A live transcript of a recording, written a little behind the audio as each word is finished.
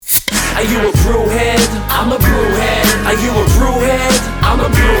Are you a brewhead? I'm a brewhead. Are you a brewhead? I'm a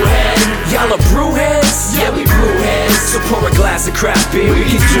brewhead. Y'all are brewheads? Yeah, we brewheads. So pour a glass of craft beer, we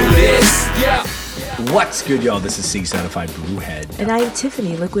can do this. Yeah. What's good, y'all? This is C Certified Brewhead. And I am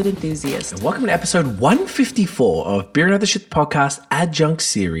Tiffany, liquid enthusiast. And welcome to episode 154 of Beer and Other Shit podcast Adjunct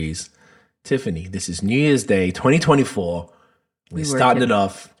series. Tiffany, this is New Year's Day 2024. We're starting it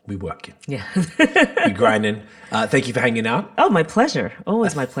off. We working. Yeah. We grinding. Thank you for hanging out. Oh, my pleasure.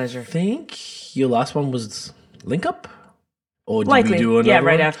 Always my pleasure. I think your last one was Link Up? Or did Likely. we do another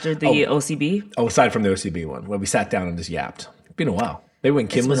right one? after the OCB. Oh, aside from the OCB one, where we sat down and just yapped. It's been a while. Maybe when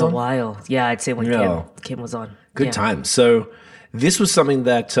Kim was on? It's been a while. Yeah, I'd say when Kim was on. Good time. So this was something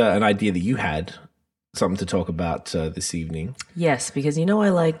that, an idea that you had, something to talk about this evening. Yes, because I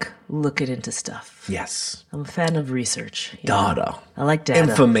like looking into stuff. Yes. I'm a fan of research. Data. I like data.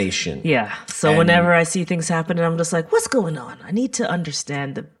 Information. Yeah. So whenever I see things happening, I'm just like, what's going on? I need to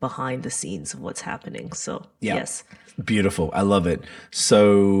understand the behind the scenes of what's happening. So, yes. Beautiful. I love it.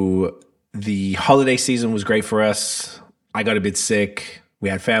 So the holiday season was great for us. I got a bit sick. We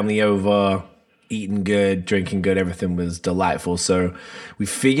had family over, eating good, drinking good. Everything was delightful. So we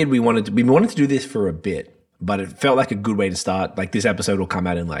figured we wanted to do this for a bit, but it felt like a good way to start. Like this episode will come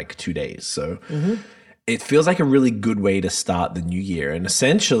out in like 2 days. So it feels like a really good way to start the new year. And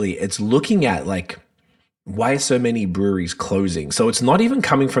essentially it's looking at like, why are so many breweries closing? So it's not even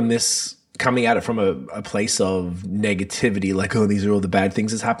coming at it from a place of negativity, like, oh, these are all the bad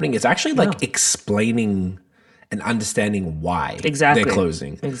things that's happening. It's actually like explaining and understanding why they're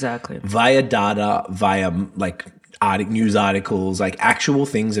closing. Exactly. Via data, via like news articles, like actual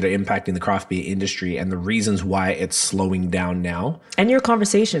things that are impacting the craft beer industry and the reasons why it's slowing down now. And your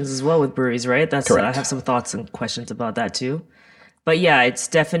conversations as well with breweries, right? That's correct. I have some thoughts and questions about that too. But yeah, it's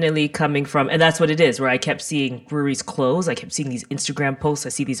definitely coming from, and that's what it is, where I kept seeing breweries close. I kept seeing these Instagram posts. I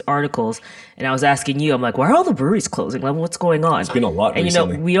see these articles, and I was asking you, I'm like, why are all the breweries closing? Like, what's going on? It's been a lot and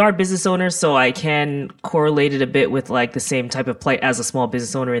recently. we are business owners, so I can correlate it a bit with like the same type of plight as a small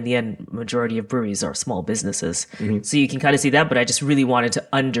business owner. In the end, majority of breweries are small businesses. So you can kind of see that, but I just really wanted to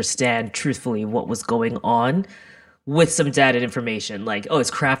understand truthfully what was going on with some data and information, like, oh,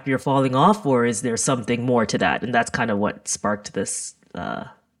 is craft beer falling off, or is there something more to that? And that's kind of what sparked this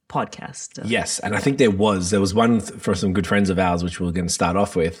podcast. Yes, and I think there was one for some good friends of ours, which we're going to start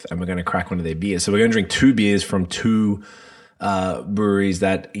off with, and we're going to crack one of their beers. So we're going to drink 2 beers from 2 breweries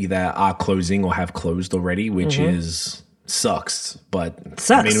that either are closing or have closed already, which is sucks. But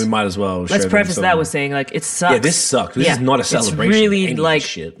sucks. I mean, we might as well. Let's preface that with saying like it sucks. Yeah, this sucks. This is not a celebration. It's really like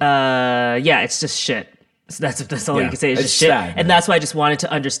shit. It's just shit. So that's all you can say. It's just shit. Sad, and that's why I just wanted to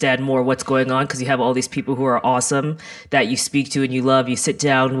understand more what's going on, because you have all these people who are awesome that you speak to and you love, you sit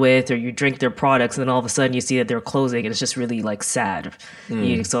down with, or you drink their products, and then all of a sudden you see that they're closing, and it's just really like sad.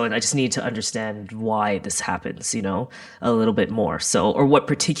 So I just need to understand why this happens, a little bit more. So, or what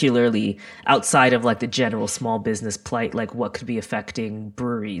particularly outside of like the general small business plight, like what could be affecting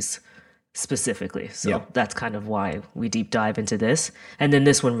breweries specifically. So that's kind of why we deep dive into this. And then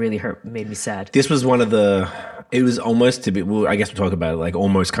this one really made me sad. This was it was almost to be, well, I guess we'll talk about it, like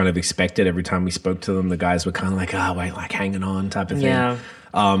almost kind of expected. Every time we spoke to them, the guys were kind of like, we're like hanging on type of thing. Yeah.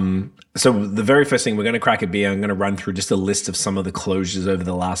 So the very first thing, we're going to crack a beer. I'm going to run through just a list of some of the closures over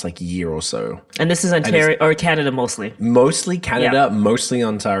the last like year or so. And this is Ontario or Canada mostly? Mostly Canada, mostly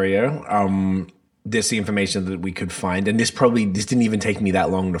Ontario. This the information that we could find, and this didn't even take me that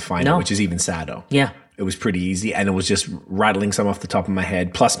long to find it, which is even sadder. Yeah, it was pretty easy, and it was just rattling some off the top of my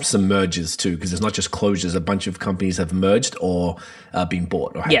head, plus some mergers too, because it's not just closures. A bunch of companies have merged or been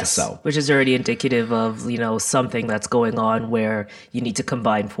bought or had to sell, which is already indicative of something that's going on where you need to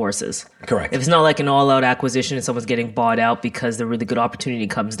combine forces. Correct. If it's not like an all-out acquisition and someone's getting bought out because the really good opportunity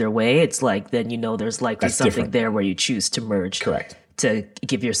comes their way, it's like then there's likely that's something different. There where you choose to merge. Correct. To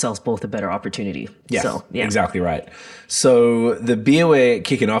give yourselves both a better opportunity. Yes, so, exactly right. So the beer we're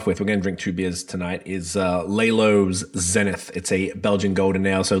kicking off with, we're going to drink 2 beers tonight, is Lalo's Zenith. It's a Belgian golden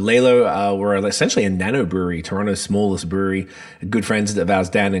ale. So Lalo, we're essentially a nano brewery, Toronto's smallest brewery. Good friends of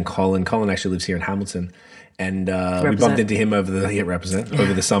ours, Dan and Colin. Colin actually lives here in Hamilton. And we bumped into him over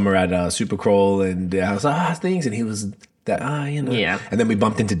the summer at Supercrawl, and I was like, things, and he was that, Yeah. And then we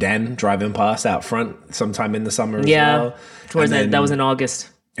bumped into Dan driving past out front sometime in the summer as well. That was in August.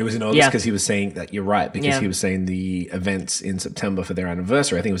 It was in August Yeah. because he was saying that you're right, because Yeah. he was saying the events in September for their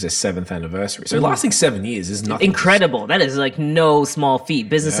anniversary. I think it was their 7th anniversary. So lasting 7 years is nothing. Incredible. That is like no small feat.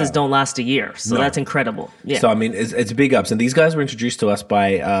 Businesses Yeah. don't last a year. So No. that's incredible. Yeah. So, I mean, it's big ups. And these guys were introduced to us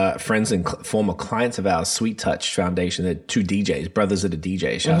by friends and former clients of ours, Sweet Touch Foundation. They're 2 DJs, brothers of the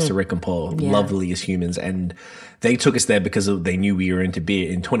DJs. Shout out to Rick and Paul, lovely as humans. And they took us there because they knew we were into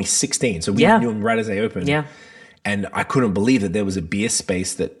beer in 2016. So we knew them right as they opened. Yeah. And I couldn't believe that there was a beer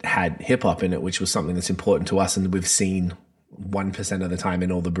space that had hip hop in it, which was something that's important to us. And we've seen 1% of the time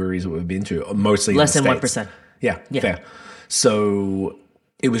in all the breweries that we've been to, mostly Less in than the States. 1%. Yeah, fair. So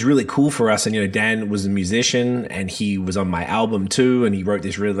it was really cool for us. And, you know, Dan was a musician and he was on my album too. And he wrote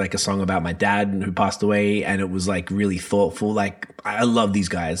this really like a song about my dad who passed away. And it was like really thoughtful. Like, I love these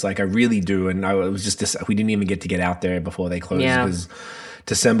guys. Like, I really do. And it was just, we didn't even get to get out there before they closed because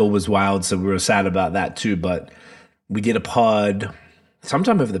December was wild. So we were sad about that too. But we did a pod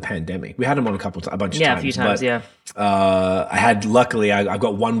sometime over the pandemic. We had them on a bunch of times. Yeah, a few times, but, I had, luckily, I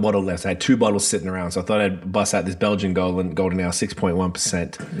got 1 bottle left. I had 2 bottles sitting around. So I thought I'd bust out this Belgian Golden Ale,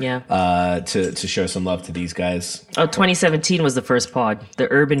 6.1%. Yeah. To show some love to these guys. Oh, 2017 was the first pod,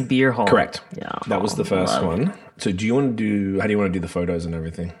 the Urban Beer Hall. Correct. Yeah. That was the first one. So how do you want to do the photos and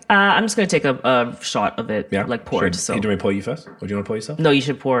everything? I'm just going to take a shot of it, Yeah? like poured. Sure. So. Do you want me to pour you first? Or do you want to pour yourself? No, you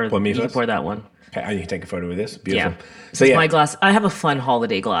should pour. me you should first? pour that one. Okay, and you can take a photo with this. Beautiful. Yeah. So It's my glass. I have a fun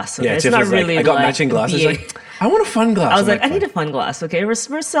holiday glass. Okay? Yeah, it's Tiff not was like, really. I got like matching glasses. being- Like, I want a fun glass. I was like, I fine. need a fun glass. Okay, we're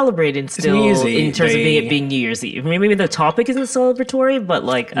celebrating still New Year's Eve. in terms of being New Year's Eve. Maybe the topic isn't celebratory, but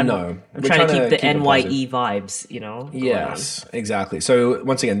like I'm No, I'm we're trying to keep the it NYE vibes. You know. going Yes, exactly. So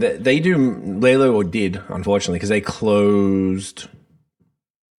once again, they do Lalo, or did, unfortunately, because they closed.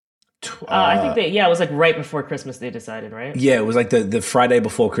 on. I think it was like right before Christmas. They decided, right? Yeah, it was like the Friday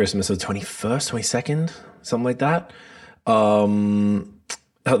before Christmas, so 21st, 22nd, something like that. Do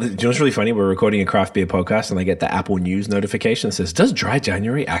you know what's really funny? We're recording a craft beer podcast and I get the Apple News notification that says, does dry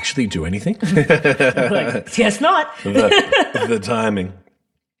January actually do anything? Like, guess not. the timing.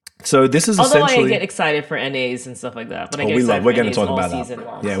 So this is Although I essentially... get excited for NAs and stuff like that, but I get we excited love- we're for gonna NAs talk all about that. season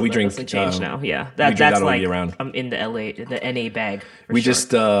long. Yeah, so we that drink, doesn't change now. Yeah, drink that's that all like year round. I'm in the NA bag. For We sure.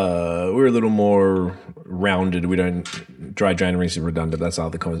 just we're a little more rounded. We don't dry January is redundant. That's all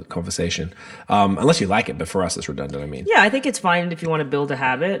the conversation. Unless you like it, but for us, it's redundant. I mean, Yeah, I think it's fine if you want to build a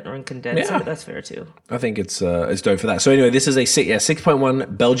habit or condense Yeah. it. That's fair too. I think it's dope for that. So anyway, this is a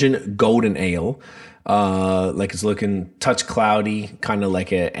 6.1 Belgian Golden Ale. Like it's looking touch cloudy, kind of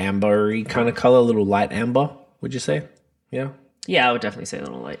like a ambery kind of color, a little light amber. Would you say? Yeah. Yeah, I would definitely say a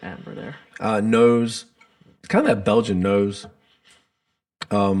little light amber there. Nose, kind of that Belgian nose.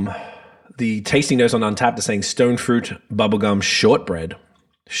 The tasting notes on Untapped are saying stone fruit, bubblegum, shortbread.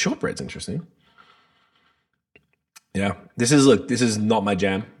 Shortbread's interesting. Yeah, this is not my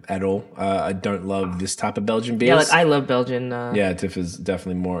jam at all. I don't love this type of Belgian beers. Yeah, like I love Belgian. Yeah, Tiff is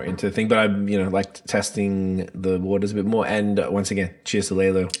definitely more into the thing, but I like testing the waters a bit more. And once again, cheers to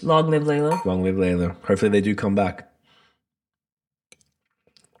Lalo. Long live Layla. Long live Lalo. Hopefully they do come back.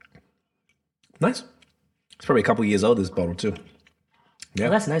 Nice. It's probably a couple years old, this bottle too. Yeah.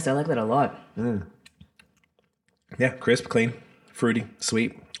 Oh, that's nice. I like that a lot. Yeah, crisp, clean, fruity,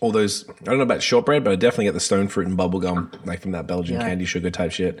 sweet. All those, I don't know about shortbread, but I definitely get the stone fruit and bubblegum, like from that Belgian candy sugar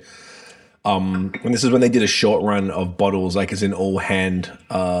type shit. And this is when they did a short run of bottles, like as in all hand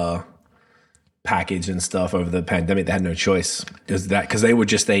package and stuff over the pandemic. They had no choice because they were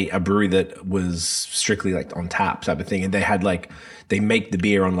just a brewery that was strictly like on tap type of thing. And they had they make the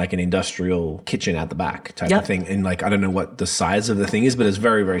beer on like an industrial kitchen at the back type of thing. And like, I don't know what the size of the thing is, but it's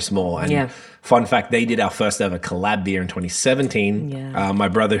very, very small. And fun fact, they did our first ever collab beer in 2017. Yeah. My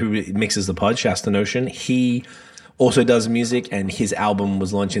brother who mixes the pod, Shasta Notion, he also does music, and his album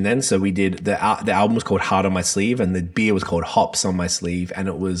was launching then. So we did the album was called Heart on My Sleeve, and the beer was called Hops on My Sleeve, and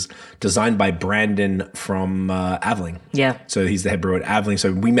it was designed by Brandon from Aveling. Yeah. So he's the head brewer at Aveling.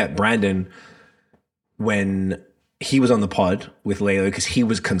 So we met Brandon when he was on the pod with Lalo because he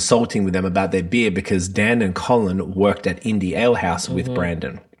was consulting with them about their beer because Dan and Colin worked at Indie Ale House with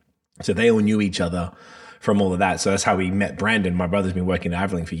Brandon. So they all knew each other from all of that. So that's how we met Brandon. My brother's been working at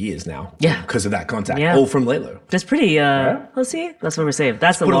Aveling for years now. Yeah. Because of that contact. Yeah. All from Lalo. That's pretty, let's see. That's what we're saying.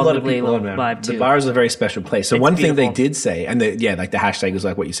 That's the Put a long lot live of people Layla on, man. vibe too. The bar is a very special place. So It's one thing they beautiful. did say, and like the hashtag was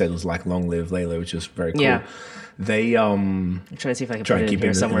like what you said was like long live Lalo, which is very cool. Yeah. They I'm trying to see if I can try put and it in keep it here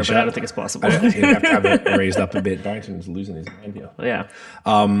in the somewhere, but shot. I don't think it's possible. you have to have it raised up a bit. Barrington's losing his mind here. Yeah.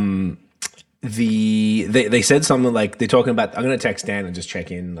 They said something like they're talking about, I'm gonna text Dan and just check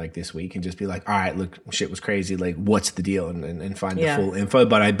in like this week and just be like, all right, look, shit was crazy, like what's the deal, and find the full info.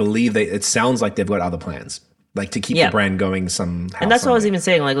 But I believe it sounds like they've got other plans. like to keep Yeah. the brand going somehow. And that's what I was some way. even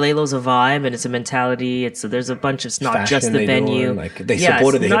saying. Like Lalo's a vibe, and it's a mentality. There's a bunch. It's not just Fashion the they venue. doing, like they Yeah,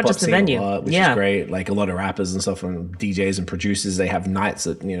 supported the it's hip not hop just the scene venue. a lot, which is great. Like a lot of rappers and stuff and DJs and producers, they have nights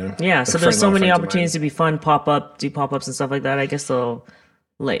that Yeah, so there's a so lot of many friends of opportunities to mine. be fun, do pop-ups and stuff like that. I guess they'll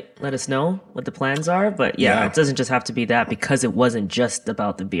let us know what the plans are. But Yeah. it doesn't just have to be that because it wasn't just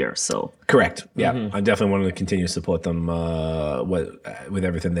about the beer. So Correct. Yeah, Mm-hmm. I definitely want to continue to support them with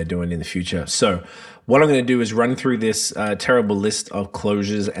everything they're doing in the future. So, what I'm going to do is run through this terrible list of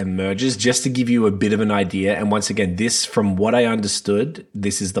closures and mergers just to give you a bit of an idea. And once again, this, from what I understood,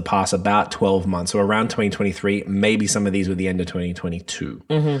 this is the past about 12 months, so around 2023. Maybe some of these were the end of 2022.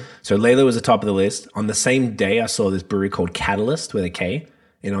 So, Layla was the top of the list. On the same day, I saw this brewery called Catalyst with a K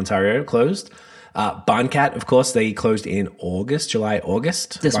in Ontario closed. Barncat, of course, they closed in July,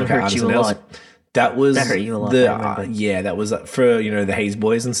 August. This one Barncat hurt you Artisan a Ales. lot. That was That hurt you a lot, the I remember. yeah, that was for the Haze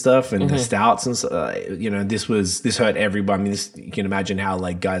Boys and stuff and the Mm-hmm. Stouts and this hurt everybody. I mean, you can imagine how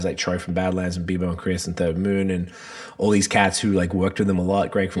like guys like Troy from Badlands and Bebo and Chris and Third Moon and all these cats who like worked with them a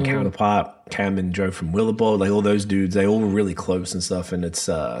lot. Greg from Mm-hmm. Counterpart, Cam and Joe from Willowboard, like all those dudes, they all were really close and stuff, and it's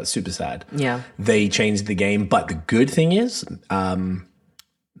super sad. Yeah. They changed the game, but the good thing is,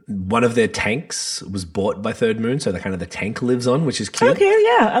 one of their tanks was bought by Third Moon, so the tank lives on, which is cute. okay,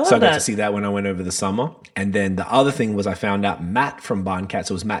 yeah, I love So I got that. to see that when I went over the summer. And then the other thing was I found out Matt from Barncat,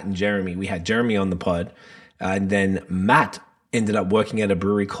 so it was Matt and Jeremy. We had Jeremy on the pod. And then Matt ended up working at a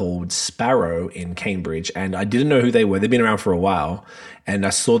brewery called Sparrow in Cambridge. And I didn't know who they were. They've been around for a while. And I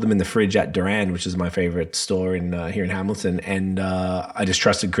saw them in the fridge at Durand, which is my favorite store in here in Hamilton. And I just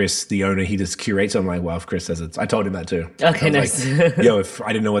trusted Chris, the owner. He just curates. I'm like, well, if Chris says it, I told him that too. Okay, I nice. was like, yo, if I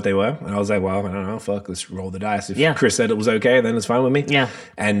didn't know what they were, and I was like, well, I don't know, fuck, let's roll the dice. If Yeah. Chris said it was okay, then it's fine with me. Yeah.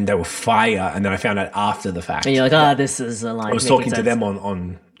 And they were fire. And then I found out after the fact. And you're like, this is a line. I was talking to them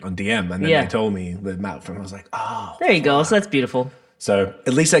on DM, and then Yeah. they told me that Matt from. I was like, oh. There you go. So that's beautiful. So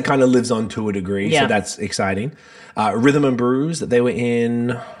at least that kind of lives on to a degree. Yeah. So that's exciting. Rhythm and Brews, they were in,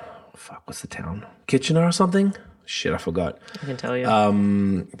 what's the town? Kitchener or something? Shit, I forgot. I can tell you.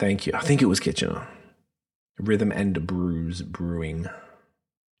 Thank you. I think it was Kitchener. Rhythm and Brews Brewing.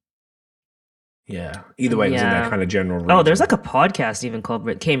 Yeah. Either way, it was in that kind of general region. there's like a podcast even called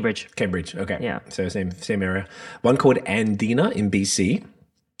Cambridge. Cambridge. Okay. Yeah. So same area. One called Andina in BC.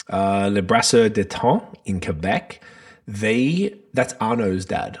 Le Brasseur de Temps in Quebec. That's Arnaud's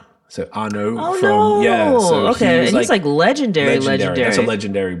dad. So Arnaud So okay. And he's like legendary. That's a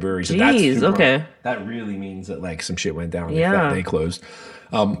legendary brewery. So that's Jeez, super- okay. That really means that like some shit went down. Yeah. If they closed.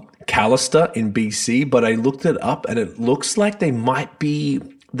 Callister in BC, but I looked it up and it looks like they might be.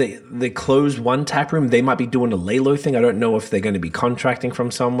 They closed one tap room. They might be doing a Lalo thing. I don't know if they're going to be contracting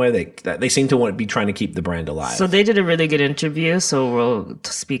from somewhere. They seem to be trying to keep the brand alive. So they did a really good interview. So we'll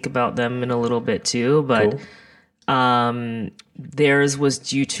speak about them in a little bit too. But theirs was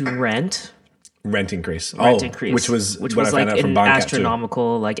due to rent Rent increase, which was like I found out from an Barncat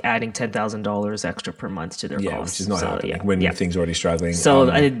astronomical, like adding $10,000 extra per month to their too. Yeah, costs. which is not So, happening when things are already struggling. So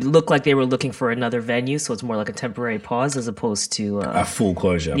it looked like they were looking for another venue, so it's more like a temporary pause as opposed to a full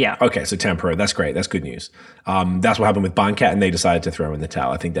closure. Yeah. Okay, so temporary. That's great. That's good news. That's what happened with Barncat, and they decided to throw in the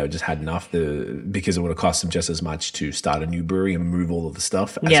towel. I think they just had enough because it would have cost them just as much to start a new brewery and move all of the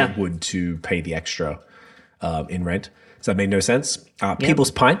stuff as it would to pay the extra in rent. So that made no sense.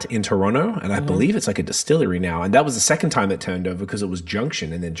 People's Pint in Toronto, and I believe it's like a distillery now. And that was the second time it turned over because it was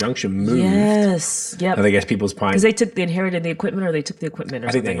Junction, and then Junction moved. yes, yep. And I guess People's Pint. Because they inherited the equipment, or they took the equipment, or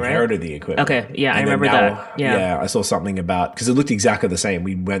I think something, they right? inherited the equipment. Okay, yeah, I And then remember that. Yeah. I saw something about because it looked exactly the same.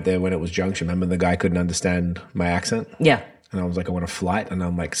 We went there when it was Junction. Remember the guy couldn't understand my accent, Yeah. and I was like, I want a flight, and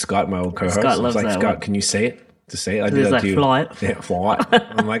I'm like, Scott, my old co-host, Scott I was loves like, that Scott, one. can you say it? To say it, I He's did that like, to you. flight. Yeah, flight.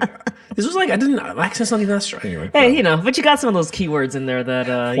 I'm like, this was like my accent's not even that strong. Anyway, Hey, but you got some of those keywords in there that,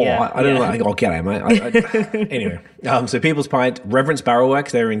 I don't know. I'll get it, mate. Anyway, so People's Pint, Reverence Barrel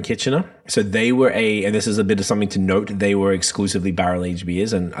Works, they're in Kitchener. So they were and this is a bit of something to note, they were exclusively barrel-aged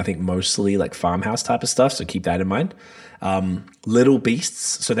beers and I think mostly like farmhouse type of stuff. So keep that in mind. Little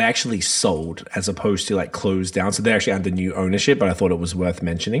Beasts, so they actually sold as opposed to like closed down. So they're actually under new ownership, but I thought it was worth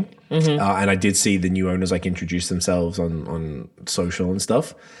mentioning. And I did see the new owners like introduce themselves on social and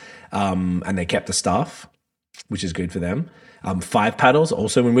stuff. And they kept the staff, which is good for them. Five Paddles,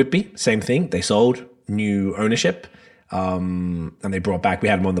 also in Whitby, same thing. They sold, new ownership, and they brought back. We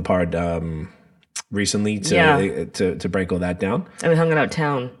had them on the pod recently to break all that down. And we hung it out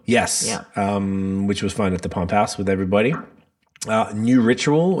town. Yes, Yeah. which was fun at the Pump House with everybody. New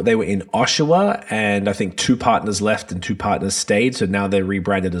Ritual, they were in Oshawa, and I think 2 partners left and 2 partners stayed. So now they're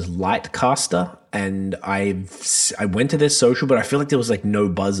rebranded as Lightcaster and I went to their social, but I feel like there was like no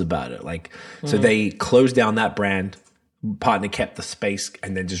buzz about it. Like, so they closed down that brand. Partner kept the space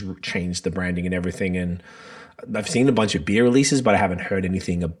and then just changed the branding and everything. And I've seen a bunch of beer releases, but I haven't heard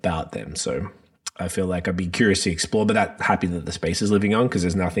anything about them. So I feel like I'd be curious to explore, but I'm happy that the space is living on because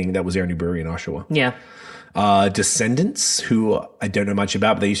there's nothing. That was their only brewery in Oshawa. Yeah. Descendants, who I don't know much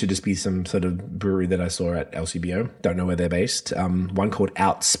about, but they used to just be some sort of brewery that I saw at LCBO. Don't know where they're based. One called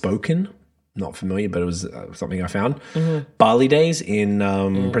Outspoken. Not familiar, but it was something I found. Barley Days in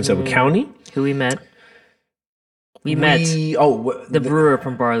Prince Edward County. Who we met. We met the brewer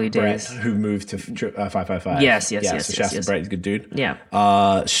from Barley Days. Brett, who moved to 555. Yes. So shouts to Brett, he's a good dude.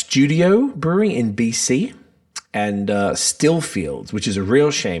 Yeah. Studio Brewing in BC. And Stillfields, which is a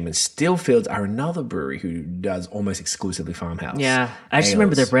real shame. And Stillfields are another brewery who does almost exclusively farmhouse. Yeah. I just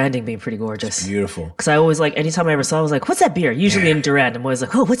remember their branding being pretty gorgeous. It's beautiful. Because I always like, anytime I ever saw it, I was like, what's that beer? Usually in Durand, I'm always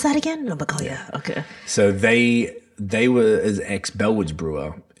like, oh, what's that again? And I'm like, oh, yeah, okay. So they were as ex-Bellwoods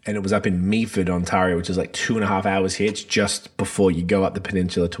brewer. And it was up in Meaford, Ontario, which is like 2.5 hours here. It's just before you go up the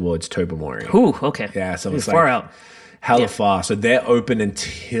peninsula towards Tobermory. Ooh, okay. Yeah, so it's far like out. Hella far. So they're open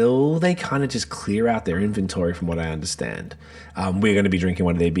until they kind of just clear out their inventory, from what I understand. We're going to be drinking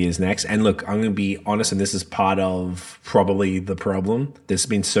one of their beers next. And look, I'm going to be honest, and this is part of probably the problem. There's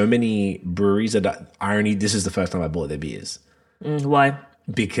been so many breweries that this is the first time I bought their beers. Why?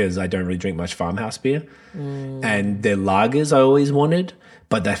 Because I don't really drink much farmhouse beer. And their lagers I always wanted.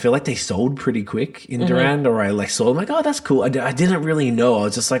 But I feel like they sold pretty quick in Durand, or I like saw them like, oh, that's cool. I didn't really know. I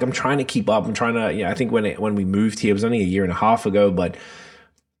was just like, I'm trying to keep up. I'm trying to, I think when we moved here, it was only 1.5 years ago, but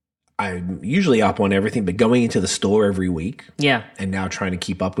I'm usually up on everything. But going into the store every week, and now trying to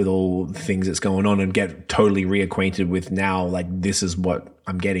keep up with all the things that's going on and get totally reacquainted with now, like this is what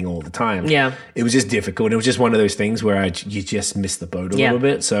I'm getting all the time. Yeah, it was just difficult. It was just one of those things where you just missed the boat a little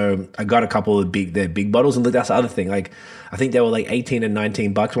bit. So I got a couple of their big bottles, and look, that's the other thing. Like I think they were like $18 and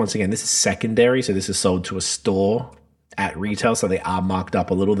 $19. Once again, this is secondary, so this is sold to a store at retail, so they are marked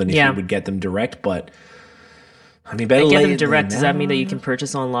up a little than if you would get them direct, but. I mean, better get them direct. Does that mean that you can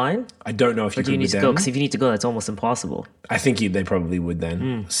purchase online? I don't know if you do you need to go? Because if you need to go, that's almost impossible. I think they probably would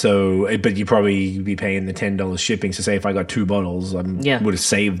then. So, but you probably be paying the $10 shipping. So, say if I got 2 bottles, I would have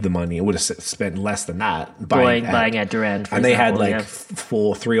saved the money. I would have spent less than that buying at Durand. And they had like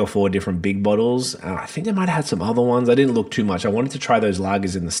 3 or 4 different big bottles. I think they might have had some other ones. I didn't look too much. I wanted to try those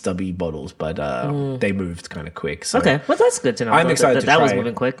lagers in the stubby bottles, but they moved kind of quick. So okay, well that's good to know. I'm excited to try. That was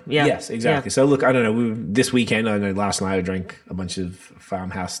moving quick. Yeah. Yes, exactly. So look, I don't know. This weekend, I know last night I drank a bunch of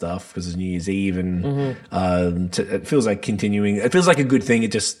farmhouse stuff because it's New Year's Eve, and it feels like continuing. It feels like a good thing.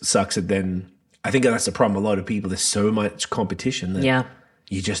 It just sucks that then I think that's the problem. A lot of people, there's so much competition that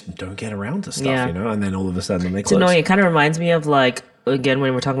you just don't get around to stuff, and then all of a sudden they close. It's annoying. It kind of reminds me of like, again,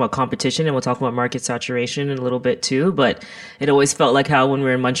 when we're talking about competition, and we'll talk about market saturation in a little bit too, but it always felt like how when we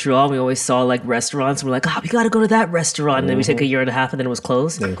were in Montreal, we always saw like restaurants, and we're like, we got to go to that restaurant, and then we take 1.5 years and then it was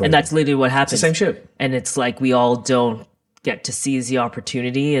closed. And that's literally what happens. It's the same shit. And it's like we all don't get to seize the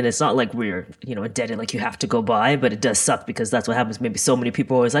opportunity, and it's not like we're indebted, like you have to go buy, but it does suck because that's what happens. Maybe so many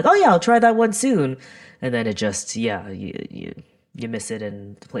people are always like, oh yeah, I'll try that one soon, and then it just you miss it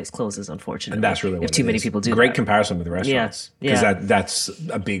and the place closes, unfortunately. And that's really what if too many people do great that. comparison with the restaurants, because that's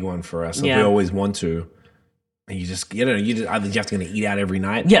a big one for us. So we always want to, and you just either you have to eat out every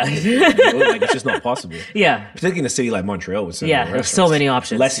night. Yeah. Like it's just not possible. Yeah. Particularly in a city like Montreal with so many there's so many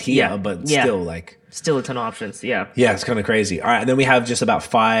options. Less here, but still a ton of options. Yeah. Yeah, it's kind of crazy. All right, and then we have just about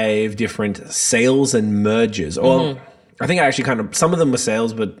 5 different sales and mergers. Or I think some of them were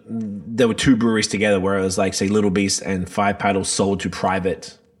sales, but there were 2 breweries together where it was like, say, Little Beast and 5 Paddles sold to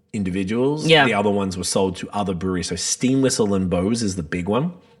private individuals. Yeah. The other ones were sold to other breweries. So Steam Whistle and Bose is the big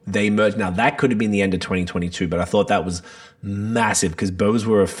one. They merged. Now, that could have been the end of 2022, but I thought that was massive because Bose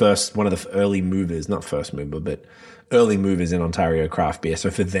were one of the early movers, not first mover, but early movers in Ontario craft beer. So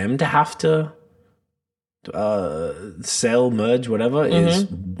for them to have to sell, merge, whatever is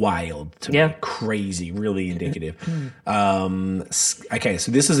wild to me. Crazy, really indicative. Okay,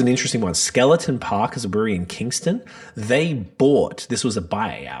 so this is an interesting one. Skeleton Park is a brewery in Kingston. They bought, this was a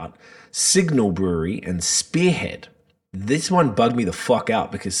buyout, Signal Brewery and Spearhead. This one bugged me the fuck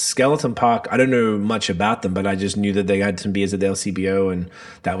out because Skeleton Park, I don't know much about them, but I just knew that they had some beers at the LCBO and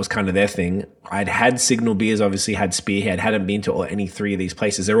that was kind of their thing. I'd had Signal beers, obviously had Spearhead, hadn't been to any 3 of these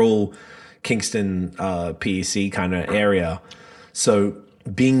places. They're all Kingston, PEC kind of area. So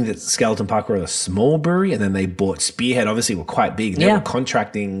being that Skeleton Park were a small brewery and then they bought Spearhead, obviously were quite big. They were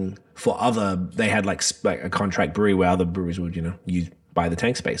contracting for they had like a contract brewery where other breweries would, use buy the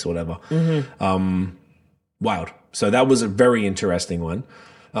tank space or whatever. Wild. So that was a very interesting one.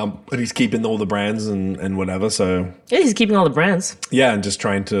 But he's keeping all the brands and whatever. So Yeah, he's keeping all the brands. yeah, and just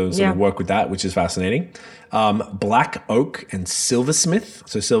trying to sort of Yeah. work with that, which is fascinating. Black Oak and Silversmith.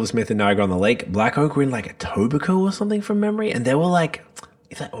 So Silversmith in Niagara-on-the-Lake. Black Oak were in like Etobicoke or something from memory, and they were like,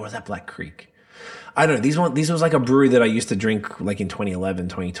 or was that Black Creek? I don't know. These was like a brewery that I used to drink like in 2011,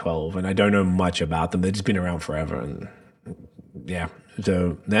 2012, and I don't know much about them. They've just been around forever, and yeah.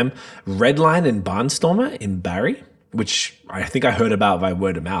 So them, Redline and Barnstormer in Barrie, which I think I heard about by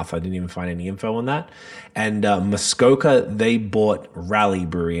word of mouth. I didn't even find any info on that. And Muskoka, they bought Rally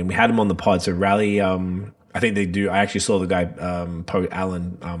Brewery, and we had them on the pod. So Rally, I think they do. I actually saw the guy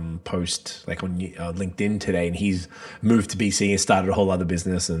Alan post like on LinkedIn today, and he's moved to BC and started a whole other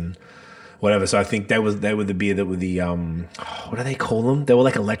business and whatever. So I think they were the beer that were the what do they call them? They were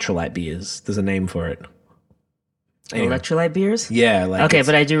like electrolyte beers. There's a name for it. Anyway. Electrolyte beers? Yeah. Like Okay,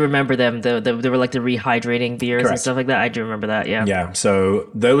 but I do remember them. They were like the rehydrating beers and Correct. stuff like that. I do remember that, yeah. Yeah, so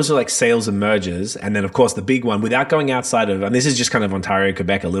those are like sales and mergers. And then, of course, the big one, without going outside of, and this is just kind of Ontario,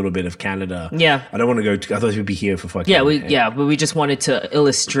 Quebec, a little bit of Canada. Yeah. I don't want to go, I thought we'd be here for fucking. But we just wanted to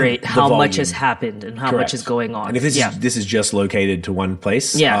illustrate how much volume. has happened and how much is going on. And if this is just located to one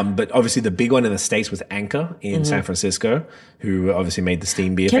place. Yeah. But obviously the big one in the States was Anchor in San Francisco, who obviously made the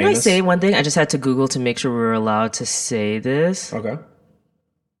steam beer Can famous. I say one thing? I just had to Google to make sure we were allowed to say this. Okay.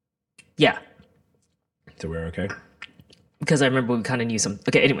 Yeah. So we're okay. Because I remember we kind of knew some.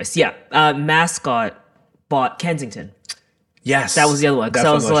 Okay, anyways, yeah. Mascot bought Kensington. Yes. That was the other one. Because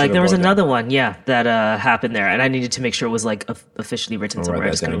I That's was one I like, should there was have brought another one, yeah, that happened there. And I needed to make sure it was like officially written somewhere. I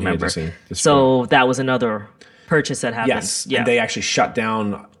that just couldn't down here, remember. just So that was another purchase that happened. Yes. Yeah. And they actually shut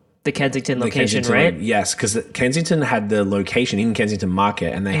down the Kensington the location, Kensington, right? Yes, because Kensington had the location in Kensington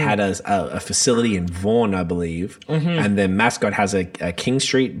Market, and they had a facility in Vaughan, I believe. And then Mascot has a King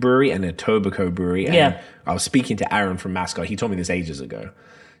Street brewery and a Etobicoke brewery. And Yeah. I was speaking to Aaron from Mascot. He told me this ages ago.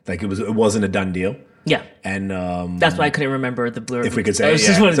 Like it wasn't a done deal. Yeah. And That's why I couldn't remember the blur. if we could say,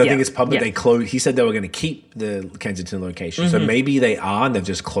 so I think it's public. They closed. He said they were going to keep the Kensington location, so maybe they are, and they've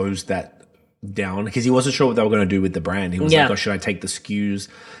just closed that down because he wasn't sure what they were going to do with the brand. He was like, "Oh, should I take the SKUs,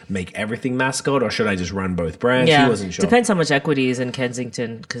 make everything Mascot, or should I just run both brands?" Yeah. He wasn't sure. Depends how much equity is in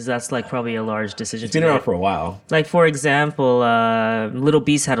Kensington, because that's like probably a large decision. It's been around for a while. Like, for example, Little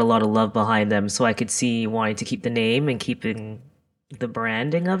Beast had a lot of love behind them, so I could see wanting to keep the name and keeping the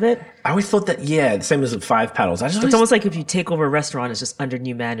branding of it. I always thought that, the same as with Five Paddles. It's almost like if you take over a restaurant, it's just under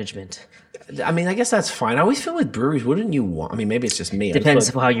new management. I mean, I guess that's fine. I always feel with breweries, wouldn't you want? I mean, maybe it's just me.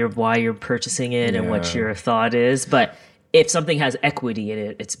 Depends why you're purchasing it and what your thought is, but if something has equity in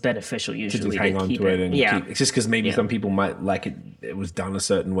it, it's beneficial usually to hang on keep to it and yeah. keep, it's just because maybe some people might like it was done a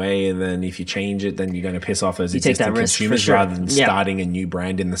certain way, and then if you change it, then you're going to piss off those take existing that risk for consumers sure. rather than Yeah. starting a new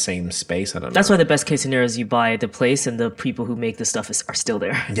brand in the same space. I don't know. That's why the best case scenario is you buy the place and the people who make the stuff are still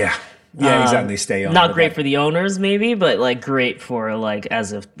there. Yeah, exactly. Stay on. Not great for the owners, maybe, but like great for like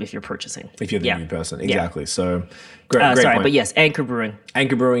as if you're purchasing. if you're the Yeah. new person. Exactly. So great Sorry, point. but yes, Anchor Brewing.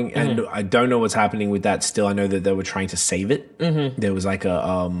 Anchor Brewing, and I don't know what's happening with that still. I know that they were trying to save it. There was like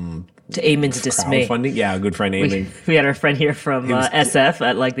a To Eamon's dismay. crowdfunding. Yeah, a good friend Eamon. We had our friend here from was SF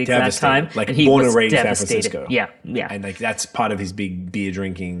at like the exact devastated. time, Like, and he born and was raised San devastated. Francisco. Yeah. And like that's part of his big beer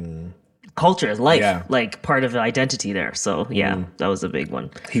drinking. Culture is life, Yeah. like part of the identity there. So yeah, that was a big one.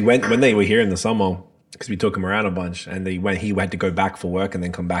 He went when they were here in the summer because we took him around a bunch, and he had to go back for work and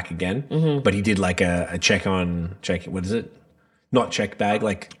then come back again. But he did like a check. What is it? Not check bag,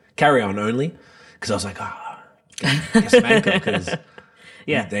 like carry on only. Because I was like, guess Manco, because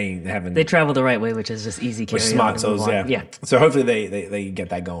Yeah, they haven't. they travel the right way, which is just easy. Which is carry on smart. and So move on. yeah. So hopefully they get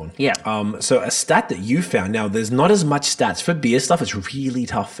that going. Yeah. So a stat that you found. Now there's not as much stats for beer stuff. It's really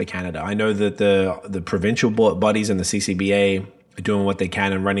tough for Canada. I know that the provincial bodies and the CCBA are doing what they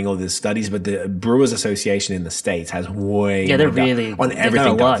can and running all these studies, but the Brewers Association in the States has way Yeah, they're more really- on they've got everything,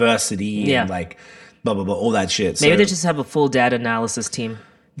 a lot. diversity Yeah. and like blah blah blah, all that shit. Maybe so they just have a full data analysis team.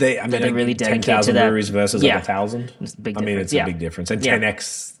 they they're really dedicated 10,000 to that. breweries versus Yeah. like 1,000. It's a big I mean, difference. it's Yeah. a big difference, and Yeah.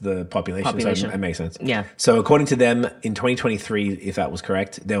 10x the population. Population. So it makes sense. Yeah. So according to them, in 2023, if that was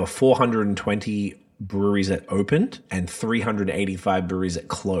correct, there were 420 breweries that opened and 385 breweries that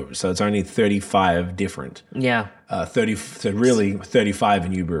closed. So it's only 35 different. Yeah, 35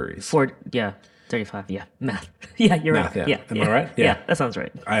 new breweries. 35. Yeah, math. Yeah, you're Math, right. yeah. Am I right? Yeah. Yeah. That sounds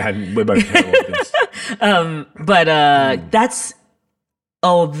right. We're both terrible. But that's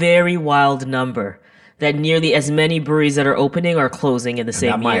a very wild number. That nearly as many breweries that are opening are closing in the That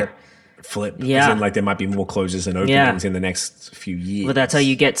same might year. flip. Yeah. As in, like there might be more closures than openings in the next few years. But that's how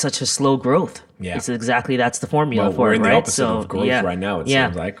you get such a slow growth. Yeah. That's the formula Well, for we're it, in right? the opposite of growth right now, it yeah.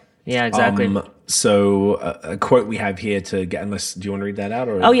 seems like. Yeah, exactly. So a quote we have here do you want to read that out?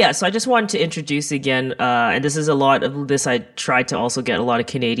 Or? Oh, yeah. So I just wanted to introduce again, and this is a lot of this. I tried to also get a lot of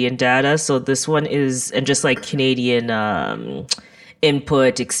Canadian data. So this one is, and just like Canadian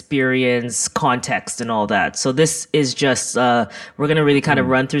input, experience, context, and all that. So this is just, we're going to really kind of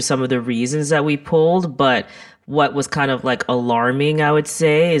run through some of the reasons that we pulled, but what was kind of like alarming, I would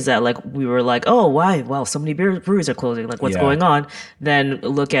say, is that like we were like, oh, why? Wow, so many breweries are closing. Like, what's going on? Then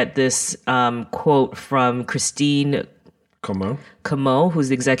look at this quote from Christine Comeau, who's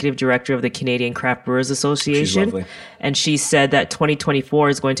the executive director of the Canadian Craft Brewers Association. She's lovely. And she said that 2024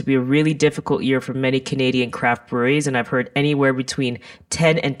 is going to be a really difficult year for many Canadian craft breweries. And I've heard anywhere between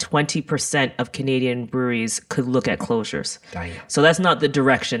 10 and 20% of Canadian breweries could look at closures. Damn. So that's not the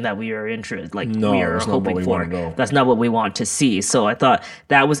direction that we are interested, we are that's not hoping what we for. want to go. That's not what we want to see. So I thought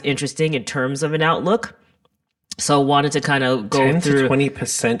that was interesting in terms of an outlook. So I wanted to kind of go 10 through. to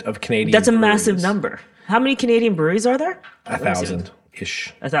 20% of Canadian That's a breweries. massive number. How many Canadian breweries are there?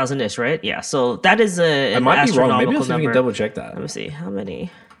 1,000-ish. 1,000-ish, right? Yeah. So that is an I might be wrong. Maybe astronomical I'll see if we number. can double check that. Let me see. How many?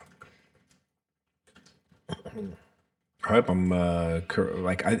 I hope I'm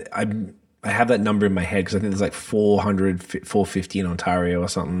like I have that number in my head because I think there's like 400, 450 in Ontario or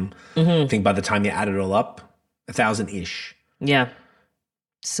something. I think by the time you add it all up, 1,000-ish. Yeah.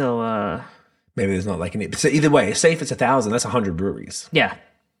 So Maybe there's not like any. So either way, say if it's 1,000, that's 100 breweries. yeah,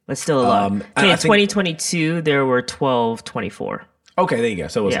 that's still a lot. Okay, in 2022 there were 1224. Okay, there you go.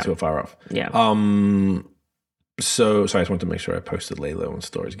 So it wasn't too far off. Yeah. So sorry, I just wanted to make sure I posted Laylo on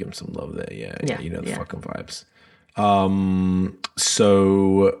stories, give him some love there. Yeah, you know the fucking vibes.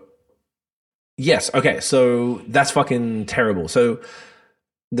 So yes, okay, so that's fucking terrible. So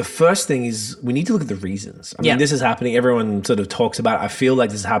the first thing is we need to look at the reasons. I mean, this is happening. Everyone sort of talks about it. I feel like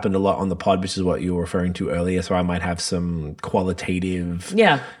this has happened a lot on the pod, which is what you were referring to earlier. So I might have some qualitative.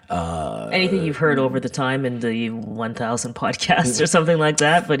 Yeah. Anything you've heard over the time in the 1,000 podcasts or something like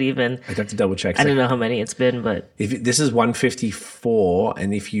that. But even I'd have to double check. I don't know how many it's been, but if this is 154,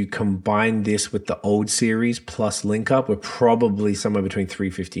 and if you combine this with the old series plus link up, we're probably somewhere between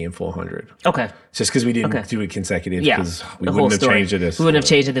 350 and 400. Okay. It's just because we didn't do it consecutive, Yeah. because we The wouldn't whole have story. changed it. We wouldn't have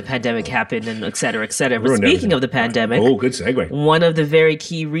changed it. The pandemic happened and et cetera, et cetera. But speaking of the pandemic. Oh, good segue. One of the very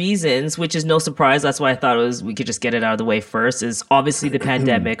key reasons, which is no surprise, that's why I thought we could just get it out of the way first, is obviously the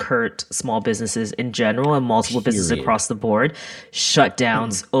pandemic hurt small businesses in general and multiple businesses across the board.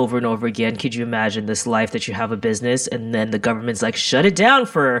 Shutdowns over and over again. Could you imagine this life that you have a business and then the government's like, shut it down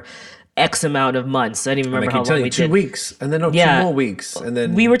for X amount of months. I don't even remember how long we did. 2 weeks, and then 2 more weeks, and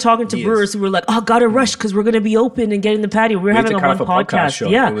then we were talking to brewers who were like, "Oh, gotta rush because we're gonna be open and get in the patio." We were having a one podcast show.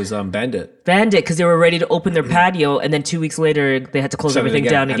 Yeah, it was Bandit because they were ready to open their patio, and then 2 weeks later they had to close everything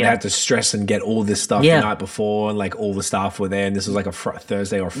down again. And they had to stress and get all this stuff the night before, and like all the staff were there, and this was like a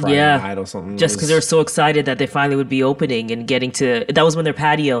Thursday or Friday night or something. Just because they were so excited that they finally would be opening and getting to. That was when their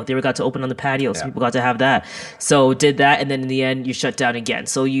patio they got to open on the patio, so people got to have that. So did that, and then in the end you shut down again.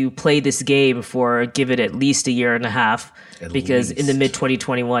 So you play this game for give it at least a year and a half, because in the mid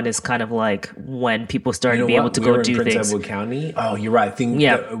 2021 is kind of like when people started to be able to go do Prince things. Edward County. Oh, you're right. I think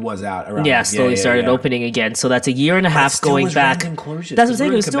it was out around. Yeah, slowly started opening again. So that's a year and a half going back. That's what I'm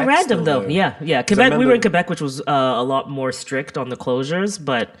saying. It was still random though. Yeah. Quebec. We were in Quebec, which was a lot more strict on the closures,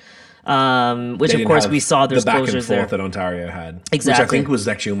 but. Which of course we saw there's the back closures and there. forth that Ontario had, Exactly. which I think was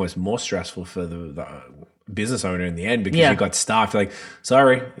actually almost more stressful for the business owner in the end, because you got staffed like,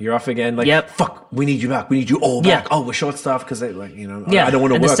 sorry, you're off again. Like, fuck, we need you back. We need you all back. Oh, we're short staffed because they like, I don't want to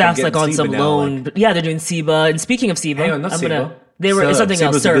work. And the staff's like on SIBA some now, loan. like, They're doing SIBA. And speaking of SIBA, hang on, not SIBA. They were something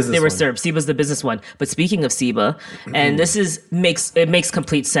else. SIBA's They were SIRB. SIBA's the business one. But speaking of SIBA, and this makes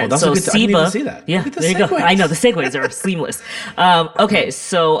complete sense. That's so I didn't even SIBA, see that. yeah, there you go. I know the segues are seamless. Okay,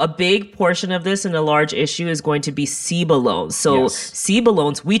 so a big portion of this and a large issue is going to be SIBA loans. So SIBA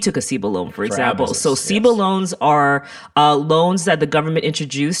loans, we took a SIBA loan, for example. So SIBA loans are loans that the government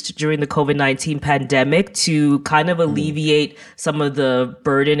introduced during the COVID-19 pandemic to kind of alleviate some of the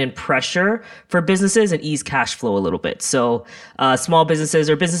burden and pressure for businesses and ease cash flow a little bit. So small businesses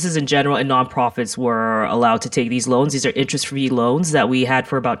or businesses in general and nonprofits were allowed to take these loans. These are interest-free loans that we had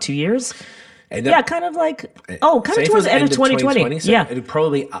for about 2 years. And kind of like, kind of towards the end of 2020. So it'd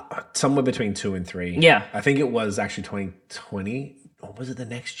probably somewhere between 2 and 3. Yeah. I think it was actually 2020. Or was it the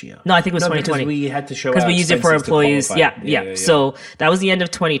next year? No, I think it was 2020. Because we had to show because we used it for employees. Yeah. So that was the end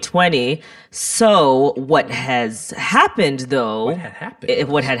of 2020. So what has happened though?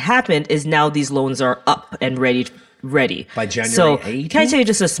 What had happened is now these loans are up and ready ready. By January so 18th? Can I tell you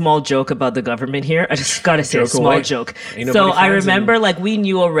just a small joke about the government here? I just gotta say a small away. joke. Ain't So nobody I fans remember like we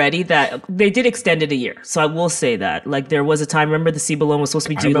knew already that they did extend it a year. So I will say that. Like there was a time, remember the CEBA loan was supposed to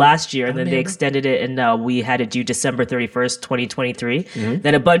be due remember. last year and then they extended it and now we had it due December 31st, 2023.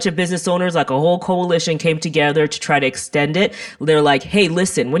 Then a bunch of business owners, like a whole coalition came together to try to extend it. They're like, hey,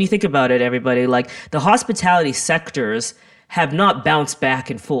 listen, when you think about it, everybody, like the hospitality sectors have not bounced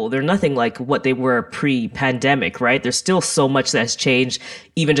back in full. They're nothing like what they were pre-pandemic, right? There's still so much that's changed,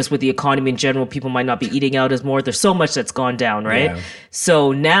 even just with the economy in general. People might not be eating out as more. There's so much that's gone down, right? Yeah.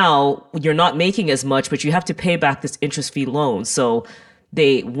 So now you're not making as much, but you have to pay back this interest-free loan. So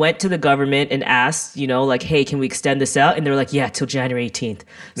they went to the government and asked, you know, like, hey, can we extend this out? And they're like, yeah, till January 18th.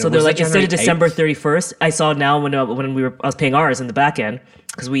 So they're was like, it instead of January December 8th? 31st, I saw now when I was paying ours in the back end,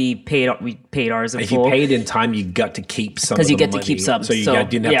 because we paid ours in If full. you paid in time, you got to keep some. 'Cause you of the get to money, keep some. so you So,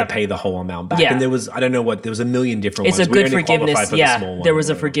 didn't have yeah. to pay the whole amount back. Yeah. And there was, I don't know what, there was a million different It's ones. a We good only qualified forgiveness. for the Yeah, small one, there was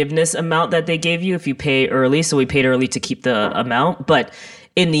a but- forgiveness amount that they gave you if you pay early. So we paid early to keep the amount, but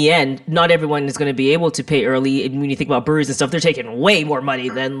in the end, not everyone is going to be able to pay early. And when you think about breweries and stuff, they're taking way more money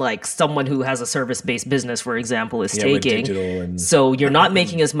than like someone who has a service-based business, for example, is Yeah, with taking. digital and- So you're not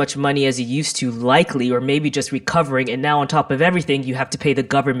making as much money as you used to, likely, or maybe just recovering. And now on top of everything, you have to pay the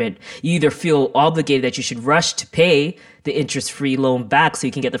government. You either feel obligated that you should rush to pay the interest-free loan back so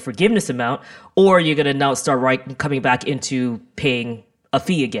you can get the forgiveness amount, or you're going to now start coming back into paying a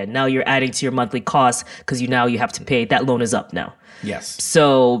fee again. Now you're adding to your monthly costs because you have to pay. That loan is up now. Yes.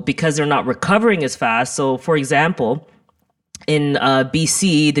 So because they're not recovering as fast, so for example, in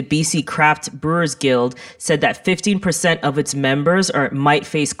BC, the BC Craft Brewers Guild said that 15% of its members might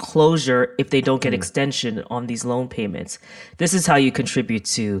face closure if they don't get extension on these loan payments. This is how you contribute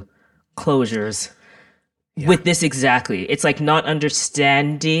to closures. With this exactly. It's like not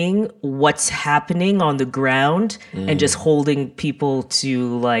understanding what's happening on the ground and just holding people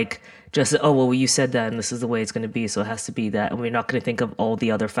to like just, oh, well, you said that and this is the way it's going to be, so it has to be that. And we're not going to think of all the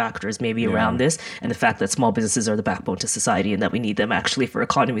other factors maybe around this and the fact that small businesses are the backbone to society and that we need them actually for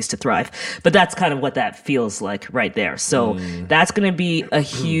economies to thrive. But that's kind of what that feels like right there. So that's going to be a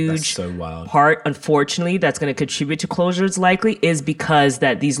huge so wild. part, unfortunately, that's going to contribute to closures likely is because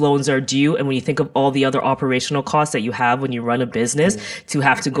that these loans are due. And when you think of all the other operational costs that you have when you run a business, to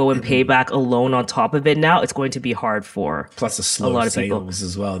have to go and pay back a loan on top of it now, it's going to be hard for Plus the slow lot of sales people.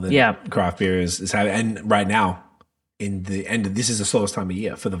 as well. That Yeah. craft beer is having, and right now, in the end, this is the slowest time of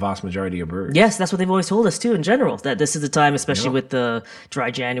year for the vast majority of breweries. Yes, that's what they've always told us too. In general, that this is the time, especially with the dry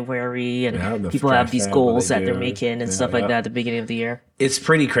January, and Yeah, the people dry have these Feb, goals what they that they're do. making and Yeah, stuff like yeah. that at the beginning of the year. It's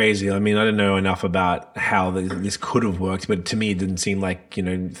pretty crazy. I mean, I don't know enough about how this could have worked, but to me, it didn't seem like,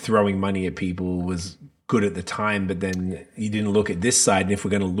 throwing money at people was good at the time, but then you didn't look at this side. And if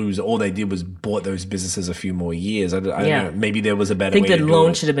we're going to lose, all they did was bought those businesses a few more years. I don't know. Maybe there was a better I think way the to do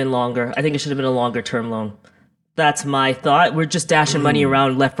loan it. should have been longer. I think it should have been a longer term loan. That's my thought. We're just dashing money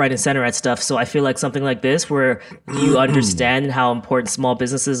around left, right, and center at stuff. So I feel like something like this, where you understand how important small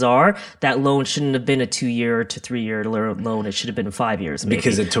businesses are, that loan shouldn't have been a 2-year to 3-year loan. It should have been 5 years. Maybe.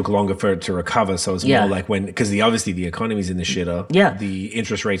 Because it took longer for it to recover. So it's Yeah. more like because obviously the economy's in the shitter. Yeah. The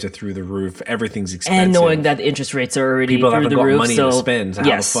interest rates are through the roof. Everything's expensive. and knowing that the interest rates are already people through haven't the got roof, money so to spend. How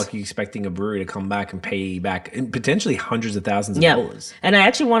yes. the fuck are you expecting a brewery to come back and pay back and potentially hundreds of thousands of Yeah, dollars? and I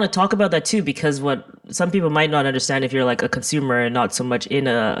actually want to talk about that too, because what some people might not understand if you're like a consumer and not so much in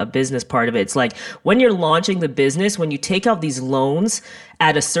a business part of it, it's like when you're launching the business, when you take out these loans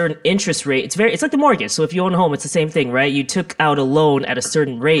at a certain interest rate, it's like the mortgage. So if you own a home, it's the same thing, right? You took out a loan at a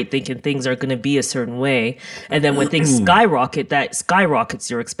certain rate thinking things are going to be a certain way, and then when things skyrocket, that skyrockets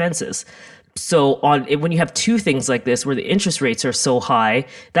your expenses. So when you have two things like this where the interest rates are so high,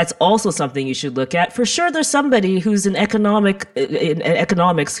 that's also something you should look at. For sure, there's somebody who's in economics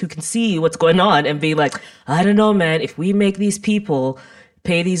who can see what's going on and be like, I don't know, man, if we make these people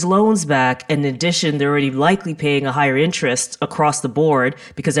pay these loans back, and in addition, they're already likely paying a higher interest across the board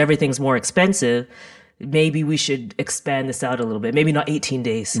because everything's more expensive, maybe we should expand this out a little bit. Maybe not 18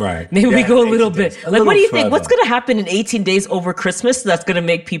 days. Right. Maybe we Yeah, go a 18 little days. bit. A Like, what do you little think? What's further. going to happen in 18 days over Christmas that's going to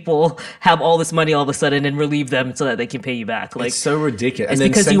make people have all this money all of a sudden and relieve them so that they can pay you back? Like, It's so ridiculous. it's And then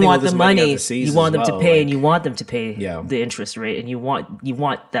because you sending all want this the money, overseas you want as them to well, pay, like- and you want them to pay Yeah. the interest rate, and you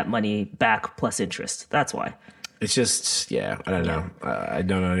want that money back plus interest. That's why. It's just, I don't know. I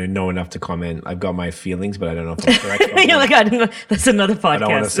don't know enough to comment. I've got my feelings, but I don't know if I'm correct. You're like, I don't know. That's another podcast.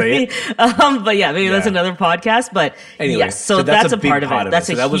 don't wanna say it. But yeah, maybe that's Yeah. another podcast. But Anyway, yes, so that's a big part of it. That's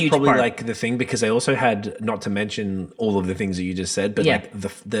so a that was huge probably part. like the thing, because I also had, not to mention all of the things that you just said, but Yeah. like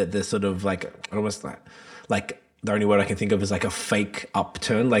the sort of like almost like the only word I can think of is like a fake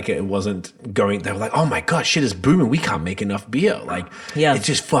upturn. Like it wasn't going, they were like, oh my God, shit is booming. We can't make enough beer. Like it's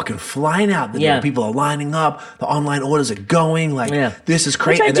just fucking flying out the door. People are lining up. The online orders are going. Like this is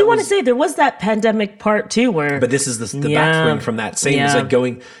crazy. Which I do want to say there was that pandemic part too where. But this is the backswing from that scene. It's like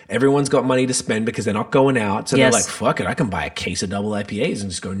going, everyone's got money to spend because they're not going out. So they're like, fuck it, I can buy a case of double IPAs and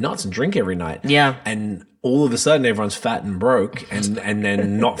just go nuts and drink every night. Yeah. And all of a sudden everyone's fat and broke and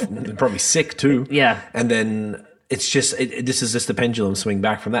then not probably sick too. Yeah. And then it's just, this is just the pendulum swing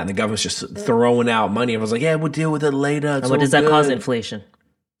back from that. And the government's just throwing out money. Everyone's like, yeah, we'll deal with it later. And what does that cause? Inflation.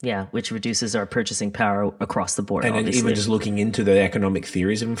 Yeah, which reduces our purchasing power across the board. And then even just looking into the economic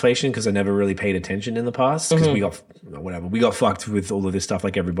theories of inflation, because I never really paid attention in the past, because we got fucked with all of this stuff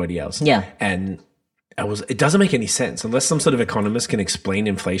like everybody else. Yeah. And it doesn't make any sense unless some sort of economist can explain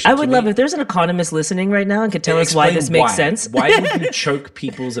inflation. I would love if there's an economist listening right now and could tell us why this makes sense. Why would you choke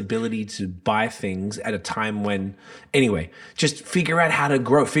people's ability to buy things at a time when, anyway, just figure out how to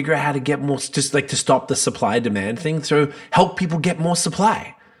grow, figure out how to get more, just like to stop the supply demand thing. So help people get more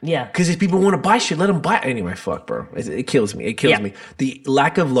supply. Yeah. Because if people want to buy shit, let them buy it. Anyway, fuck, bro. It kills me. It kills me. The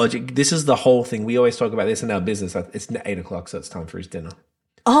lack of logic. This is the whole thing. We always talk about this in our business. It's 8:00, so it's time for his dinner.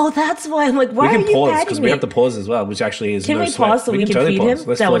 Oh, that's why I'm like, why are you We can pause because because we have to pause as well, which actually is Can we pause so we can feed him?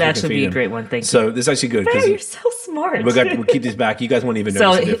 That would actually be a great one. Thank you. So this is actually good. You're so smart. We'll keep this back. You guys won't even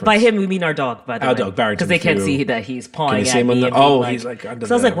notice the difference. By him, we mean our dog, by the way. Our dog, Barrington. Because they can't see that he's pawing at me. He's like under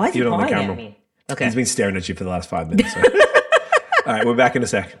so I was like, why is he pawing at me? Okay. He's been staring at you for the last 5 minutes. So. All right, we're back in a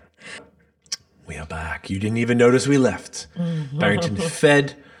sec. We are back. You didn't even notice we left. Barrington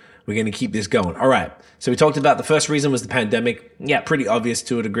fed. We're going to keep this going. All right. So we talked about the first reason was the pandemic. Yeah. Pretty obvious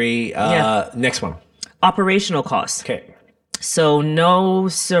to a degree. Next one. Operational costs. Okay. So no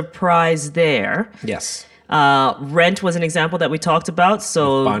surprise there. Yes. Rent was an example that we talked about.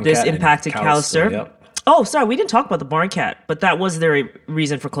 So this impacted Callister. Yep. Oh, sorry, we didn't talk about the Barn Cat, but that was their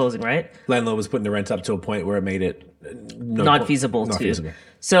reason for closing, right? Landlord was putting the rent up to a point where it made it not feasible.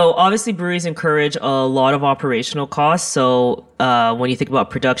 So obviously breweries encourage a lot of operational costs. So when you think about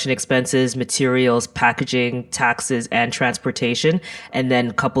production expenses, materials, packaging, taxes, and transportation, and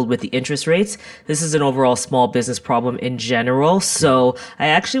then coupled with the interest rates, this is an overall small business problem in general. So I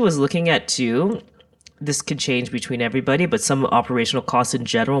actually was looking at too, this could change between everybody, but some operational costs in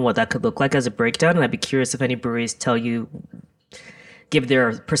general and what that could look like as a breakdown. And I'd be curious if any breweries give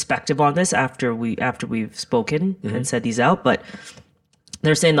their perspective on this after we've spoken and said these out. But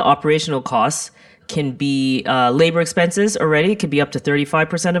they're saying the operational costs can be labor expenses already. It can be up to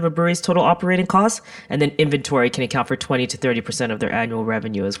 35% of a brewery's total operating costs. And then inventory can account for 20 to 30% of their annual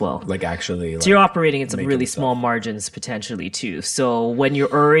revenue as well. Like actually. So you're operating in some really small margins potentially too. So when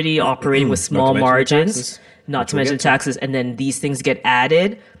you're already operating with small margins, not to mention taxes, and then these things get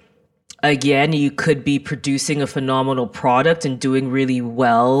added, again, you could be producing a phenomenal product and doing really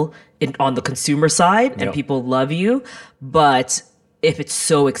well on the consumer side and people love you. But if it's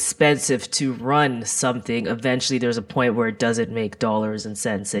so expensive to run something, eventually there's a point where it doesn't make dollars and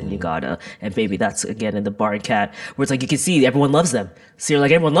cents and you gotta, and maybe that's again in the Barn Cat where it's like, you can see everyone loves them. So you're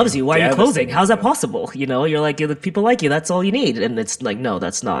like, everyone loves you. Why are you closing? How's that possible? You know, you're like, people like you. That's all you need. And it's like, no,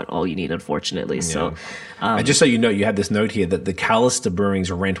 that's not all you need, unfortunately. Yeah. So, and just so you know, you had this note here that the Callister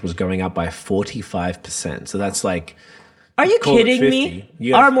Brewing's rent was going up by 45%. So that's like, are you kidding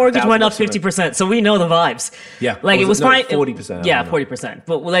me? Our mortgage went up 50%, so we know the vibes. Yeah, like it was fine. 40%. Yeah, 40%.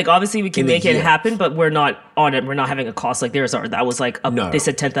 But like obviously we can make it happen, but we're not on it. We're not having a cost like theirs are. That was like they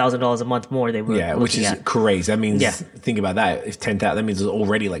said $10,000 a month more. They were which is crazy. That means think about that. If 10,000, that means it's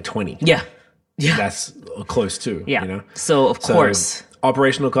already like 20. Yeah, that's close too. Yeah, you know. So of course.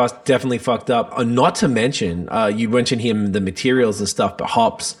 Operational costs definitely fucked up. Not to mention, you mentioned him the materials and stuff, but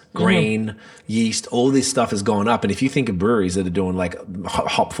hops, grain, yeast, all this stuff has gone up. And if you think of breweries that are doing like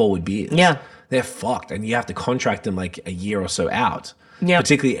hop forward beers, they're fucked, and you have to contract them like a year or so out. Yeah,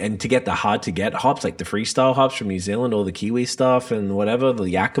 particularly and to get the hard to get hops like the freestyle hops from New Zealand, all the Kiwi stuff and whatever the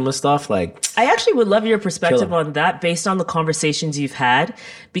Yakima stuff. Like, I actually would love your perspective on that based on the conversations you've had,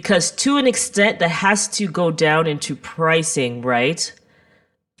 because to an extent that has to go down into pricing, right?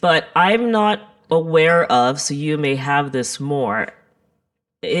 But I'm not aware of, so you may have this more,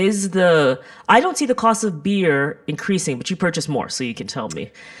 I don't see the cost of beer increasing, but you purchase more, so you can tell me.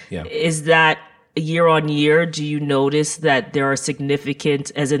 Yeah. Is that year on year? Do you notice that there are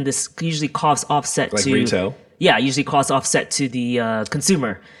significant, as in this usually costs offset like to retail? Yeah, usually costs offset to the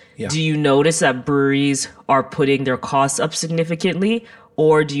consumer. Yeah. Do you notice that breweries are putting their costs up significantly,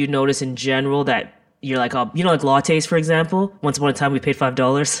 or do you notice in general that you're like, like lattes, for example. Once upon a time, we paid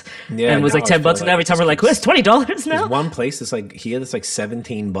 $5, and it was now like I $10, feel and every time we're like, "Well, it's $20 now." There's one place that's like here that's like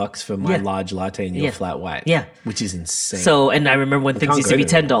 $17 for my large latte and your flat white. Yeah. Which is insane. So, and I remember when things can't used to go be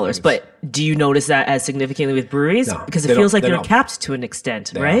to $10. But do you notice that as significantly with breweries? No, Because it they're feels not- like they're they're not. capped to an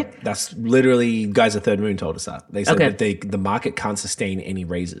extent, right? That's literally guys at Third Moon told us that. They said Okay. that the market can't sustain any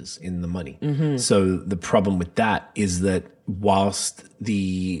raises in the money. Mm-hmm. So the problem with that is that whilst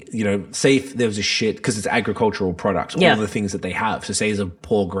say if there was a shit, because it's agricultural products, all the things that they have. So say there's a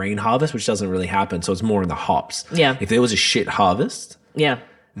poor grain harvest, which doesn't really happen. So it's more in the hops. Yeah. If there was a shit harvest, Yeah.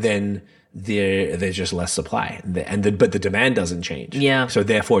 then there's just less supply, but the demand doesn't change. Yeah. So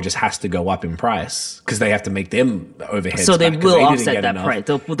therefore, it just has to go up in price because they have to make them overheads. So they back 'cause will didn't offset get that enough. price.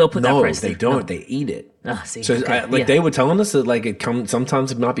 They'll put that price. No, they through. don't. They eat it. Ah, see, So okay, they were telling us that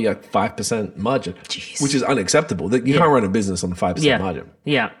sometimes it might be like 5% margin, Jeez. which is unacceptable. You can't run a business on a 5% Yeah. margin.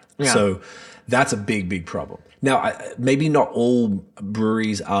 Yeah. Yeah. So that's a big problem. Now, maybe not all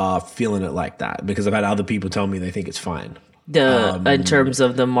breweries are feeling it like that because I've had other people tell me they think it's fine. in terms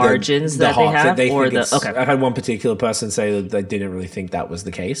of the margins that they hops, have, or think the it's- I've had one particular person say that they didn't really think that was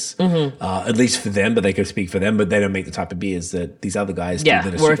the case, at least for them. But they could speak for them. But they don't make the type of beers that these other guys do. Yeah,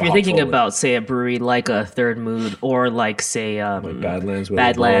 That are or if super you're thinking hop forward. about, say, a brewery like a Third Mood or like, say, Badlands,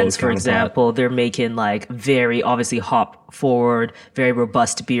 Badlands, for Counterpart. example, they're making like very obviously hop forward, very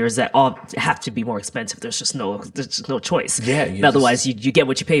robust beers that all have to be more expensive. There's just no choice. Yeah, And otherwise you get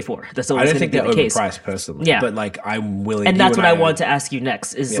what you pay for. That's I always don't going to think be they're the case. overpriced personally. Yeah. But like I'm willing. And you that's what I are- want to ask you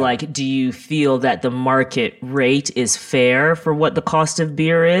next is like, do you feel that the market rate is fair for what the cost of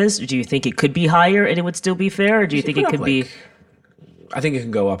beer is? Do you think it could be higher and it would still be fair? Or do you think it could be... I think it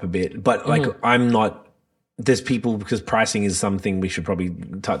can go up a bit, but like I'm not. There's people because pricing is something we should probably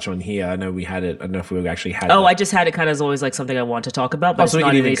touch on here. I know we had it. I don't know if we actually had. Oh, that. I just had it kind of as always like something I want to talk about, but So it's we not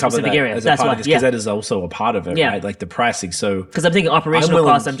can in a even cover specific that area. as a That's part why, of this because yeah. that is also a part of it, Yeah. right? Like the pricing. So Because I'm thinking operational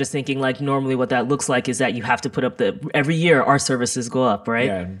willing- costs. I'm just thinking like normally what that looks like is that you have to put up every year our services go up, right?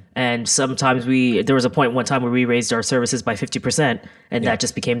 Yeah. And sometimes there was a point one time where we raised our services by 50%, and that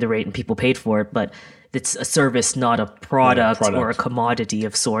just became the rate, and people paid for it. But it's a service, not a product or a commodity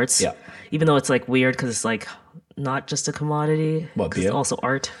of sorts. Yeah. Even though it's like weird because it's like not just a commodity. What, 'cause beer? It's also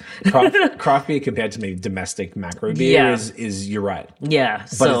art. craft beer compared to maybe domestic macro beer Yeah. is you're right. Yeah.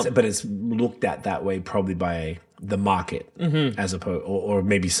 But it's looked at that way probably by the market as opposed or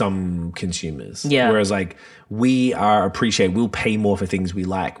maybe some consumers. Yeah. Whereas like we'll pay more for things we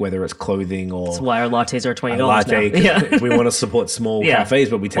like, whether it's clothing or That's why our lattes are $20 latte. now. Yeah. We want to support small cafes,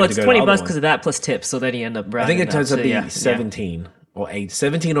 but we tend Well, to it's go $20 to other because ones. of that plus tips, so then you end up. I think it turns out to be yeah. 17 or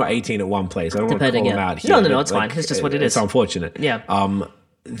 18 at one place. I don't Depending, want to call yeah. them out here. No, but, it's fine. It's just what it It's is. unfortunate. Yeah.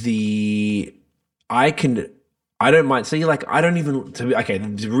 I don't mind. See, like, I don't even, to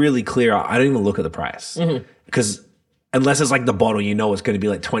be really clear, I don't even look at the price. Because unless it's like the bottle, it's going to be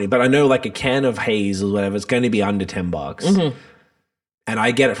like 20. But I know like a can of haze or whatever, it's going to be under $10. And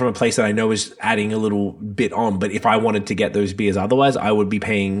I get it from a place that I know is adding a little bit on. But if I wanted to get those beers otherwise, I would be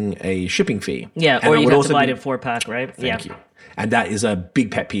paying a shipping fee. Yeah, And or I you would have also to buy it be- in 4-pack, right? Thank you. And that is a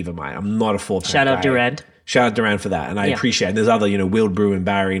big pet peeve of mine. I'm not a 4-pack Shout out guy. Durand. Shout out Durand for that. And I appreciate it. There's other, Wheeled Brew and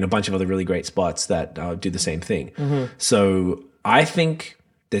Barry and a bunch of other really great spots that do the same thing. So I think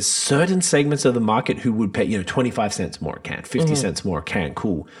there's certain segments of the market who would pay, 25 cents more a can, 50 cents more a can.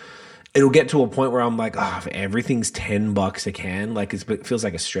 Cool. It'll get to a point where I'm like, if everything's $10 a can, like it feels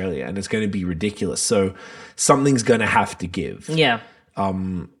like Australia and it's going to be ridiculous. So something's going to have to give. Yeah.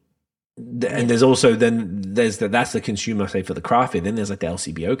 And there's also that's the consumer, say, for the craft beer. Then there's like the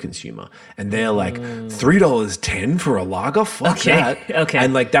LCBO consumer, and they're like $3.10 for a lager. Fuck that. Okay.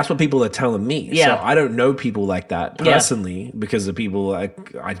 And like that's what people are telling me. Yeah. So I don't know people like that personally because the people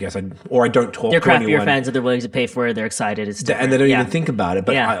like I guess I don't talk. They're to craft beer anyone. fans and they're willing to pay for it. They're excited. It's different. And they don't Yeah. even think about it.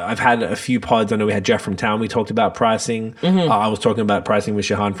 But Yeah. I've had a few pods. I know we had Jeff from town. We talked about pricing. I was talking about pricing with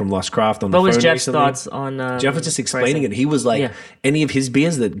Shahan from Lost Craft on the What phone was Jeff's recently. thoughts on Jeff was just explaining pricing? it. He was like, Yeah. any of his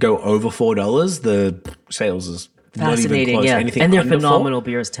beers that go over $4, the sales is not even Fascinating, close. yeah. Anything And they're under phenomenal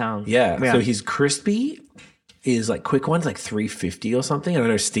beers, town. $4? Yeah. So his crispy is like quick ones like $3.50 or something. And I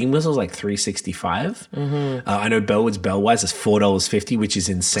know Steam Whistle's like $3.65. I know Bellwood's Bellwise is $4.50, which is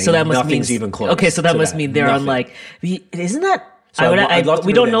insane. So that must Nothing's mean, even close. Okay, so that to must mean they're on Nothing. like, isn't that? So I'd love to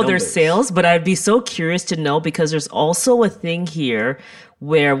we know don't their know their numbers. sales, but I'd be so curious to know because there's also a thing here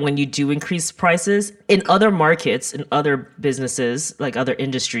where when you do increase prices in other markets, in other businesses, like other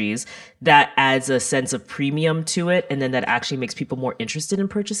industries, that adds a sense of premium to it, and then that actually makes people more interested in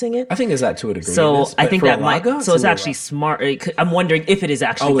purchasing it. I think there's that to a degree. So I think that might. lager, So it's actually smart. I'm wondering if it is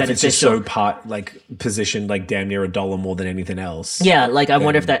actually beneficial. If it's just so positioned like damn near $1 more than anything else. Yeah, like I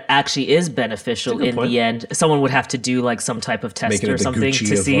wonder if that actually is beneficial in point. the end. Someone would have to do like some type of test Making it or the something Gucci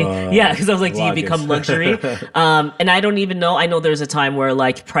to of, see. Yeah, because I was like, do you lagers. become luxury? And I don't even know. I know there's a time where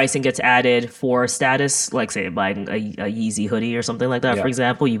like pricing gets added for status, like say buying a Yeezy hoodie or something like that. Yeah. For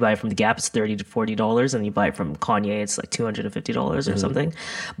example, you buy it from the Gap, it's $30 to $40, and you buy it from Kanye, it's like $250 or something.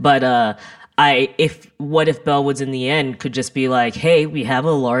 But what if Bellwoods in the end could just be like, hey, we have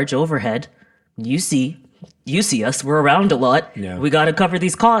a large overhead. You see us, we're around a lot. Yeah. We got to cover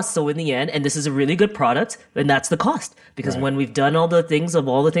these costs. So in the end, and this is a really good product, and that's the cost. Because when we've done all the things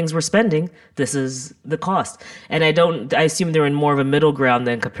we're spending, this is the cost. And I assume they're in more of a middle ground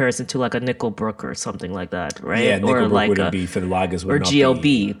than comparison to like a Nickelbrook or something like that, right? Yeah, or Nickelbrook like wouldn't be for the lagers. or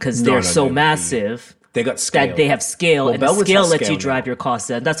GLB, because they're so massive. They got scale. That they have scale, and the Bellwoods scale has lets scale you drive now. your costs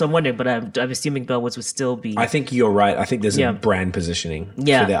down. That's what I'm wondering, but I'm assuming Bellwoods would still be. I think you're right. I think there's Yeah. a brand positioning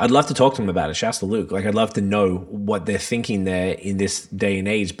Yeah. for that. I'd love to talk to them about it. Shouts to Luke. Like, I'd love to know what they're thinking there in this day and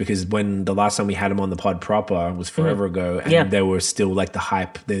age, because when the last time we had them on the pod proper was forever ago, and Yeah. they were still like the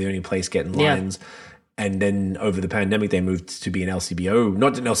hype. They're the only place getting Yeah. lines. And then over the pandemic, they moved to be an LCBO,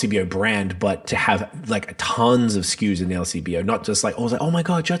 not an LCBO brand, but to have like tons of SKUs in the LCBO. Not just like, I was like, oh my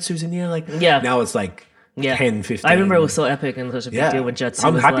God, Jutsu's in here. Like, Yeah. now it's like 10, 15. I remember it was so epic and such a big Yeah. deal when Jutsu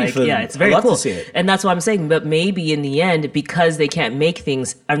I'm was happy like, for them. yeah, it's very I'd love cool. to see it. And that's what I'm saying. But maybe in the end, because they can't make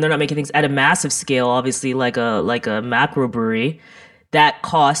things, and they're not making things at a massive scale, obviously like a macro brewery, that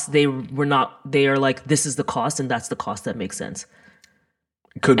cost, they are like, this is the cost, and that's the cost that makes sense.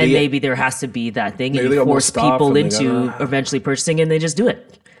 Could be And it. maybe there has to be that thing, Maybe and they you got more force staff people and they into gotta- eventually purchasing, and they just do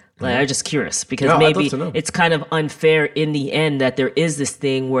it. Like, I'm just curious because No, I'd love maybe to know. it's kind of unfair in the end that there is this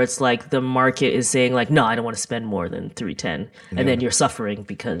thing where it's like the market is saying like, no, I don't want to spend more than $3.10, and then you're suffering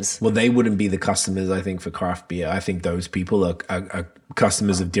because Well, they wouldn't be the customers, I think, for craft beer. I think those people are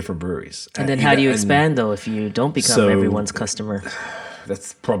customers of different breweries. And then how do you expand though if you don't become So- everyone's customer?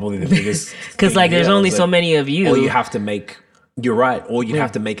 That's probably the biggest. Because like there's only so many of you. Or you have to make. You're right. Or you'd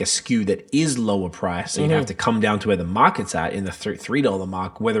have to make a SKU that is lower price. So you'd have to come down to where the market's at in the $3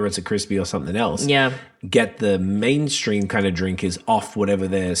 mark, whether it's a crispy or something else. Yeah. Get the mainstream kind of drinkers off whatever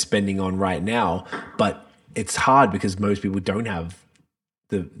they're spending on right now. But it's hard because most people don't have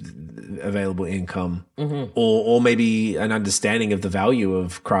the available income or maybe an understanding of the value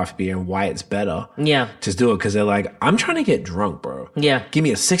of craft beer and why it's better. Yeah. To do it because they're like, I'm trying to get drunk, bro. Yeah. Give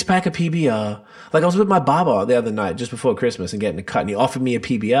me a 6-pack of PBR. Like I was with my barber the other night just before Christmas and getting a cut, and he offered me a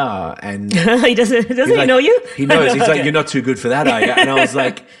PBR, and he doesn't he like, know you? He knows. He's Okay. like, you're not too good for that, are you? And I was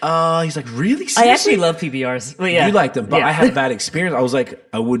like, he's like, really? Seriously? I actually love PBRs. But yeah. You like them, but Yeah. I had a bad experience. I was like,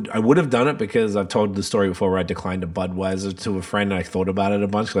 I would have done it because I've told the story before where I declined a Budweiser to a friend. And I thought about it a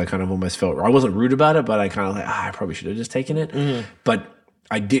bunch because I kind of almost felt I wasn't rude about it, but I kind of like I probably should have just taken it. Mm-hmm. But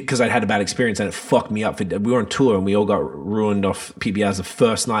I did because I had a bad experience and it fucked me up. We were on tour and we all got ruined off PBRs the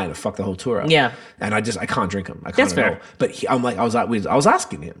first night and it fucked the whole tour up. Yeah. And I can't drink them. I can't That's at fair. all. But I was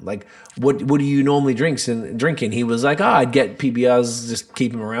asking him like, what do you normally drink? He was like, I'd get PBRs, just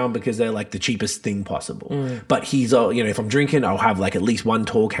keep them around because they're like the cheapest thing possible. But he's if I'm drinking, I'll have like at least one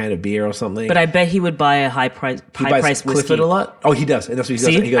tall can of beer or something. But I bet he would buy a high price whiskey. Clifford a lot. Oh, he does. And that's what he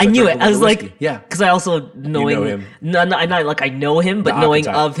does. See, He goes, I knew drink it. a I lot was of like, whiskey. Yeah. because I also knowing him. not like I know him, but The knowing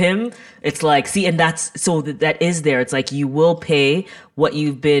archetype. of him, it's like, see, and that's so that is there. It's like you will pay what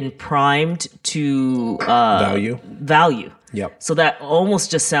you've been primed to value. Yep. So that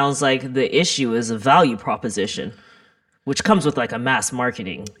almost just sounds like the issue is a value proposition, which comes with like a mass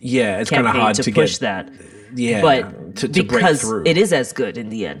marketing. Yeah, it's kind of campaign hard to to push get, that. Yeah, But to break because through. it is as good in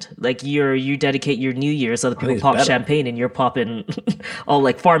the end. Like you dedicate your New Year's, other people it's pop better. champagne and you're popping all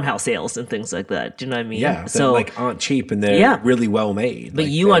like farmhouse sales and things like that. Do you know what I mean? Yeah, So like aren't cheap and they're Yeah. really well made. but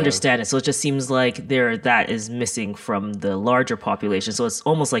Like, you they're- understand it. So it just seems like that is missing from the larger population. So it's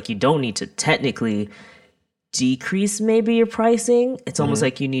almost like you don't need to technically decrease maybe your pricing. It's Mm-hmm. almost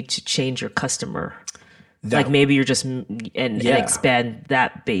like you need to change your customer. that- Like maybe you're just and Yeah. expand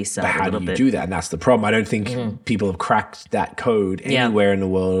that base out how a do little you bit. do that? And that's the problem. I don't think people have cracked that code Yeah. anywhere in the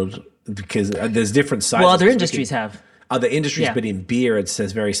world because there's different sizes. Well, other industries have. Other industries, Yeah. but in beer, it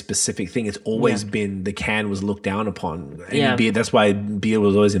says very specific thing. It's always been the can was looked down upon. And Yeah. beer, that's why beer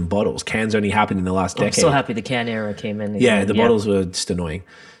was always in bottles. Cans only happened in the last I'm decade. so happy the can era came in. Yeah, again. the bottles were just annoying.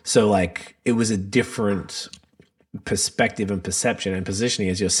 So like it was a different perspective and perception and positioning,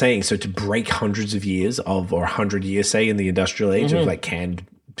 as you're saying. So to break hundreds of years of, or 100 years, say, in the industrial age of like canned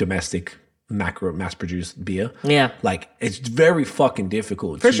domestic macro mass produced beer. Yeah. Like it's very fucking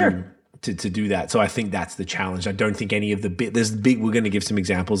difficult For sure. to do that. So I think that's the challenge. I don't think any of the we're going to give some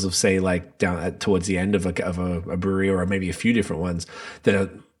examples of, say, like down towards the end of a brewery, or maybe a few different ones that are,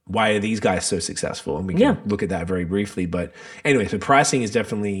 why are these guys so successful? And we can look at that very briefly. But anyway, so pricing is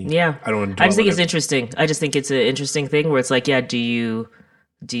definitely, Yeah. I don't want to I just think it's interesting. I just think it's an interesting thing where it's like, yeah, do you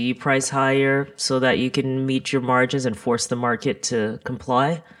price higher so that you can meet your margins and force the market to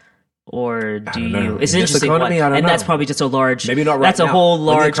comply? Or do you? It's an interesting one, and that's probably just a large. Maybe not right That's a now, whole when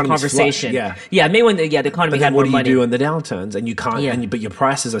the large economy's conversation. flush, yeah. Maybe when the economy had more money. What do you do in the downturns? And you can't. Yeah. But your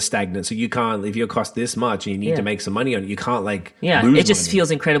prices are stagnant, so you can't. If your cost this much and you need to make some money on it, you can't lose it just money.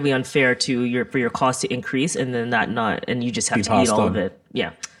 feels incredibly unfair for your cost to increase, and then and you just have to eat all of it.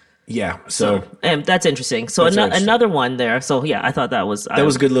 Yeah. Yeah, so and that's interesting. So another one there. So yeah, I thought that was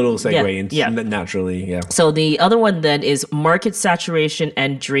a good little segue into naturally. Yeah. So the other one then is market saturation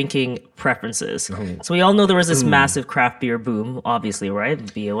and drinking preferences. So we all know there was this massive craft beer boom, obviously, right?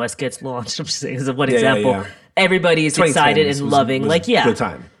 BOS gets launched. I'm just saying, as one example. Yeah. Everybody's excited and loving. Good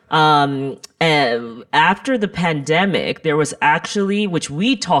time. After the pandemic, there was actually, which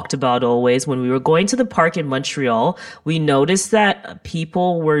we talked about always when we were going to the park in Montreal, we noticed that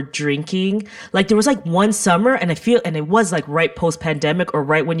people were drinking. Like there was like one summer, and it was like right post pandemic or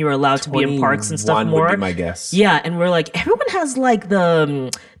right when you were allowed to be in parks and stuff more. Would be my guess. Yeah, and we're like, everyone has like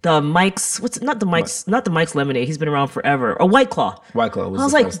the Mike's, not the Mike's Lemonade. He's been around forever. Or White Claw. White Claw was I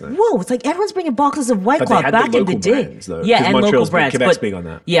was the like, first thing. whoa, it's like everyone's bringing boxes of White Claw back in the day. Brands, though, yeah, and local brands. Quebec's big on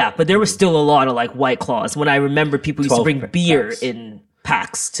that. Yeah, but there was still a lot of like White Claws. When I remember people used to bring beer packs. in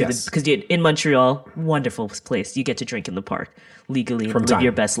packs because in Montreal, wonderful place. You get to drink in the park legally and live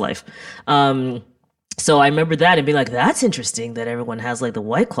your best life. So I remember that and be like, that's interesting that everyone has like the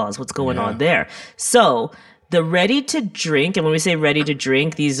White Claws. What's going on there? So the ready to drink, and when we say ready to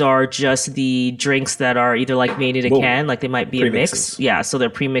drink, these are just the drinks that are either like made in a can, like they might be a mix. Yeah, so they're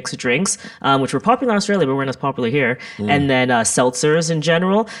pre-mixed drinks, which were popular in Australia, but weren't as popular here. And then seltzers in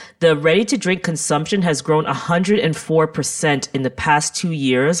general. The ready to drink consumption has grown 104% in the past 2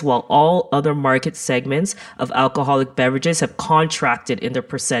 years, while all other market segments of alcoholic beverages have contracted in their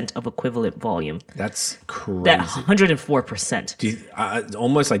percent of equivalent volume. That's crazy. That 104%.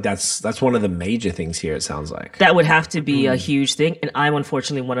 Almost like that's one of the major things here, it sounds like. That would have to be a huge thing, and I'm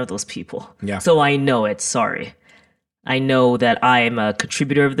unfortunately one of those people. Yeah. So I know it. Sorry. I know that I am a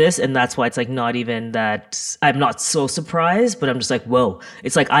contributor of this, and that's why it's like not even that I'm not so surprised, but I'm just like, whoa.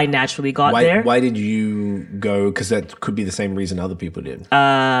 It's like I naturally got there. Why did you go? Because that could be the same reason other people did.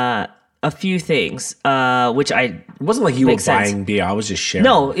 A few things, which It wasn't like you were buying beer. I was just sharing.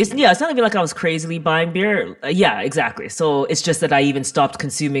 No, it's not even like I was crazily buying beer. Yeah, exactly. So it's just that I even stopped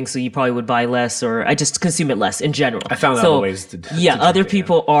consuming, so you probably would buy less, or I just consume it less in general. I found other ways to other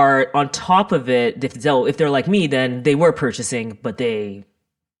people are on top of it. If they're like me, then they were purchasing, but they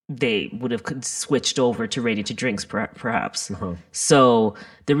would have switched over to ready to drinks perhaps. So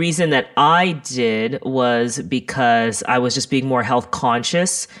the reason that I did was because I was just being more health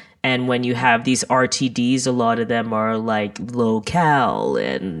conscious. And when you have these RTDs, a lot of them are like low cal,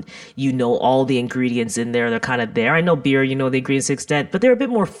 and you know all the ingredients in there. They're kind of there. I know beer, you know the ingredients to extent, but they're a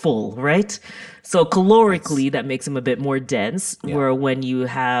bit more full, right? So calorically, that makes them a bit more dense. Yeah. Where when you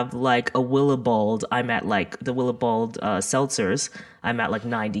have like a Willibald, I'm at like the Willibald seltzers, I'm at like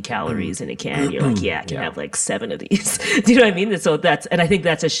 90 calories in a can. You're like, I can have like 7 of these. Do you know what I mean? So and I think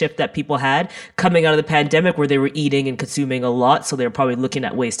that's a shift that people had coming out of the pandemic, where they were eating and consuming a lot. So they were probably looking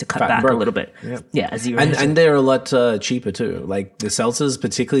at ways to cut back a little bit. Yeah, as you and they're a lot cheaper too. Like the seltzers,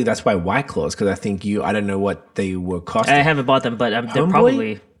 particularly. That's why White Claws, because I think I don't know what they were costing. I haven't bought them, but they're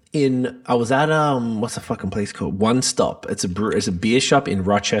probably. I was at what's the fucking place called? One Stop. It's a beer shop in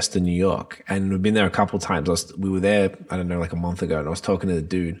Rochester, New York, and we've been there a couple of times. We were there, I don't know, like a month ago, and I was talking to the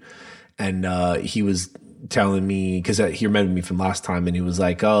dude, and he was telling me, because he remembered me from last time, and he was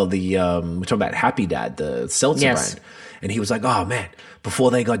like, "Oh, we're talking about Happy Dad, the seltzer brand," and he was like, "Oh man,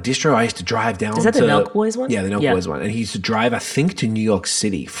 before they got distro, I used to drive down." Is that the Milk Boys one? Yeah, the Milk Boys one, and he used to drive, I think, to New York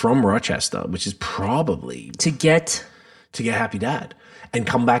City from Rochester, which is probably to get Happy Dad. And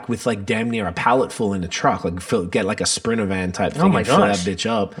come back with like damn near a pallet full in a truck, get like a Sprinter van type thing and fill that bitch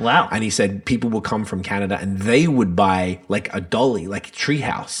up. Wow. And he said people will come from Canada and they would buy like a dolly, like a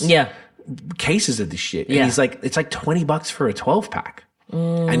Treehouse. Yeah. Cases of this shit. And he's like, it's like $20 for a 12 pack.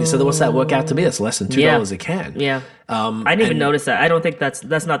 And so what's that work out to be? It's less than $2 a can. Yeah. I didn't even notice that. I don't think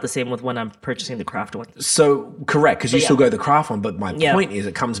that's not the same with when I'm purchasing the craft one. So correct, because you still go the craft one. But my point is,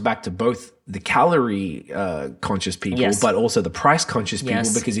 it comes back to both the calorie conscious people, but also the price conscious people.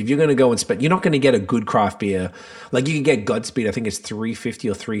 Because if you're going to go and spend, you're not going to get a good craft beer. Like you can get Godspeed. I think it's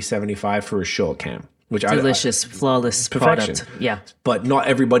 $3.50 or $3.75 for a short can. Which delicious, flawless perfection. Product. Yeah. But not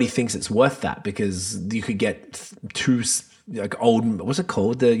everybody thinks it's worth that, because you could get two like old, what's it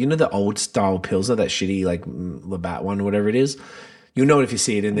called? The old style Pilsner, that shitty like Labatt one or whatever it is. You know it if you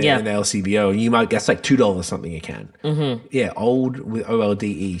see it in the LCBO. You might guess like $2 something a can. Mm-hmm. Yeah, old with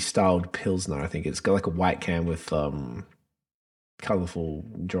OLDE styled Pilsner. I think it's got like a white can with colorful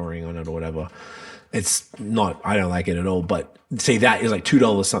drawing on it or whatever. It's not, I don't like it at all, but say that is like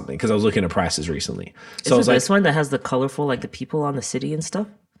 $2 something, because I was looking at prices recently. So is it this one that has the colorful, like the people on the city and stuff?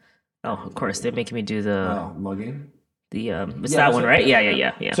 Oh, of course, they're making me do the login. It's that one, right?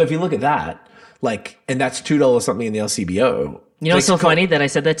 Yeah. So if you look at that, like, and that's $2 something in the LCBO. You know, it's so funny that I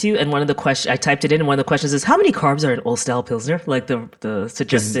said that to you, and one of the questions I typed it in, and one of the questions is, how many carbs are in old style Pilsner? Like the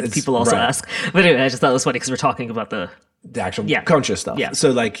suggested people also ask. But anyway, I just thought it was funny because we're talking about the actual conscious stuff. Yeah. So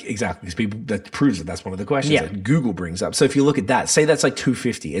like, exactly, because people, that proves that that's one of the questions that Google brings up. So if you look at that, say that's like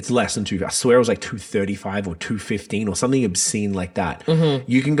 $2.50, it's less than $2. I swear it was like $2.35 or $2.15 or something obscene like that. Mm-hmm.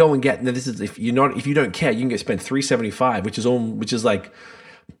 You can go and get, now this is, if you don't care, you can spend $3.75, which is like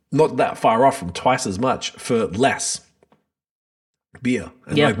not that far off from twice as much for less beer.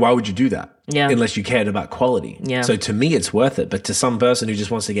 And like, why would you do that? Unless you cared about quality. So to me, it's worth it. But to some person who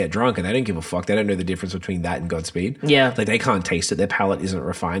just wants to get drunk and they don't give a fuck, they don't know the difference between that and Godspeed. Like they can't taste it. Their palate isn't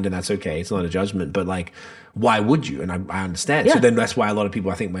refined, and that's okay. It's not a judgment. But like, why would you? And I understand. So then that's why a lot of people,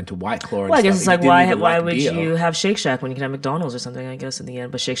 I think, went to White Claw. Well, I guess it's like, why would you have Shake Shack when you can have McDonald's or something, I guess, in the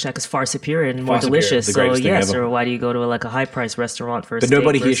end. But Shake Shack is far superior and more delicious. So yes, or why do you go to like a high price restaurant for a steak? But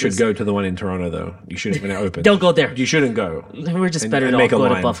nobody here should go to the one in Toronto, though. You shouldn't, when it opens. Don't go there. You shouldn't go. We're just better off go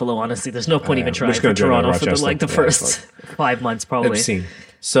to Buffalo, honestly. There's no point even trying for Toronto for the first 5 months, probably. Obscene.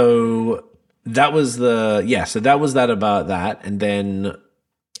 So that was that about that. And then...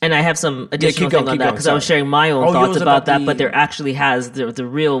 And I have some additional thing on that, because I was sharing my own thoughts about that, but there actually has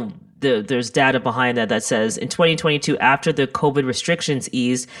there's data behind that says in 2022, after the COVID restrictions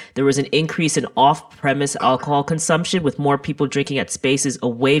eased, there was an increase in off-premise alcohol consumption, with more people drinking at spaces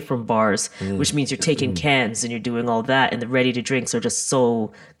away from bars, which means you're taking cans and you're doing all that, and the ready-to-drinks are just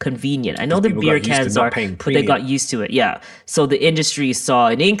so convenient. I know the beer cans are, but they got used to it. Yeah. So the industry saw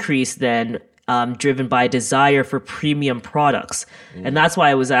an increase then, driven by a desire for premium products. And that's why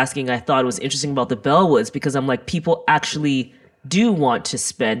I was asking, I thought it was interesting about the Bellwoods, because I'm like, people actually do want to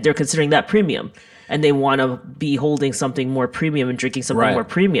spend, they're considering that premium, and they want to be holding something more premium and drinking something more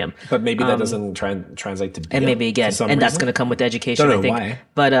premium. But maybe that doesn't translate to beer. And maybe again, and that's going to come with education, I think. Why.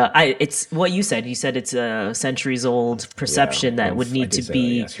 But it's what you said. You said it's a centuries old perception that would need to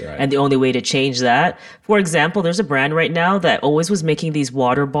be, yes, right. And the only way to change that. For example, there's a brand right now that always was making these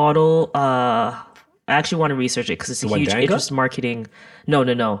water bottle. I actually want to research it because it's a huge interest marketing.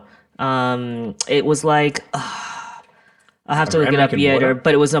 No. It was like. I'll have to look it up yet,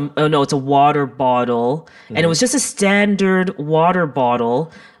 but it was it's a water bottle, and it was just a standard water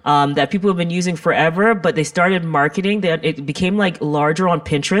bottle that people have been using forever, but they started marketing. It became like larger on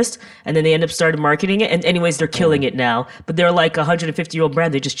Pinterest, and then they end up started marketing it, and anyways, they're killing it now. But they're like a 150-year-old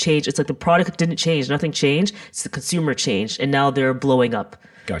brand. They just changed. It's like the product didn't change, nothing changed. It's the consumer changed, and now they're blowing up.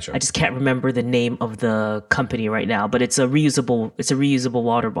 Gotcha. I just can't remember the name of the company right now, but it's a reusable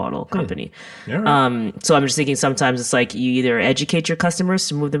water bottle company. Right. So I'm just thinking sometimes it's like you either educate your customers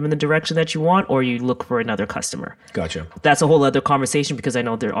to move them in the direction that you want, or you look for another customer. Gotcha. That's a whole other conversation, because I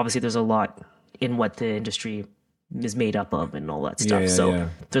know there's a lot in what the industry is made up of and all that stuff.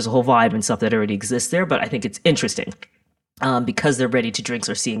 There's a whole vibe and stuff that already exists there, but I think it's interesting. Because they're ready to drinks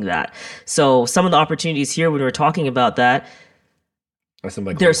are seeing that. So some of the opportunities here when we're talking about that,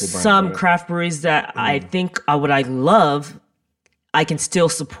 there's some craft breweries that I think what I love, I can still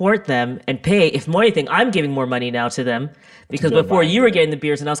support them and pay. If more anything, I'm giving more money now to them, because before you were getting the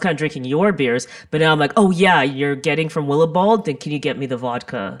beers and I was kind of drinking your beers, but now I'm like, oh yeah, you're getting from Willowbald, then can you get me the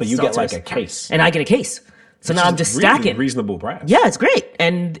vodka? But you get like a case. And I get a case. So now I'm just stacking. Reasonable price. Yeah, it's great.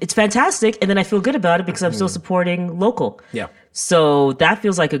 And it's fantastic. And then I feel good about it because I'm still supporting local. Yeah. So that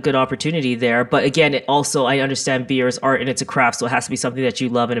feels like a good opportunity there. But again, I understand beer is art and it's a craft, so it has to be something that you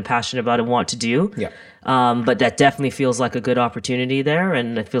love and are passionate about and want to do. Yeah. But that definitely feels like a good opportunity there.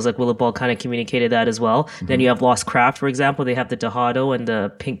 And it feels like Willowball kind of communicated that as well. Mm-hmm. Then you have Lost Craft, for example. They have the Dejado and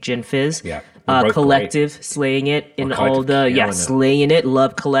the Pink Gin Fizz. Yeah. both Collective slaying it in all the Collective killing it. slaying it.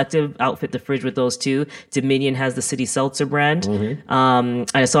 Love Collective, outfit the fridge with those two. Dominion has the City Seltzer brand.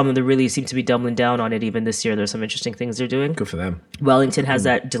 I saw them, they really seem to be doubling down on it even this year. There's some interesting things they're doing. Good for them. Wellington has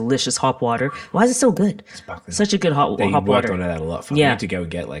that delicious hop water. Why is it so good? Sparkling. Such a good hop They worked water. on that a lot. Yeah. I need to go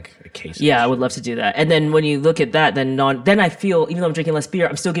get like a case. of Yeah, I it. would love to do that. And then when you look at that, then I feel, even though I'm drinking less beer,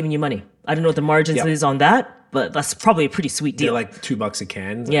 I'm still giving you money. I don't know what the margins Yeah. is on that, but that's probably a pretty sweet They're deal. like $2 a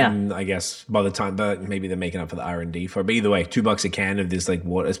can. Yeah. And I guess by the time, but maybe they're making up for the R&D for it. But either way, $2 a can of this like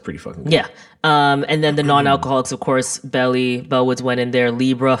water is pretty fucking good. Yeah. And then the non-alcoholics, of course, Bellwoods went in there.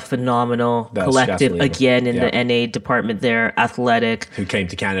 Libra, phenomenal. That's Collective, Libra. again, in Yeah. the NA department there. Athletic. Who came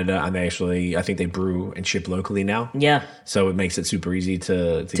to Canada and they actually, I think they brew and ship locally now. Yeah. So it makes it super easy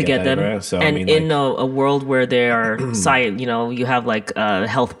to To get get that them. over. So and I mean, in like, a world where there are you have like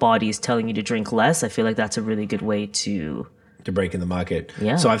health bodies telling you to drink less, I feel like that's a really good way to break in the market.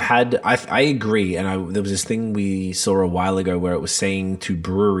 Yeah. So I agree. And there was this thing we saw a while ago where it was saying to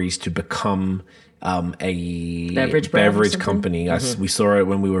breweries to become a Beverage brand or something? company. We saw it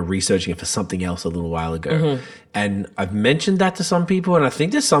when we were researching it for something else a little while ago. And I've mentioned that to some people, and I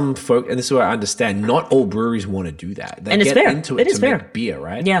think there's some folk, and this is what I understand, not all breweries want to do that. They And it's get fair. into It it is to fair. make beer,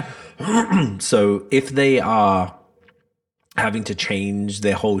 right? Yeah. So if they are having to change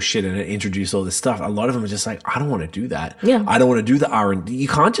their whole shit and introduce all this stuff, a lot of them are just like, I don't want to do that. Yeah. I don't want to do the R&D. You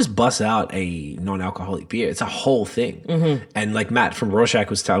can't just bust out a non-alcoholic beer. It's a whole thing. And like Matt from Rorschach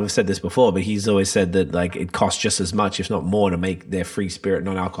we've said this before, but he's always said that like it costs just as much, if not more, to make their Free Spirit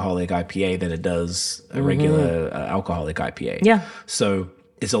non-alcoholic IPA than it does a regular alcoholic IPA. Yeah. So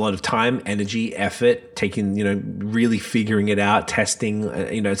it's a lot of time, energy, effort, taking, really figuring it out, testing.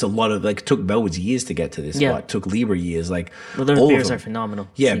 It's a lot of, like, it took Bellwoods years to get to this spot. It took Libra years. Like, Well, their all of beers them. are phenomenal.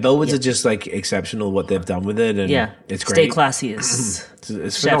 Yeah, So, Bellwoods are just, like, exceptional what they've done with it. And it's great. Stay classy is It's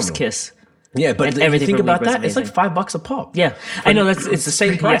chef's phenomenal. kiss. Yeah, but And if you everything think from about Libra's that, it's like amazing. $5 a pop. Yeah, I know it's the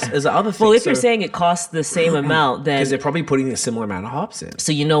same price as the other things. Well, if you're so- saying it costs the same amount, then because they're probably putting a similar amount of hops in.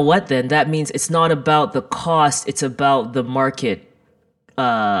 so you know what? Then that means it's not about the cost; it's about the market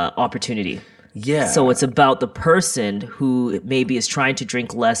opportunity. Yeah. So it's about the person who maybe is trying to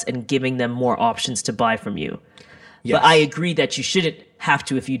drink less and giving them more options to buy from you. Yes. But I agree that you shouldn't have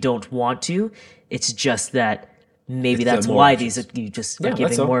to if you don't want to. It's just that maybe It's that's more why options. you just Yeah, are giving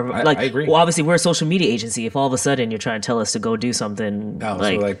that's all. more. I agree. Well, obviously we're a social media agency. If all of a sudden you're trying to tell us to go do something, Oh, so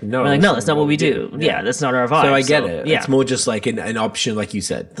like, no, we're like, no, that's not what we do. Yeah. Yeah, that's not our vibe. So I get it. Yeah. It's more just like an option, like you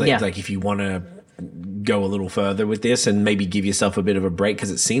said. Like, Yeah. like if you want to go a little further with this and maybe give yourself a bit of a break, because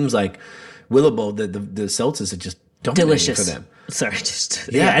it seems like Willowbowl, the seltzers are just dominating Delicious for them. Sorry, just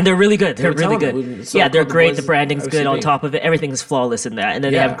Yeah. and they're really good. They're were really telling good. me, so Yeah, they're called the great. boys The branding's good on OCB. top of it. Everything's flawless in that, and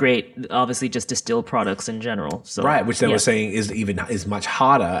then they Yeah. have great, obviously, just distilled products in general. So Right, which they yeah. were saying is much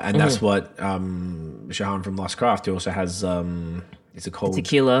harder, and that's what Shahan from Lost Craft, who also has is it called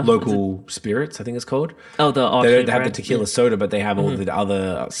Tequila. Local Spirits, I think it's called. Oh, the They offshoot don't have the brand. tequila soda, but they have all the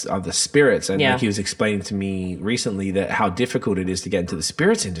other spirits. And Yeah. like he was explaining to me recently that how difficult it is to get into the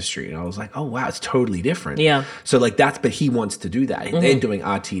spirits industry. And I was like, oh wow, it's totally different. Yeah. So like but he wants to do that. They're doing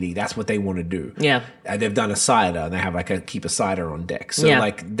RTD. That's what they want to do. Yeah. And they've done a cider, and they have like keep a cider on deck. So Yeah.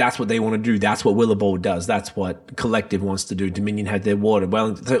 like that's what they want to do. That's what Willowbowl does. That's what Collective wants to do. Dominion had their water.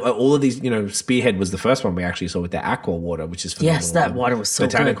 Well, so all of these, Spearhead was the first one we actually saw with their aqua water, which is phenomenal. Yes, that water was so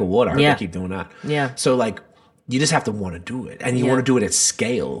good. Botanical water. I hope Yeah. they keep doing that. Yeah. So like you just have to want to do it, and you Yeah. want to do it at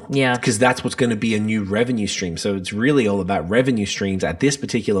scale. Yeah. Because that's what's going to be a new revenue stream. So it's really all about revenue streams at this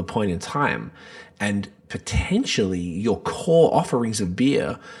particular point in time, and potentially your core offerings of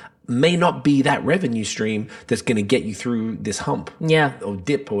beer may not be that revenue stream that's going to get you through this hump. Yeah. Or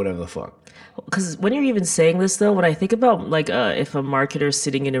dip or whatever the fuck. Because when you're even saying this, though, when I think about like if a marketer's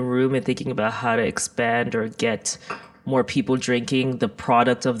sitting in a room and thinking about how to expand or get more people drinking the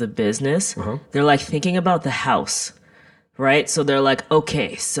product of the business, they're like thinking about the house, right? So they're like,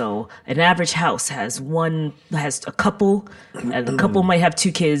 okay, so an average house has a couple, and the couple might have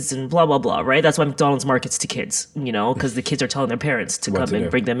 2 kids and blah, blah, blah, right? That's why McDonald's markets to kids, because the kids are telling their parents to come to and do.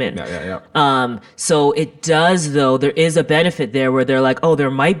 bring them in. Yeah. So it does, though, there is a benefit there where they're like, oh, there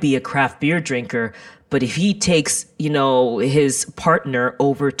might be a craft beer drinker, but if he takes, his partner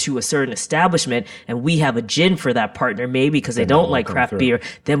over to a certain establishment and we have a gin for that partner, maybe because they don't will like come craft through. beer,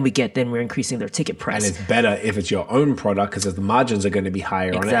 then we're increasing their ticket And price. it's better if it's your own product because the margins are going to be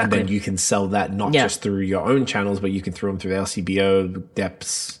higher on it. And Exactly. then you can sell that not Yeah. just through your own channels, but you can throw them through the LCBO,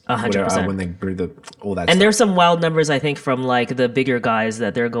 depths, 100%. when they brew all that And stuff. there's some wild numbers, I think, from like the bigger guys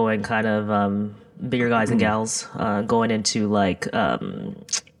that they're going kind of bigger guys and gals going into like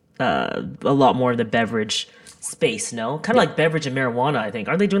a lot more of the beverage space, no? Kind of like beverage and marijuana, I think.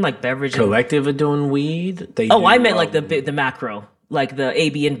 Aren't they doing like beverage and... Collective are doing weed. They Oh, do, I meant like the macro. Like the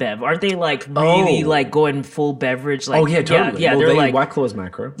AB and Bev. Aren't they like really like going full beverage? Like, oh yeah, totally. Yeah, well, they're like... White Claw's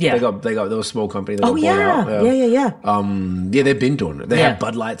macro. Yeah. They got a small company that Oh, got bought out. yeah. Yeah, they've been doing it. They Yeah. have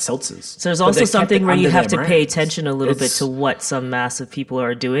Bud Light seltzers. So there's But also they kept something it where you under have to their pay brands. attention a little bit It's- to what some massive people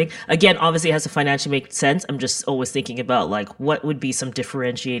are doing. Again, obviously it has to financially make sense. I'm just always thinking about like what would be some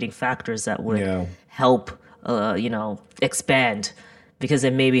differentiating factors that would Yeah. help, expand. Because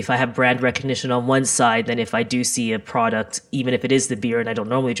then maybe if I have brand recognition on one side, then if I do see a product, even if it is the beer and I don't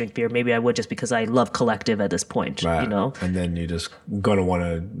normally drink beer, maybe I would just because I love Collective at this point, Right. you know? And then you're just gonna want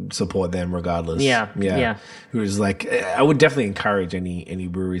to support them regardless. Yeah. Who's like, I would definitely encourage any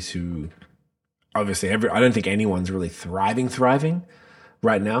breweries who, obviously, I don't think anyone's really thriving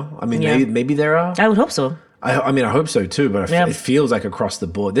right now. I mean, Yeah. maybe there are. I would hope so. I mean, I hope so too, but Yeah. it feels like across the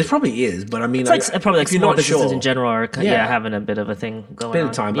board. There probably is, but I mean, It's like probably like if you're small not businesses sure, in general are Yeah. having a bit of a thing going bit on.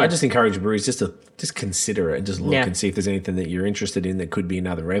 of time. Yeah. I just encourage breweries just to consider it and just look Yeah. and see if there's anything that you're interested in that could be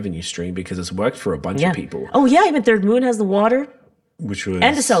another revenue stream because it's worked for a bunch Yeah. of people. Oh yeah, even Third Moon has the water. Which was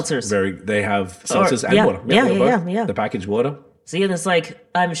And the seltzers. They have seltzers and yeah. water. Yeah, they yeah, both. yeah. The packaged water. See, and it's like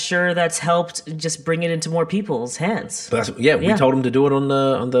I'm sure that's helped just bring it into more people's hands. But we Yeah. told them to do it on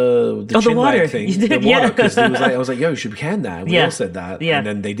the the chin water. lag thing. You did, the water, yeah. because I was like, yo, you should can that. We Yeah. all said that. Yeah. And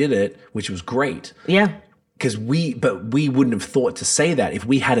then they did it, which was great. Yeah. Because we wouldn't have thought to say that if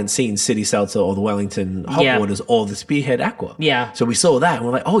we hadn't seen City Seltzer or the Wellington Hot Yeah. Waters or the Spearhead Aqua. Yeah. So we saw that and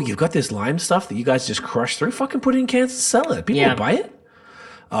we're like, oh, you've got this lime stuff that you guys just crushed through. Fucking put it in cans and sell it. People Yeah. will buy it.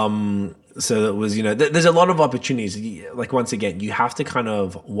 So it was, there's a lot of opportunities. Like, once again, you have to kind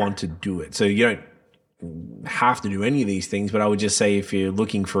of want to do it. So you don't have to do any of these things, but I would just say if you're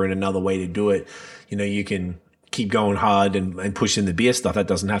looking for another way to do it, you can keep going hard and pushing the beer stuff. That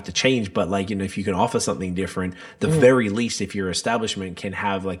doesn't have to change. But like, if you can offer something different, the very least, if your establishment can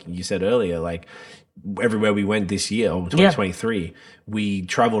have, like you said earlier, like everywhere we went this year, or 2023, we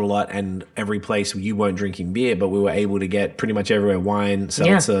traveled a lot, and every place you weren't drinking beer, but we were able to get pretty much everywhere wine,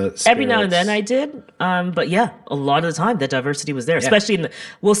 seltzer, Every now and spirits. then I did. But yeah, a lot of the time the diversity was there, especially in the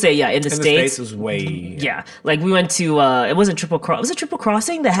in the In the States. States was way... Yeah, like we went to it wasn't Triple Cross. Was it Triple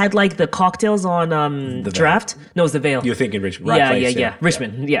Crossing that had like the cocktails on draft? No, it was the Veil. You're thinking Richmond. Right place, yeah.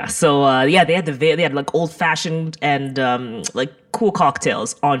 Richmond. Yeah. So they had the Veil. They had like old fashioned and like cool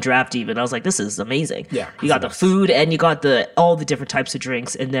cocktails on draft. Even I was like, this is amazing. Yeah, you got the food and you got all the different types of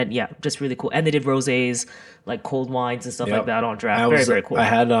drinks, and then just really cool. And they did rosés, like cold wines and stuff like that on draft. Very cool. I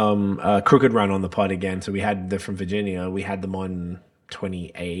had Crooked Run on the pod again. So they're from Virginia. We had them on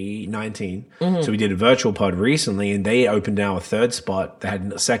 2019. So we did a virtual pod recently, and they opened now a third spot. They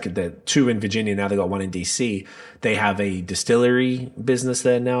had two in Virginia. Now they got one in DC. They have a distillery business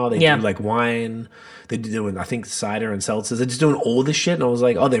there now. They do like wine. They're doing, I think, cider and seltzers. They're just doing all this shit. And I was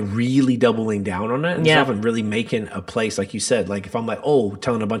like, oh, they're really doubling down on it and stuff, and really making a place, like you said. Like, if I'm like,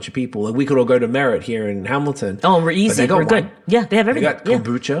 telling a bunch of people, like, we could all go to Merritt here in Hamilton. Oh, we're easy. We're good. wine. Yeah, they have They everything. got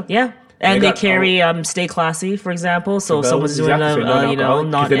kombucha. Yeah. And they got- carry Stay Classy, for example. So if someone's doing Exactly,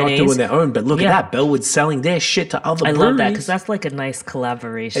 not they're not NAs. doing their own. But look Yeah. at that, Bellwood's selling their shit to other I breweries. love that because that's like a nice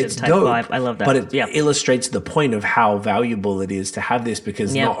collaboration It's type dope, vibe. I love that. But it yeah. illustrates the point of how valuable it is to have this,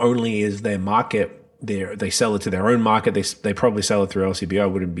 because not only is their market they sell it to their own market, they probably sell it through LCBO. I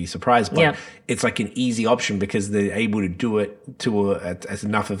wouldn't be surprised, but it's like an easy option because they're able to do it to at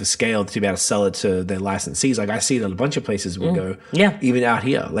enough of a scale to be able to sell it to their licensees. Like, I see it at a bunch of places we go, even out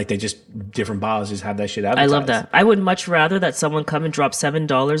here, like they just different bars just have that shit advertised. I love that. I would much rather that someone come and drop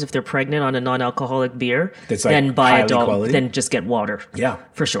 $7 if they're pregnant on a non-alcoholic beer That's like than buy highly quality. than just get water. Yeah.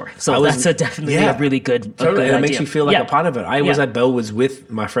 For sure. So that's definitely a really good, totally. good It makes idea. you feel like a part of it. I was Yeah. at Bellwoods with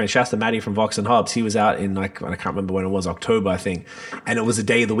my friend Shasta Matty from Vox and Hobbs. He was out in, like, I can't remember when it was, October, I think. And it was a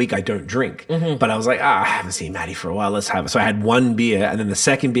day of the week I don't drink. But I was like, I haven't seen Matty for a while. Let's have it. So I had one beer, and then the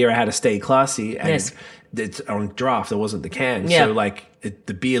second beer I had to stay classy. And Yes. it's on draft. It wasn't the can. Yeah. So like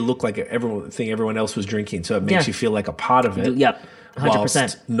the beer looked like everyone else was drinking. So it makes you feel like a part of it. Yep. 100%.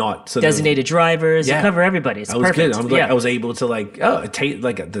 whilst not sort Designated drivers. You cover everybody. It's I was perfect. good. I was able to it taste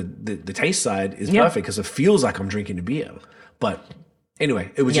like the taste side is perfect because it feels like I'm drinking a beer. But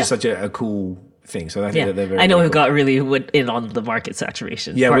anyway, it was just such a cool thing. So I think that they're very. I know very we cool. got really in on the market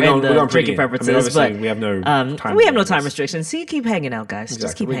saturation. Yeah, for, we're going and the pretty drinking in. I mean, preferences, obviously, but we have no time we have no limits. time restrictions. So you keep hanging out, guys. Just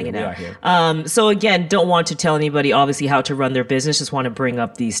Exactly. keep hanging We out. are here. So again, don't want to tell anybody obviously how to run their business. Just want to bring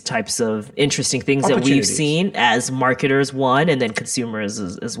up these types of interesting things that we've Opportunities. seen as marketers, one, and then consumers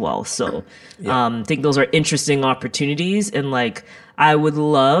as well. So I think those are interesting opportunities, and like I would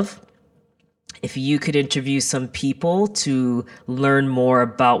love if you could interview some people to learn more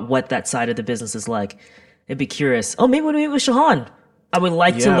about what that side of the business is like. I'd be curious. Oh, maybe when we meet with Shahan. I would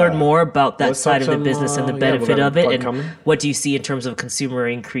like to learn more about that side of the business and the benefit of it, and what do you see in terms of consumer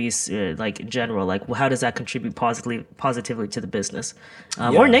increase, like in general? Like, how does that contribute positively to the business,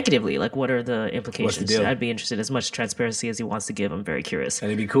 or negatively? Like, what are the implications? I'd be interested. As much transparency as he wants to give, I'm very curious. And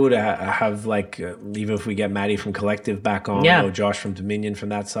it'd be cool to have like even if we get Maddie from Collective back on, or Josh from Dominion from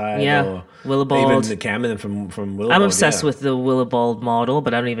that side, or Willibald, even the Cameron from Willibald. I'm obsessed with the Willibald model,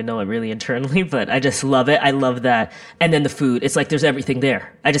 but I don't even know it really internally. But I just love it. I love that, and then the food. It's like there's everything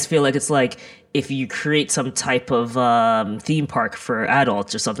there. I just feel like it's like if you create some type of theme park for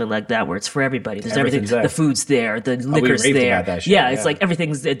adults or something like that, where it's for everybody. There's everything. The food's there, the liquor's there. It's like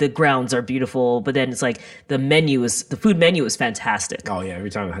everything's. The grounds are beautiful, but then it's like the food menu is fantastic. Oh yeah,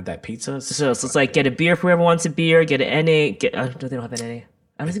 every time I had that pizza. So it's like get a beer for whoever wants a beer. Get an NA. They don't have an NA.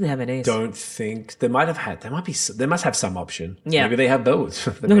 I don't think they have NAs. Don't think they might have had. They must have some option. Yeah, maybe they have both.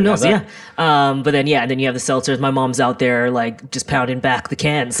 Who knows? Yeah. But then and then you have the seltzers. My mom's out there like just pounding back the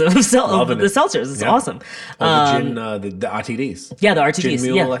cans of the seltzers. It's awesome. The gin, the RTDs. Yeah, the RTDs. Gin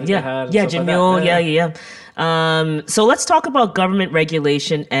Mule, Gin Mule. Yeah. So let's talk about government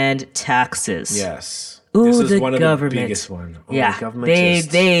regulation and taxes. Yes. Ooh, this is the one of government. the biggest one. The government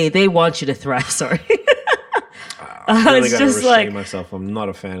they want you to thrive. Sorry. I really gotta restrain myself. I'm not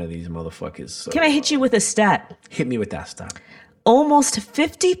a fan of these motherfuckers. So. Can I hit you with a stat? Hit me with that stat. Almost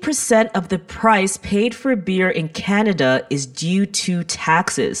 50% of the price paid for beer in Canada is due to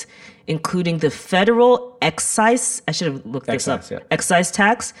taxes, including the federal excise. I should have looked this up. Yeah. Excise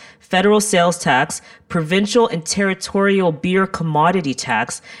tax, federal sales tax, provincial and territorial beer commodity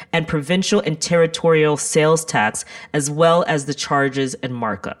tax, and provincial and territorial sales tax, as well as the charges and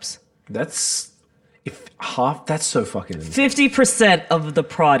markups. That's so fucking insane. 50% of the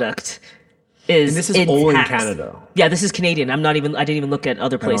product is and this is all in Canada. Yeah, this is Canadian. I didn't even look at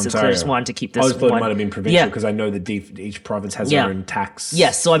other places because I just wanted to keep this. I thought it might have been provincial because I know that each province has their own tax.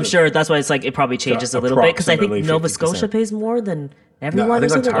 Yes, so I'm sure that's why it's like it probably changes a little bit because I think Nova Scotia pays more than everyone. No, I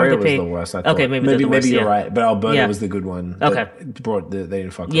think Ontario was the worst. I thought. Okay, maybe you're right, but Alberta was the good one. Okay, they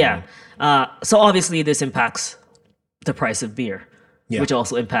didn't fuck. Yeah, so obviously this impacts the price of beer. Yeah. Which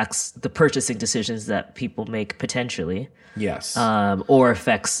also impacts the purchasing decisions that people make potentially. Yes. Or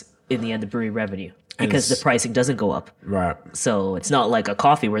affects, in the end, the brewery revenue. Because the pricing doesn't go up. Right. So it's not like a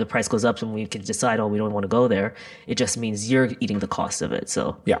coffee where the price goes up and we can decide, we don't want to go there. It just means you're eating the cost of it.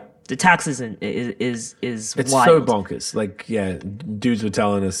 So yeah. The taxes is it's wild. So bonkers. Like, dudes were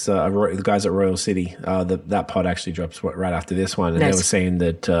telling us, the guys at Royal City, that pod actually drops right after this one. And they were saying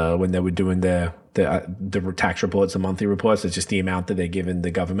that when they were doing the tax reports, the monthly reports, it's just the amount that they're giving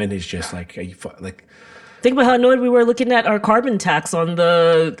the government is just like, think about how annoyed we were looking at our carbon tax on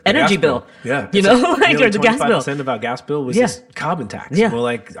the energy bill. Yeah. Or the gas bill. 25% of our gas bill was just carbon tax. Yeah. We're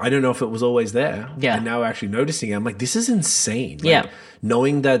like, I don't know if it was always there. Yeah. And now we're actually noticing it. I'm like, this is insane. Like,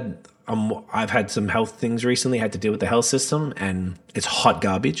 knowing that I've had some health things recently, had to deal with the health system, and it's hot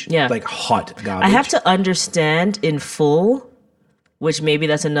garbage. Yeah. Like hot garbage. I have to understand in full, which maybe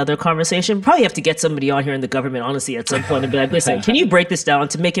that's another conversation. Probably have to get somebody on here in the government, honestly, at some point and be like, listen, can you break this down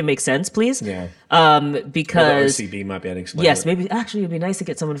to make it make sense, please? Yeah. Because the OCB might be able to explain yes, it. maybe actually it'd be nice to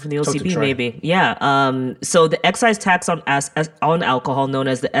get someone from the OCB, maybe. Yeah. So the excise tax on alcohol, known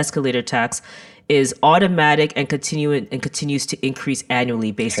as the escalator tax, is automatic and continues to increase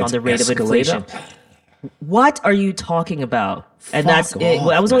annually based on the rate of inflation. What are you talking about? And that's it.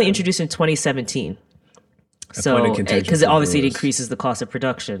 I was only introduced in 2017. So, because obviously it increases the cost of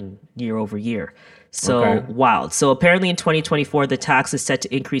production year over year. So, wild. So, apparently in 2024, the tax is set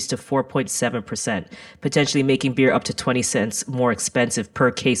to increase to 4.7%, potentially making beer up to 20 cents more expensive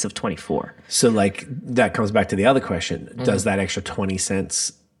per case of 24. So, like, that comes back to the other question. Mm-hmm. Does that extra 20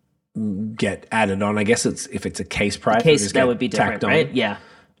 cents get added on? I guess if it's a case price. That would be different, right? Yeah.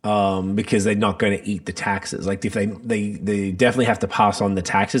 Because they're not going to eat the taxes. Like if they definitely have to pass on the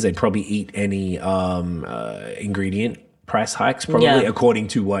taxes, they'd probably eat any ingredient price hikes, probably according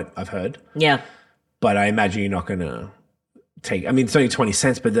to what I've heard. Yeah. But I imagine you're not going to take. I mean, it's only 20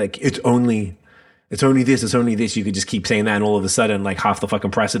 cents, but like it's only this. You could just keep saying that, and all of a sudden, like half the fucking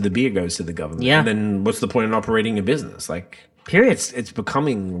price of the beer goes to the government. Yeah. And then what's the point in operating a business? Like, period. It's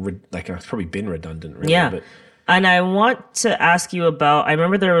becoming like it's probably been redundant. Really, yeah. But, and I want to ask you about, I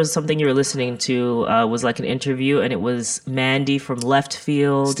remember there was something you were listening to, was like an interview, and it was Mandy from Left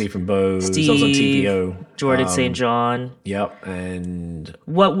Field. Stephen Bowes. I was on TVO. Jordan St. John. Yep. And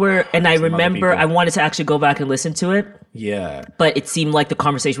I remember, I wanted to actually go back and listen to it. Yeah. But it seemed like the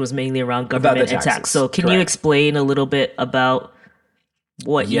conversation was mainly around government and tax. So can you explain a little bit about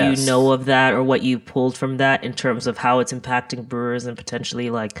what you know of that, or what you pulled from that in terms of how it's impacting brewers and potentially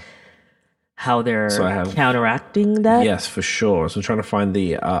like how they're So I have- counteracting that. Yes, for sure. So I'm trying to find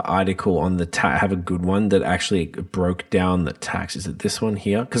the article on the tax. I have a good one that actually broke down the tax. Is it this one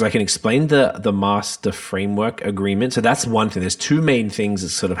here? Because I can explain the master framework agreement. So that's one thing. There's two main things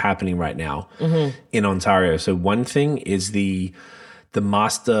that's sort of happening right now in Ontario. So one thing is the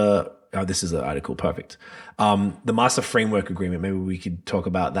master. Oh, this is the article. Perfect. The master framework agreement. Maybe we could talk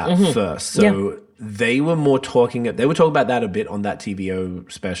about that first. So they were talking about that a bit on that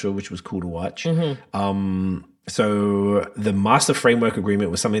TVO special, which was cool to watch. So the master framework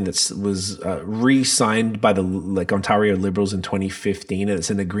agreement was something that was re-signed by the Ontario Liberals in 2015, and it's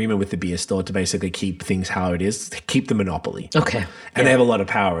an agreement with the beer store to basically keep things how it is, to keep the monopoly. Okay. And they have a lot of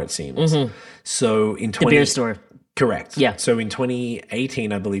power, it seems. So in The beer store. Correct. Yeah. So in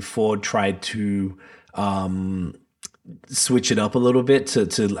 2018, I believe Ford tried to switch it up a little bit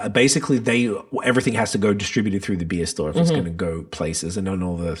to basically everything has to go distributed through the beer store if it's going to go places, and then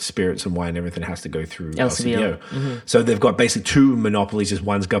all the spirits and wine, everything has to go through LCBO. So they've got basically two monopolies, just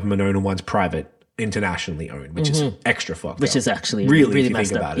one's government owned and one's private, internationally owned, which is extra fucked Which up. is actually really if you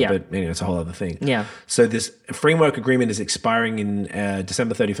messed think up. about it, Yeah. but it's a whole other thing. Yeah. So this framework agreement is expiring in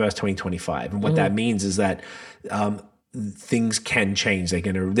December 31st, 2025, and what that means is that things can change.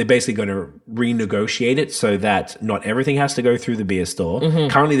 They're basically going to renegotiate it so that not everything has to go through the beer store.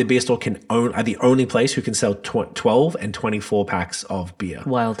 Currently, the beer store are the only place who can sell 12 and 24 packs of beer.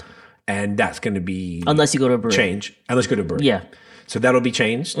 Wild. And that's going to be Unless you go to a brewery. change. Unless you go to a brewery. Yeah. So that'll be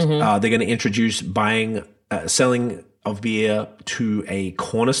changed. They're going to introduce selling of beer to a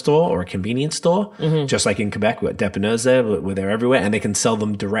corner store or a convenience store, just like in Quebec. We've got dépanneurs there, where they're everywhere, and they can sell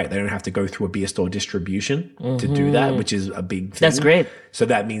them direct. They don't have to go through a beer store distribution to do that, which is a big thing. That's great. So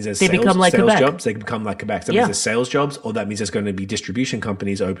that means there's They sales, become like sales Quebec. jobs. They can become like Quebec. So that means there's sales jobs, or that means there's going to be distribution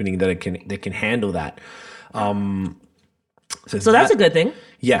companies opening that can handle that. So that's a good thing.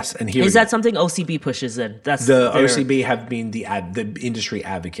 Yes, and here Is that something OCB pushes in? That's the their- OCB have been the industry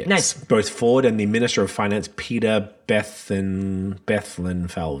advocates. Nice. Both Ford and the Minister of Finance, Peter Bethlen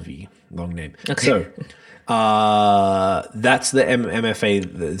Falvey. Long name. Okay. So that's the MFA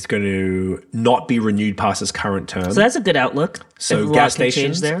that's going to not be renewed past its current term. So that's a good outlook. So If a lot gas can change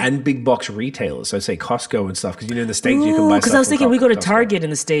stations there. and big box retailers, so say Costco and stuff, because in the States you can buy stuff. Because I was from thinking we go to Costco. Target in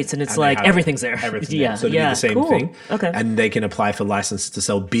the States and it's And they like have everything's there. Everything yeah, there. So they yeah, do the same cool. thing. Okay. And they can apply for licenses to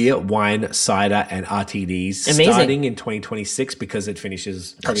sell beer, wine, cider, and RTDs Amazing. starting in 2026 because it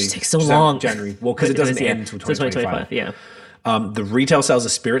finishes probably just takes so long. January. Well, because it doesn't end until 2025. Yeah. The retail sales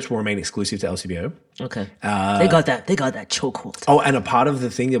of spirits will remain exclusive to LCBO. Okay. They got that chokehold. Oh, and a part of the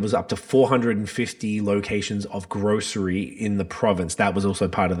thing, there was up to 450 locations of grocery in the province. That was also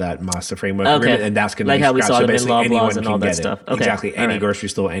part of that master framework agreement, and that's going to Like be how we scrapped. saw So them in basically Loblaws anyone and can all that get stuff. it. Okay. Exactly, All any right. grocery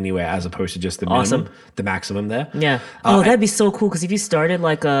store anywhere, as opposed to just the minimum, the maximum there. Yeah. That'd be so cool because if you started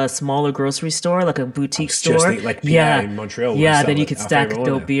like a smaller grocery store, like a boutique store, thinking, like PI in Montreal, yeah, sell then you it, could our stack favorite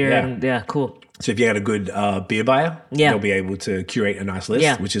dope one beer there. and yeah, cool. So if you had a good beer buyer, Yeah. they'll be able to curate a nice list,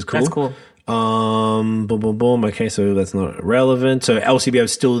 Yeah, which is cool. that's cool. Boom, boom, boom. Okay, so that's not relevant. So LCBO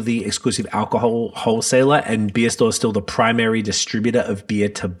is still the exclusive alcohol wholesaler, and beer store is still the primary distributor of beer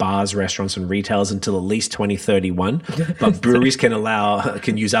to bars, restaurants, and retailers until at least 2031. But breweries can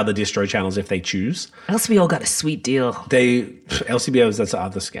use other distro channels if they choose. LCBO got a sweet deal. LCBO is that's the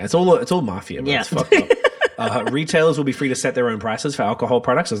other scam. It's all mafia. But Yeah. it's fucked up. Retailers will be free to set their own prices for alcohol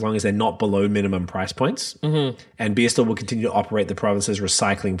products as long as they're not below minimum price points. And beer store will continue to operate the province's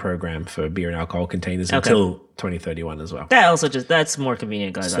recycling program for beer and alcohol containers until 2031 as well. That's more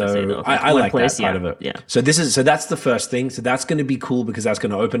convenient, guys. So I'd say, though. I One like place, that part of it. Yeah. So that's the first thing. So that's going to be cool because that's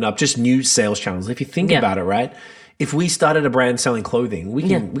going to open up just new sales channels. If you think about it, right? If we started a brand selling clothing, we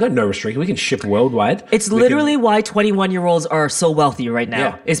got no restriction. We can ship worldwide. It's literally why 21-year-olds are so wealthy right now.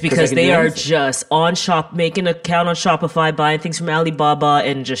 Yeah, It's 'cause because they can they do are anything. just making an account on Shopify, buying things from Alibaba,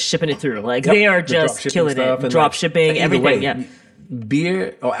 and just shipping it through. Like they are The drop just shipping killing stuff it. and, Drop like, shipping, either everything. way, Yeah.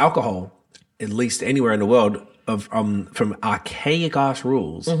 beer or alcohol, at least anywhere in the world, from archaic ass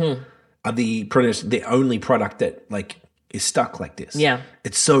rules, are the only product that is stuck like this. Yeah.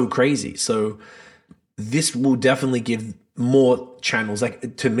 It's so crazy. So this will definitely give more channels.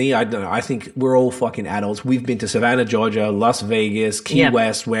 Like, to me, I don't know. I think we're all fucking adults. We've been to Savannah, Georgia, Las Vegas, Key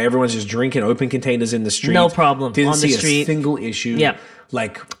West, where everyone's just drinking open containers in the street. No problem. Didn't On the see street. a single issue. Yeah.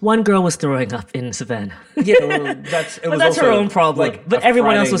 Like, One girl was throwing up in Savannah. yeah, well, that's her own problem. like, but a everyone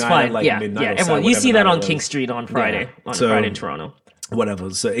Friday else was night fine. at, like, yeah, midnight yeah. or Everyone. You whatever see that night on it King was. Street on Friday. Yeah. On So- Friday in Toronto. whatever.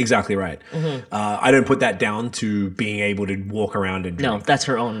 So exactly right. I don't put that down to being able to walk around and drink. No, that's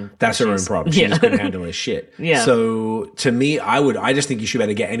her own. That's her own issues. problem. She just couldn't handle her shit. Yeah. So to me, I just think you should be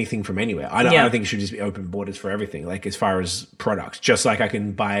able to get anything from anywhere. I Yeah. don't think it should just be open borders for everything. Like as far as products, just like I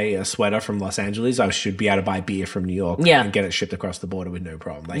can buy a sweater from Los Angeles, I should be able to buy beer from New York Yeah. and get it shipped across the border with no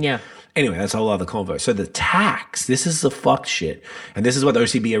problem. Like, Yeah. Anyway, that's a whole other convo. So the tax, this is the fuck shit. And this is what the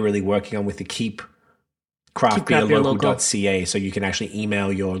OCB are really working on with the Keep Craft Beer Local.ca, so you can actually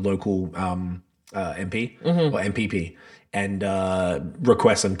email your local MP or MPP and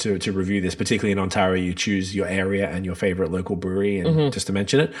request them to review this. Particularly in Ontario, you choose your area and your favorite local brewery, and just to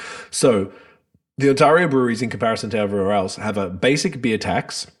mention it. So the Ontario breweries, in comparison to everywhere else, have a basic beer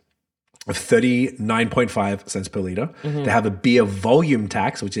tax of 39.5 cents per liter. They have a beer volume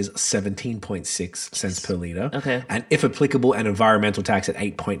tax, which is 17.6 cents per liter. Okay. And if applicable, an environmental tax at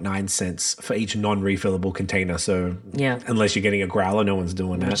 8.9 cents for each non-refillable container. So Yeah. unless you're getting a growler, no one's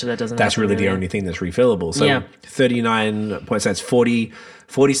doing that. Sure that doesn't That's happen, really the really. only thing that's refillable. So Yeah. 39 cents, 40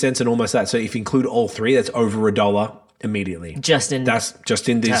 cents and almost that. So if you include all three, that's over $1 immediately. That's just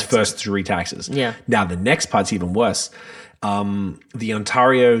in these taxes. first three taxes. Yeah. Now the next part's even worse. The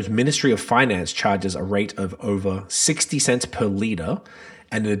Ontario's Ministry of Finance charges a rate of over 60 cents per litre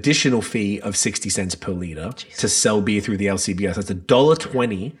and an additional fee of 60 cents per litre to sell beer through the LCBS. That's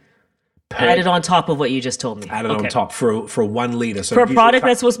 $1.20 per Added on top of what you just told me. added on top for 1 litre. So For a usually product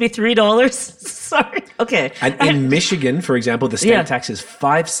that's supposed to be $3. Sorry. Okay. and in Michigan, for example, the state Yeah. tax is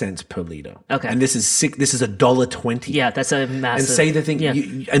 5 cents per litre. Okay. And this is $1.20. Yeah, that's a massive. And say the thing, Yeah.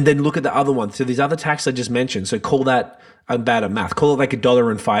 and then look at the other one. So these other taxes I just mentioned. So call that, I'm bad at math. Call it like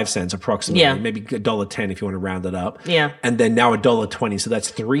 $1.05 approximately. Yeah. Maybe $1.10 if you want to round it up. Yeah. And then now $1.20. So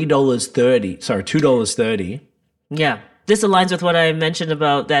that's $3.30. Sorry, $2.30. Yeah. This aligns with what I mentioned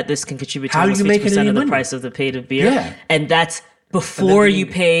about that this can contribute to How do almost you make 50% any of the money? price of the paid of beer. Yeah. And that's before then you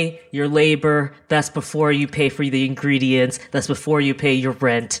pay your labor. That's before you pay for the ingredients. That's before you pay your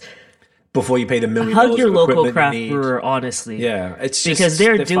rent. Before you pay the $1 million Hug your of local equipment craft you need. brewer, honestly. Yeah. It's just, Because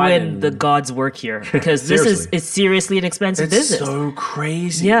they're doing finding- the God's work here. Because this is Seriously. it's seriously an expensive It's business. so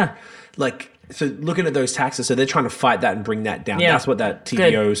crazy. Yeah. Like, so looking at those taxes, so they're trying to fight that and bring that down. Yeah. That's what that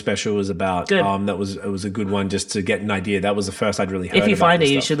TVO special was about. Good. It was a good one just to get an idea. That was the first I'd really heard If you about find it,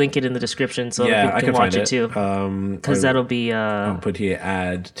 this you stuff. should link it in the description so Yeah, people I can can watch find it too. Because that'll be I'll put here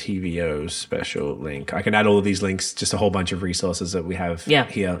add TVO special link. I can add all of these links, just a whole bunch of resources that we have Yeah.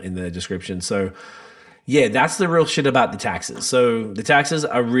 here in the description. So yeah, that's the real shit about the taxes. So the taxes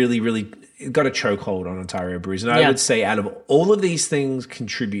are really, really got a chokehold on Ontario breweries. And I Yeah. would say out of all of these things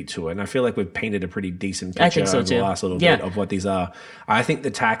contribute to it. And I feel like we've painted a pretty decent picture I think so over the too. last little Yeah. bit of what these are. I think the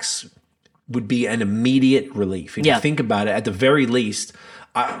tax would be an immediate relief. If Yeah. you think about it, at the very least,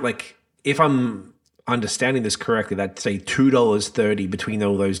 like if I'm understanding this correctly, that's say $2.30 between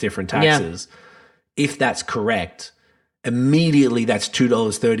all those different taxes. If that's correct, immediately that's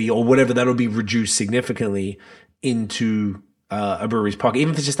 $2.30 or whatever, that'll be reduced significantly into a brewery's pocket.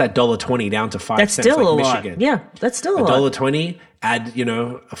 Even if it's just that $1.20 down to 5 that's cents, still like a lot. Michigan. Yeah, that's still a lot. $1.20, add,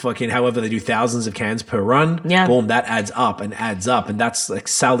 a fucking, however they do thousands of cans per run. Yeah. Boom, that adds up. And that's like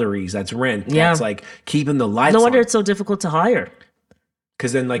salaries, that's rent. Yeah. That's like keeping the lights No on. wonder it's so difficult to hire.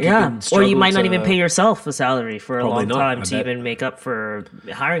 Because then like you Yeah. can Or you struggle might not to- even pay yourself a salary for a Probably long not, time I to bet. even make up for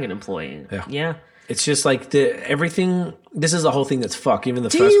hiring an employee. Yeah. It's just like everything. This is the whole thing that's fucked. Even the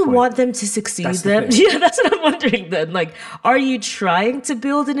Do first you point. want them to succeed That's the then? thing. Yeah, that's what I'm wondering then. Like, are you trying to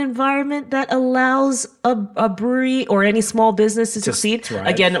build an environment that allows a brewery or any small business to succeed? thrive.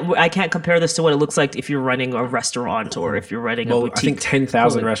 Again, I can't compare this to what it looks like if you're running a restaurant or if you're running a Well, boutique. I think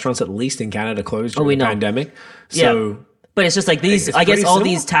 10,000 Totally. restaurants at least in Canada closed during we the know. pandemic. Yeah. So But it's just like these, It's I guess pretty all simple.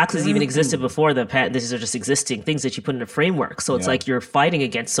 these taxes even existed before these are just existing things that you put in a framework. So it's Yeah. like you're fighting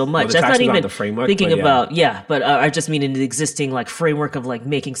against so much. the That's not taxes aren't even the framework, thinking but yeah. about, but I just mean in the existing like framework of like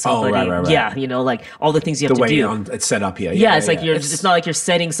making somebody, right. yeah, like all the things you have the to way do. it's set up here. Yeah, it's like it's not like you're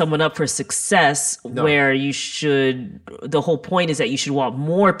setting someone up for success where you should, the whole point is that you should want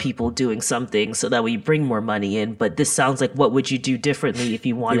more people doing something so that way you bring more money in. But this sounds like what would you do differently if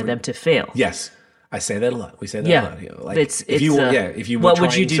you wanted them to fail? Yes. I say that a lot. We say that Yeah. a lot here. Like, If you were what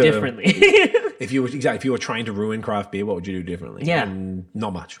would you trying do to- differently? If you were trying to ruin craft beer, what would you do differently? Yeah. And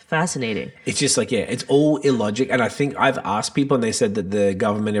not much. Fascinating. It's just like, it's all illogic. And I think I've asked people and they said that the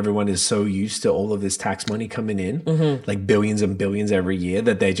government, everyone is so used to all of this tax money coming in, like billions and billions every year,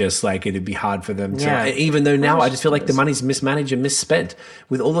 that they just like, it'd be hard for them to, Yeah. even though now I just feel like the money's mismanaged and misspent.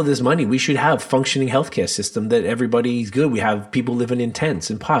 With all of this money, we should have functioning healthcare system that everybody's good. We have people living in tents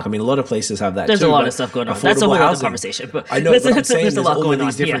and park. I mean, a lot of places have that There's too, a lot but of stuff going on. That's a whole affordable other housing. conversation. But I know, but I'm saying there's there's a lot all going of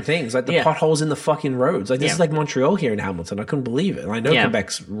these on. different things, like the Yeah. potholes in the fucking roads. Like, this is like Montreal here in Hamilton. I couldn't believe it. And I know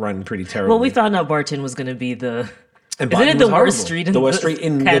Quebec's run pretty terrible. Well, we found out Barton was going to be the... And Isn't it Barton the was worst horrible. street in the worst street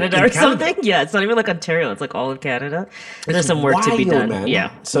in Canada in or Canada. something? Yeah, it's not even like Ontario. It's like all of Canada. There's some work to be Wild, done. man.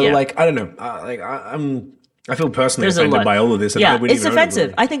 Yeah. So, like, I don't know. I feel personally There's a offended lot. by all of this. And I Yeah, wouldn't it's even own a offensive.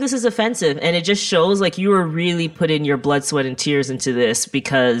 brewery. I think this is offensive. And it just shows like you were really putting your blood, sweat, and tears into this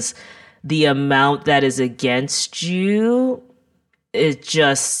because the amount that is against you is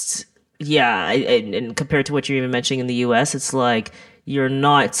just, and compared to what you're even mentioning in the US, it's like you're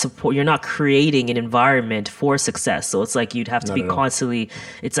not creating an environment for success. So it's like you'd have to be constantly,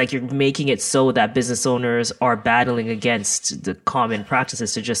 it's like you're making it so that business owners are battling against the common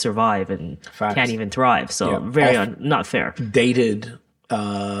practices to just survive and can't even thrive. So not fair. Dated,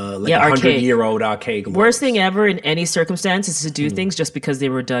 like archaic. 100-year-old archaic laws. Worst thing ever in any circumstance is to do things just because they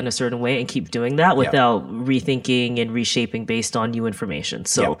were done a certain way and keep doing that without rethinking and reshaping based on new information.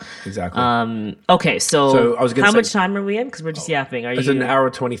 So, exactly. Okay, so I was gonna how say- much time are we in? Because we're just yapping. Are It's you? an hour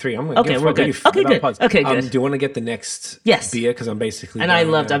 23. I'm gonna Okay, we're good. Okay, good. Okay, good. Do you want to get the next Yes. beer? Because I'm basically... And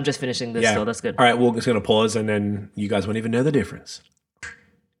I'm just finishing this, so that's good. All right, we're just going to pause, and then you guys won't even know the difference.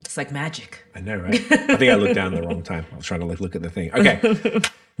 It's like magic. I know, right? I think I looked down the wrong time. I was trying to look at the thing. Okay.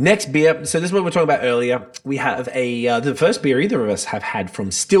 Next beer. So this is what we were talking about earlier. We have the first beer either of us have had from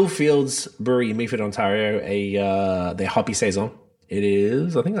Stillfields Brewery in Meaford, Ontario, their Hoppy Saison. It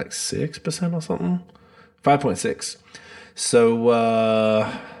is, I think, like 6% or something. 5.6.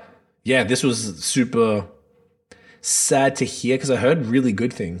 So, this was super sad to hear because I heard really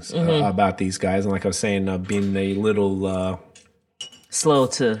good things about these guys. And like I was saying, I've been a little... Slow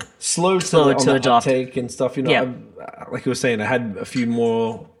to to adopt. uptake and stuff. You know, like I was saying, I had a few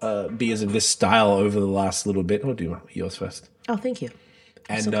more beers of this style over the last little bit. I'll do yours first. Oh, thank you.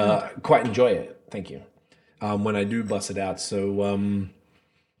 And quite enjoy it. Thank you. When I do bust it out. So,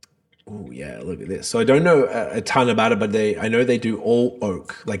 look at this. So I don't know a ton about it, but I know they do all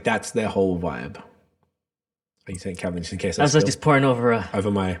oak. Like that's their whole vibe. Are you saying, Calvin, just in case I was just pouring over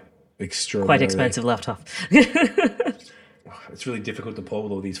my extraordinary... quite expensive laptop. It's really difficult to pull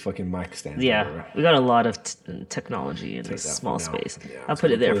with all these fucking mic stands. Yeah, we got a lot of technology in this small space. Yeah, I'll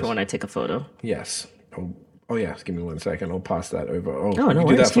put it there for when I take a photo. Yes. Oh yeah. Give me 1 second. I'll pass that over. Oh, no you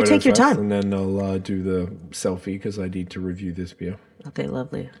worries. that You photo take your first, time. and then I'll do the selfie because I need to review this beer. Okay,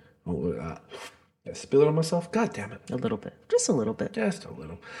 lovely. Oh, look at that. Did I spill it on myself? God damn it. A little bit. Just a little bit. Just a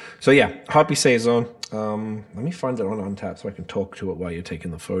little. So yeah, Hoppy Saison. Let me find it on Untappd so I can talk to it while you're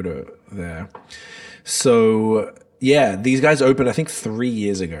taking the photo there. So yeah, these guys opened I think 3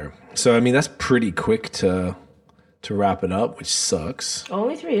 years ago. So I mean that's pretty quick to wrap it up, which sucks.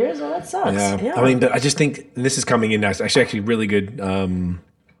 Only 3 years? Well, that sucks. Yeah. I mean, but I just think and this is coming in nice. Actually, really good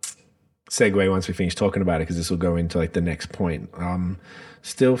segue once we finish talking about it because this will go into like the next point.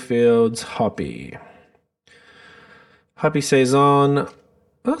 Stillfields Hoppy Saison.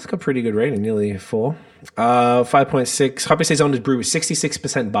 Oh, it's got a pretty good rating, nearly 4. 5.6. Hoppy Saison is brewed with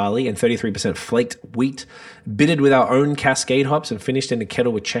 66% barley and 33% flaked wheat, bittered with our own Cascade hops and finished in a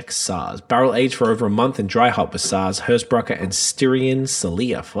kettle with Czech Saaz. Barrel aged for over a month and dry hop with Saaz, Hersbrucker, and Styrian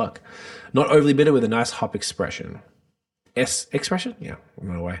Celia. Fuck. Not overly bitter with a nice hop expression. Expression? Yeah,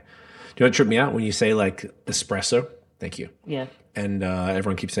 no way. Do you know what tripped me out when you say like espresso? Thank you. Yeah. And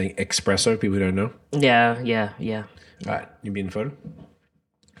everyone keeps saying espresso. People who don't know. Yeah. All right, you be in the photo?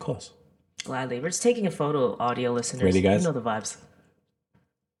 Of course. Gladly. We're just taking a photo, audio listeners. Ready, guys? You know the vibes.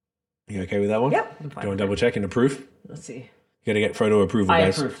 You okay with that one? Yep. I'm Do fine you want with to double check and approve? Let's see. You got to get photo approval, I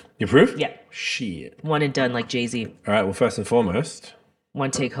guys. approve. You approve? Yeah. Shit. One and done like Jay-Z. All right, well, first and foremost,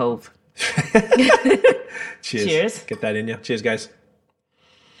 One take hove. cheers. Cheers. Get that in you. Cheers, guys.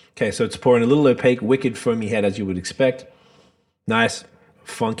 Okay, so it's pouring a little opaque, wicked, foamy head as you would expect. Nice,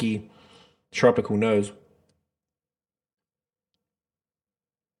 funky, tropical nose.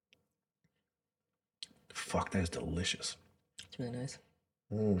 Fuck, that is delicious. It's really nice.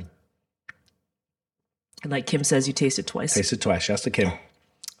 And like Kim says, you taste it twice. Tasted twice. Shouts to Kim.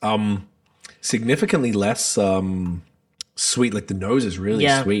 Significantly less sweet. Like the nose is really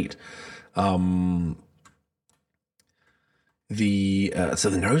sweet. So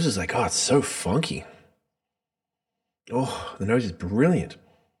the nose is like, oh, it's so funky. Oh, the nose is brilliant.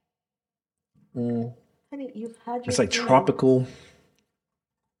 Honey, you've had your It's like tropical.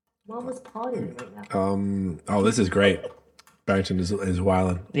 Mom was potting right now. Oh, this is great. Barrington is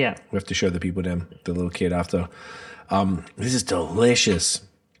wilding. Yeah. We have to show the people the little kid after. This is delicious.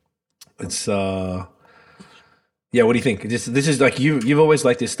 It's what do you think? This is like you've always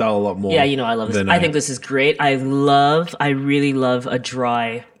liked this style a lot more. Yeah, you know I love this. I think this is great. I really love a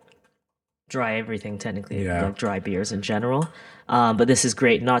dry dry everything technically, Yeah. like dry beers in general. But this is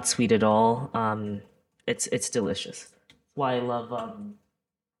great, not sweet at all. It's delicious. That's why I love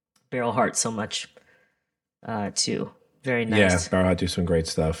Barrel Heart so much too. Very Yeah, nice. Barrel do some great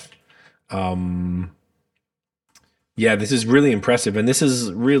stuff. Yeah, this is really impressive, and this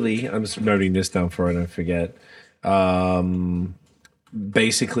is really, I'm just noting this down for I don't forget.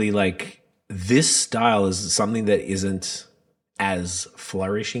 Basically, like, this style is something that isn't as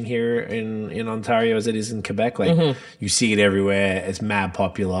flourishing here in Ontario as it is in Quebec. Like, you see it everywhere. It's mad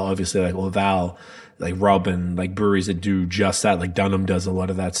popular. Obviously, like Laval, like Robin, like breweries that do just that. Like Dunham does a lot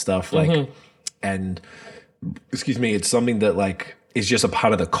of that stuff. Like, and excuse me, it's something that like is just a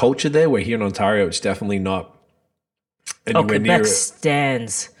part of the culture there. Where here in Ontario, it's definitely not anywhere near Quebec it.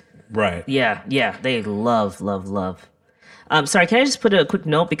 stands. Right. Yeah, they love. Sorry, can I just put a quick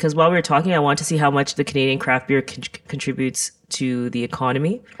note? Because while we were talking, I want to see how much the Canadian craft beer contributes to the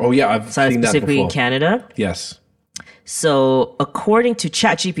economy. Oh yeah, I've seen that Specifically before. in Canada. Yes. according According to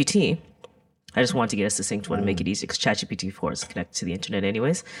ChatGPT, I just wanted to get a succinct one to make it easy because ChatGPT 4 is connected to the internet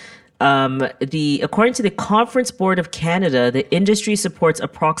anyways. According to the Conference Board of Canada, the industry supports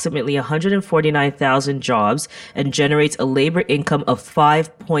approximately 149,000 jobs and generates a labor income of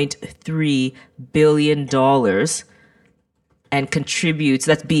 $5.3 billion and contributes,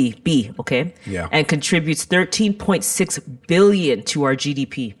 that's B, okay? Yeah. And contributes 13.6 billion to our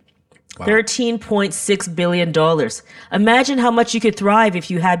GDP. Wow. $13.6 billion. Imagine how much you could thrive if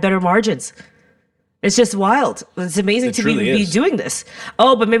you had better margins. It's just wild. It's amazing It to truly be is. doing this.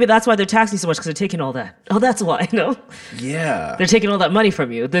 Oh, but maybe that's why they're taxing so much because they're taking all that. Oh, that's why, no? Yeah. They're taking all that money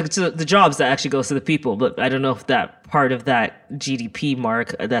from you. The jobs that actually goes to the people. But I don't know if that part of that GDP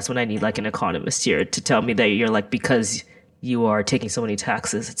mark, that's when I need like an economist here to tell me that you're like, because you are taking so many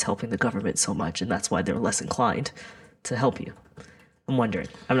taxes, it's helping the government so much. And that's why they're less inclined to help you. I'm wondering.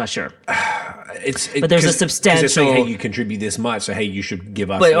 I'm not sure. But there's a 'cause they're substantial- saying, hey, you contribute this much, so hey, you should give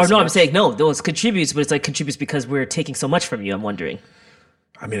us. But, or this no, I'm much. saying no, those contributes, but it's like contributes because we're taking so much from you. I'm wondering.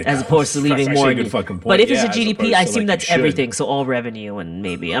 I mean, As opposed to leaving that's more. actually a in good you. fucking point. But if it's Yeah, a as GDP, opposed I to, assume like, that's you should. everything. So all revenue and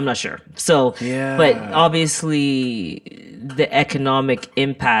maybe I'm not sure. So Yeah. but obviously the economic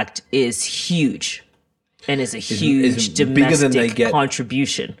impact is huge, and is a huge is bigger than they domestic get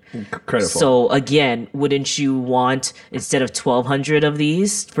contribution. credit for. So again, wouldn't you want instead of 1,200 of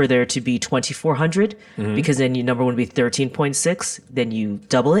these for there to be 2,400? Mm-hmm. Because then your number would be 13.6. Then you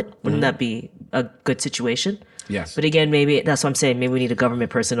double it. Mm-hmm. Wouldn't that be a good situation? Yes. But again, maybe that's what I'm saying. Maybe we need a government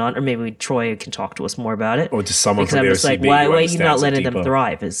person on, or maybe Troy can talk to us more about it. Or just someone because from I'm the just like, OCB why who are you not understands it letting them deeper.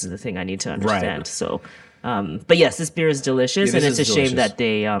 thrive? Is the thing I need to understand. Right. So, but yes, this beer is delicious, Yeah, and this it's a is shame delicious. that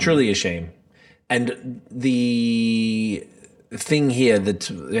they Truly a shame. And the thing here that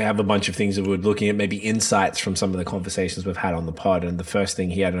they have a bunch of things that we're looking at, maybe insights from some of the conversations we've had on the pod. And the first thing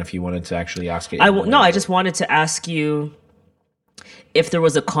here, I don't know if you wanted to actually ask it. I just wanted to ask you if there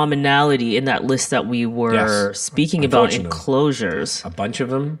was a commonality in that list that we were Yes. speaking about Unfortunately. enclosures. A bunch of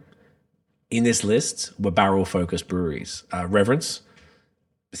them in this list were barrel-focused breweries. Reverence,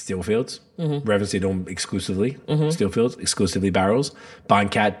 Steelfields. Reverence did them exclusively. Steelfields, exclusively barrels.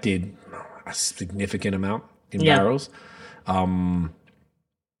 Barncat did a significant amount in Yeah. barrels.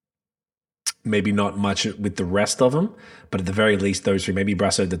 Maybe not much with the rest of them, but at the very least, those three. Maybe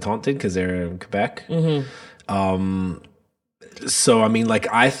Brasseur de Tente did because they're in Quebec. So I mean, like,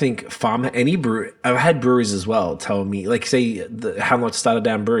 I think I've had breweries as well tell me, like, say the Hamlet started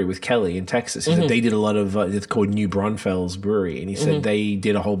down brewery with Kelly in Texas. He said they did a lot of it's called New Braunfels Brewery, and he said they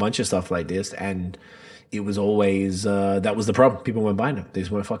did a whole bunch of stuff like this, and it was always that was the problem. People weren't buying them; they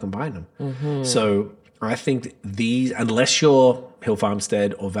just weren't fucking buying them. So I think these, unless you're Hill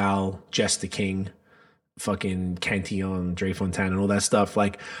Farmstead or Val, Jester King, fucking Cantillon, Dre Fontaine, and all that stuff,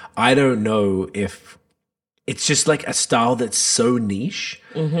 like, I don't know if. It's just like a style that's so niche,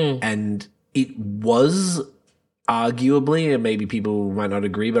 and it was arguably, and maybe people might not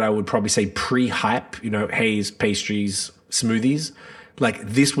agree, but I would probably say pre-hype, haze, pastries, smoothies. Like,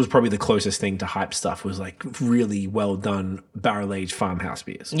 this was probably the closest thing to hype stuff, was like really well done barrel-aged farmhouse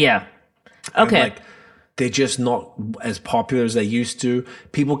beers. Yeah. And, Okay. like, they're just not as popular as they used to.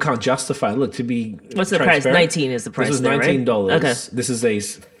 People can't justify. Look, to be What's the price? transparent, 19 is the price This was there, right? $19. Okay. This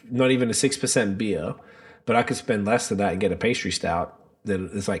is not even a 6% beer, but I could spend less than that and get a pastry stout that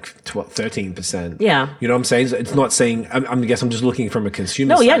is like 13%. Yeah. You know what I'm saying? So it's not saying. I guess I'm just looking from a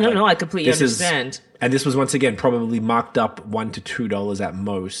consumer. No, yeah, side. no, I completely this understand. And this was once again probably marked up $1 to $2 at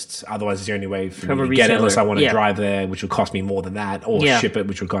most. Otherwise, it's the only way for From me a to get it unless I retailer. want to Yeah. drive there, which would cost me more than that, or Yeah. ship it,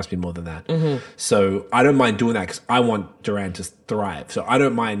 which would cost me more than that. So I don't mind doing that because I want Duran to thrive. So I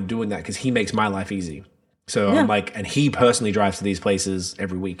don't mind doing that because he makes my life easy. So I'm like, and he personally drives to these places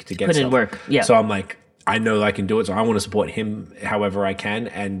every week to get Put in stuff. work. Yeah. So I'm like, I know I can do it. So I want to support him however I can.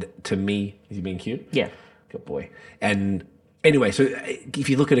 And to me, is he being cute? Yeah. Good boy. And anyway, so if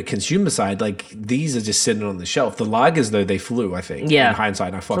you look at a consumer side, like these are just sitting on the shelf. The lagers, though, they flew, I think. Yeah. In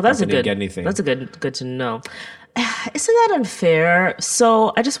hindsight, I fucked up that's and didn't get anything. That's a good to know. Isn't that unfair?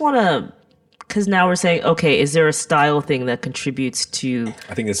 So I just want to, because now we're saying, okay, is there a style thing that contributes to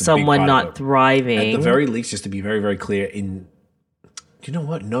I think it's someone not thriving? At the very least, just to be very, very clear, you know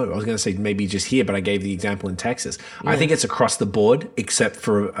what? No, I was going to say maybe just here, but I gave the example in Texas. I think it's across the board, except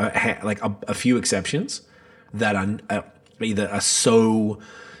for a few exceptions that are either are so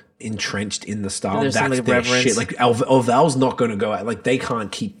entrenched in the style. There's That's some, their reverence. shit. Like Orval's not going to go out. Like they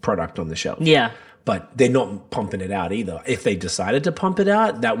can't keep product on the shelf. Yeah. But they're not pumping it out either. If they decided to pump it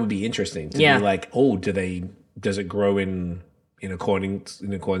out, that would be interesting to be like, oh, does it grow in accordance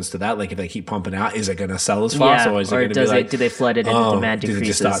to that? Like if they keep pumping out, is it going to sell as fast, or is it going to be like, do they flood it and demand did decreases? it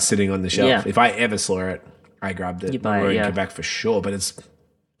just start sitting on the shelf? Yeah. If I ever saw it, I grabbed it. You buy it, We're in yeah. Quebec for sure, but it's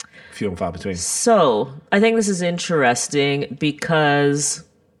few and far between. So I think this is interesting because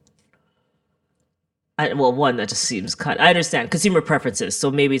one that just seems I understand consumer preferences, so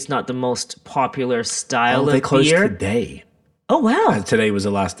maybe it's not the most popular style They of closed beer. today. Oh wow! Today was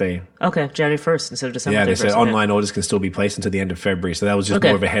the last day. Okay, January 1st instead of December. Yeah, they 31st. said Okay. online orders can still be placed until the end of February. So that was just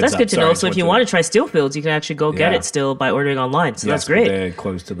more of a heads That's up. good to Sorry, know. So if you want to try Steelfields, you can actually go get Yeah. it still by ordering online. So that's but great. they're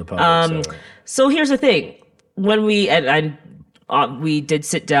closed to the public. So here's the thing: when we we did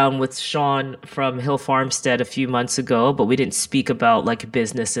sit down with Sean from Hill Farmstead a few months ago, but we didn't speak about like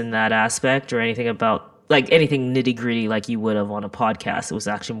business in that aspect or anything about like anything nitty gritty like you would have on a podcast. It was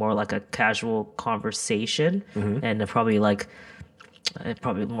actually more like a casual conversation, and probably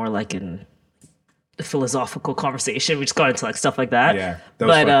more like in a philosophical conversation. We just got into like stuff like that. Yeah, that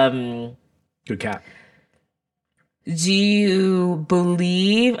was but fun. Good cat. do you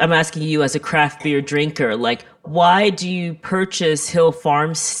believe, I'm asking you as a craft beer drinker, like why do you purchase Hill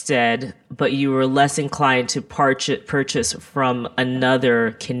Farmstead, but you were less inclined to purchase from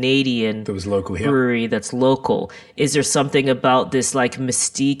another Canadian That was local here. brewery that's local? Is there something about this like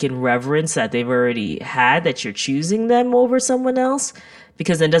mystique and reverence that they've already had that you're choosing them over someone else?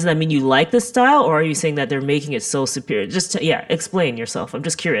 Because then doesn't that mean you like the style, or are you saying that they're making it so superior? Just explain yourself. I'm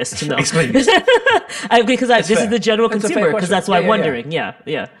just curious to know. Explain. This is fair. the general That's a fair consumer, because question. that's why Yeah, I'm yeah, wondering.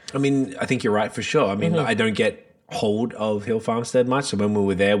 Yeah. I mean, I think you're right for sure. I mean, I don't get hold of Hill Farmstead much. So when we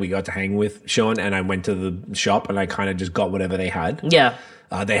were there, we got to hang with Sean, and I went to the shop and I kind of just got whatever they had. Yeah.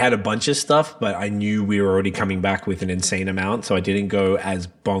 They had a bunch of stuff, but I knew we were already coming back with an insane amount, so I didn't go as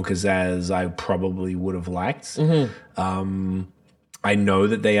bonkers as I probably would have liked. I know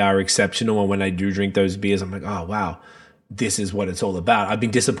that they are exceptional, and when I do drink those beers, I'm like, oh, wow, this is what it's all about. I've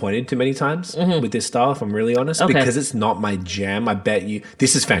been disappointed too many times with this style, if I'm really honest, because it's not my jam. I bet you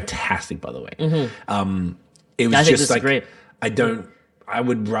this is fantastic, by the way. It was I think just this like is great. I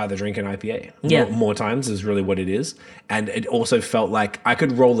would rather drink an IPA Yeah. more times is really what it is. And it also felt like I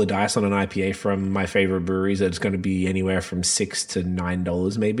could roll the dice on an IPA from my favorite breweries. It's going to be anywhere from $6 to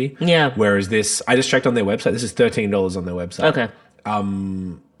 $9 maybe. Yeah. Whereas this, I just checked on their website. This is $13 on their website. Okay.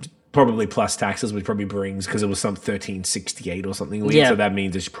 Probably plus taxes, which probably brings, because it was some $13.68 or something weird. Yeah. So that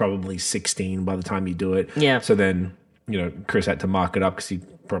means it's probably 16 by the time you do it. Yeah. So then, Chris had to mark it up because he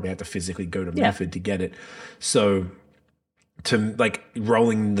probably had to physically go to Medford to get it. So to like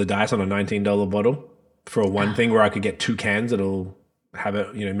rolling the dice on a $19 bottle for one thing where I could get 2 cans, it'll have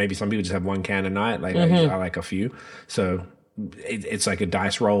it, maybe some people just have 1 can a night. Like I like a few. So it's like a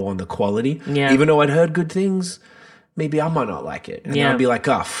dice roll on the quality. Yeah. Even though I'd heard good things, maybe I might not like it. And Yeah. I'd be like,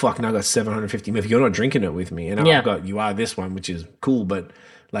 oh, fuck, now I got 750 if you're not drinking it with me. And I've got, you are this one, which is cool. But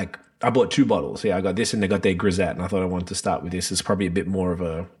like, I bought 2 bottles. Yeah, I got this and they got their grisette. And I thought I wanted to start with this. It's probably a bit more of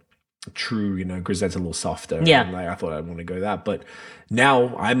a true, grisette's a little softer. Yeah. And like, I thought I'd want to go that. But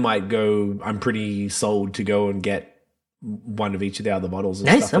now I might go, I'm pretty sold to go and get one of each of the other bottles and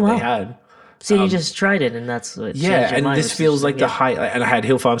Nice. stuff Oh, that wow. they had. So you just tried it, and that's what changed your And mind, this which feels is- like the high. And I had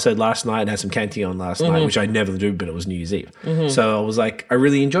Hill Farmstead last night and had some Cantillon last night, which I never do, but it was New Year's Eve. So I was like, I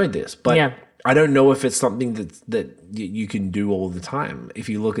really enjoyed this, but Yeah. I don't know if it's something that you can do all the time. If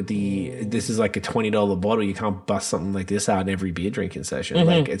you look at this is like a $20 bottle. You can't bust something like this out in every beer drinking session.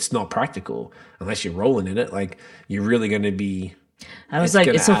 Like it's not practical unless you're rolling in it. Like you're really going to be. I was it's like,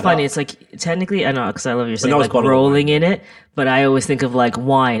 gonna it's so add funny. up. It's like technically, I know, because I love your saying that was like bottle of rolling in it, but I always think of like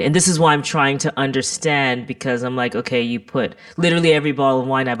wine, and this is why I'm trying to understand, because I'm like, okay, you put literally every bottle of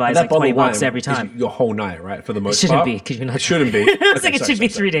wine I buy is like bottle $20 of wine every is time. your whole night, right? For the It most shouldn't part, be, because you're not. It shouldn't be. I was like, it should be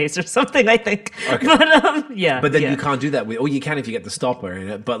 3 days or something. I think, but yeah. But then yeah. you can't do that with, or you can if you get the stopper in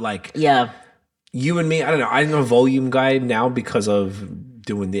it. But like, Yeah. you and me, I don't know. I'm a volume guy now because of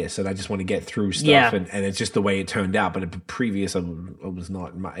doing this, and I just want to get through stuff, and it's just the way it turned out. But previous, I was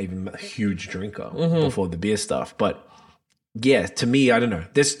not even a huge drinker before the beer stuff. But yeah, to me, I don't know.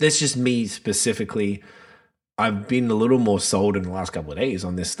 This just me specifically. I've been a little more sold in the last couple of days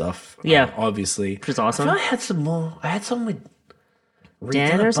on this stuff. Yeah, obviously, which is awesome. I feel I had some more. I had some with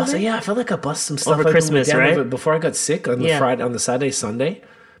Dan or something. Yeah, I felt like I bust some stuff over Christmas, right? Before I got sick on the Friday, on the Saturday, Sunday,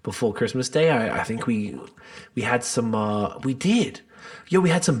 before Christmas Day. I think we had some. We did. Yo, we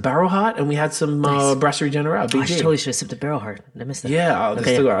had some Barrel Heart and we had some Brasserie Generale. I totally should have sipped a Barrel Heart. I missed that. Yeah, I got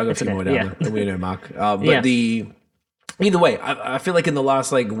a few more down there. We know, Mark. But either way, I feel like in the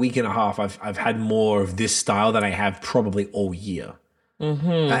last like week and a half, I've had more of this style than I have probably all year.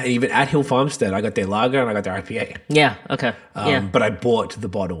 Even at Hill Farmstead, I got their lager and I got their IPA. Yeah. Okay. But I bought the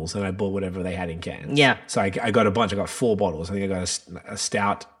bottles and I bought whatever they had in cans. Yeah. So I got a bunch. I got 4 bottles. I think I got a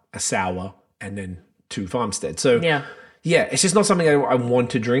stout, a sour, and then 2 Farmstead. So yeah, it's just not something I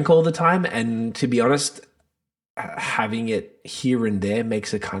want to drink all the time. And to be honest, having it here and there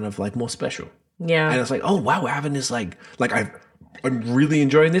makes it kind of like more special. Yeah. And it's like, oh, wow, we're having this I'm really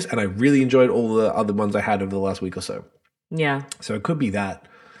enjoying this. And I really enjoyed all the other ones I had over the last week or so. Yeah. So it could be that.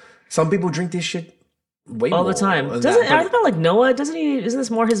 Some people drink this shit way all more the time. I feel like Noah, isn't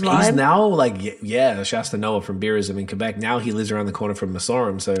this more his vibe? He's now like, shouts to Noah from Beerism in Quebec. Now he lives around the corner from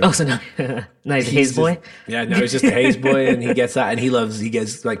Massorum. So nice Haze boy. Yeah, no, he's just a Haze boy, and he gets that, and he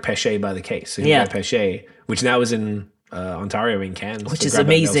gets like Pechet by the case. So he got Pechet, which now is in Ontario in cans, which is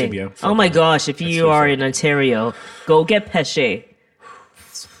amazing. Oh my gosh, if you are in Ontario, go get Pechet.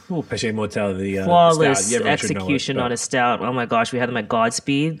 Pechet Motel, the flawless execution on a stout. Oh my gosh, we had them at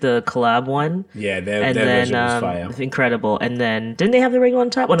Godspeed, the collab one. Yeah, their version was fire. Incredible. And then didn't they have the regular on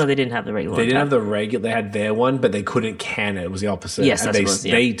top? Oh no, they didn't have the regular. They didn't have the regular. They had their one, but they couldn't can it. It was the opposite. Yes, and that's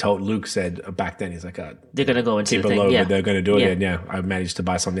they told Luke said back then he's like, they're gonna go into keep the it low, thing. but they're gonna do it. And I managed to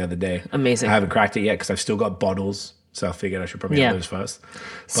buy some the other day. Amazing. I haven't cracked it yet because I've still got bottles. So I figured I should probably have those first.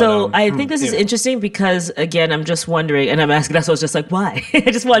 So I think this is interesting because, again, I'm just wondering, and I'm asking, that's why I was just like, why?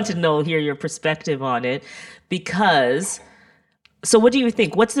 I just wanted to hear your perspective on it. Because, so what do you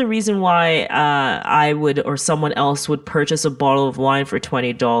think? What's the reason why I would or someone else would purchase a bottle of wine for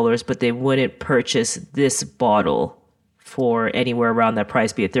 $20, but they wouldn't purchase this bottle for anywhere around that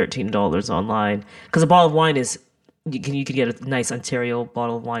price, be it $13 online? Because a bottle of wine is, you can get a nice Ontario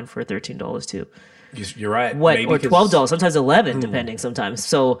bottle of wine for $13 too. You're right. Or $12, sometimes $11, depending sometimes.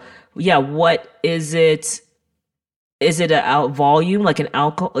 So yeah, what is it? Is it a volume, like an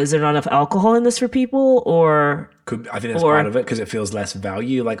alcohol? Is there not enough alcohol in this for people, or? I think that's part of it because it feels less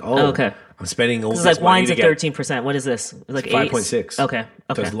value. Like, okay, I'm spending all this like money wine's at 13%. What is this? Like 5.6. Okay.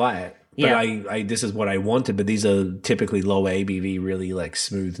 So it's light. But I this is what I wanted. But these are typically lower ABV, really like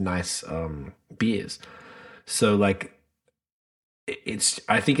smooth, nice beers. So like.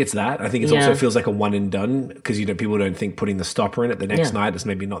 I think it's that. I think it also feels like a one and done because people don't think putting the stopper in it the next night is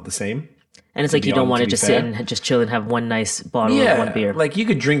maybe not the same. And it's like you don't want to just sit and just chill and have one nice bottle of one beer. Like you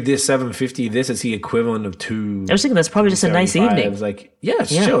could drink this $7.50. This is the equivalent of 2. I was thinking that's probably just a nice evening. It was like it's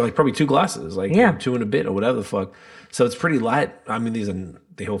chill, like probably 2 glasses, like 2 and a bit or whatever the fuck. So it's pretty light. I mean, these are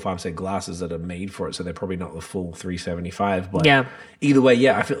the Hill Farmstead glasses that are made for it, so they're probably not the full 375. But either way,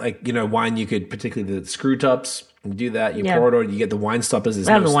 I feel like wine you could, particularly the screw tops. You do that, you pour it, or you get the wine stoppers. There's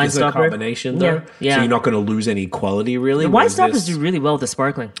no carbonation there, so you're not going to lose any quality really. The wine stoppers do really well with the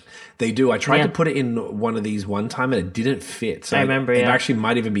sparkling. They do. I tried to put it in one of these one time and it didn't fit. So I remember. It actually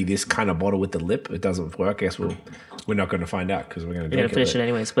might even be this kind of bottle with the lip. It doesn't work. I guess we're not going to find out because we're going to finish it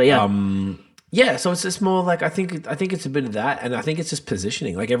anyways. But so it's just more like I think it's a bit of that, and I think it's just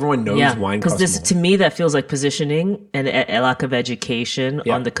positioning. Like everyone knows wine costs because more. To me that feels like positioning and a lack of education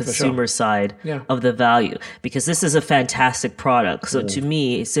on the consumer side of the value. Because this is a fantastic product, so to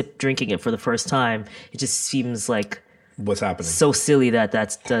me, drinking it for the first time, it just seems like what's happening so silly that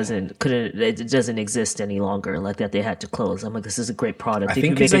it doesn't exist any longer. Like that they had to close. I'm like, this is a great product. If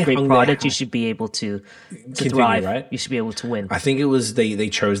you make a great product, you should be able to thrive. Right? You should be able to win. I think it was they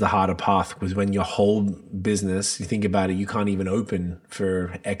chose the harder path because when your whole business, you think about it, you can't even open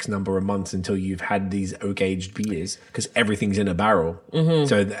for X number of months until you've had these oak aged beers because everything's in a barrel.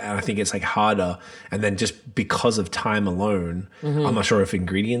 So I think it's like harder. And then just because of time alone, I'm not sure if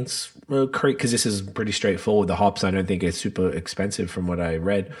ingredients were correct because this is pretty straightforward. The hops, I don't think it's super expensive from what I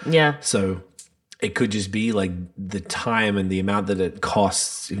read. Yeah. So it could just be like the time and the amount that it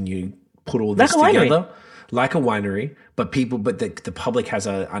costs when you put all this together. Like a winery, but the public has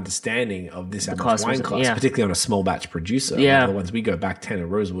an understanding of this how much wine costs, particularly on a small batch producer. Yeah. The ones we go back 10 at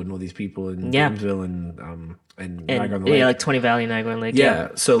Rosewood and all these people in Gainesville and Niagara on the Lake. Like 20 Valley, Niagara on the Lake. Yeah.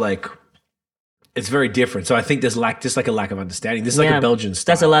 So like it's very different. So I think there's just like a lack of understanding. This is like a Belgian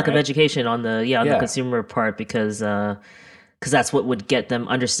style. That's a lack of right? education on the consumer part because that's what would get them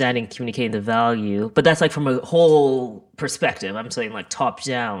understanding, communicating the value. But that's like from a whole perspective. I'm saying like top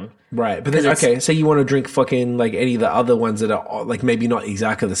down. Right. But then, okay, say you want to drink fucking like any of the other ones that are like maybe not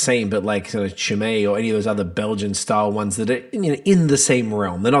exactly the same, but like sort of Chimay or any of those other Belgian style ones that are in the same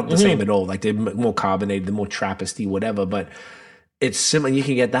realm. They're not the same at all. Like they're more carbonated, they're more Trappisty, whatever. But it's similar. You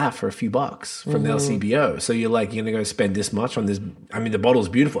can get that for a few bucks from the LCBO. So you're like, you're going to go spend this much on this. I mean, the bottle's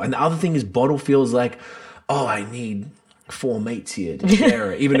beautiful. And the other thing is bottle feels like, oh, I need 4 mates here to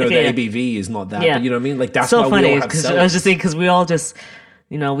share it, even though the ABV is not that. But you know what I mean? Like that's so why funny, we all have sellers. I was just saying because we all just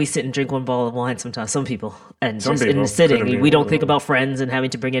we sit and drink one bottle of wine sometimes. Some people and just in the sitting, we don't think about friends and having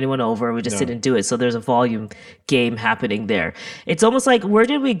to bring anyone over. We just sit and do it. So there's a volume game happening there. It's almost like where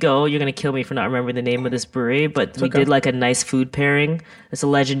did we go? You're gonna kill me for not remembering the name of this brewery, but we did like a nice food pairing. It's a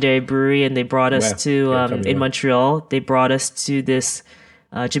legendary brewery, and they brought us to in Montreal. They brought us to this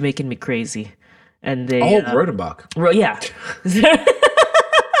Jamaican Me Crazy. And they Rodenbach. Yeah.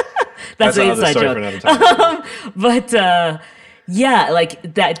 That's an inside joke. But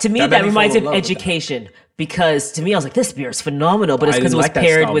like that to me that reminds me of education. Because to me, I was like, this beer is phenomenal, but it's because it was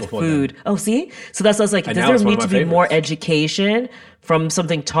paired with food. Oh, see? So that's why I was like, does there need to be more education from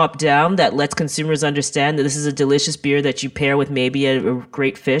something top down that lets consumers understand that this is a delicious beer that you pair with maybe a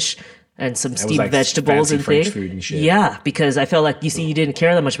great fish and some steamed vegetables and things. Food and shit. Yeah, because I felt like you didn't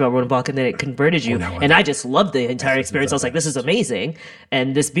care that much about Rodenbach, and then it converted you. And I just loved the entire experience. I was like, this is amazing.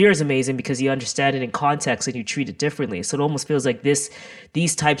 And this beer is amazing because you understand it in context and you treat it differently. So it almost feels like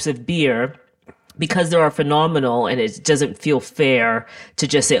these types of beer, because they are phenomenal, and it doesn't feel fair to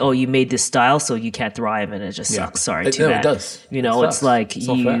just say, oh, you made this style, so you can't thrive, and it just sucks. Sorry, too bad. It does. It's like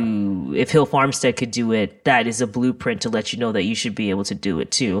if Hill Farmstead could do it, that is a blueprint to let you know that you should be able to do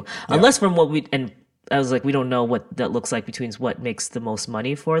it too. Yeah. Unless from I was like, we don't know what that looks like between what makes the most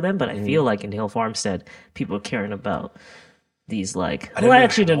money for them, but I feel like in Hill Farmstead, people are caring about these I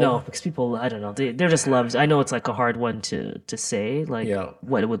actually don't know because people, I don't know, they're just loved. I know it's like a hard one to say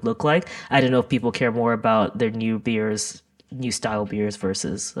what it would look like. I don't know if people care more about their new style beers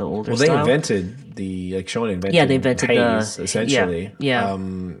versus the older style. Well, they invented Sean invented haze, essentially. Yeah.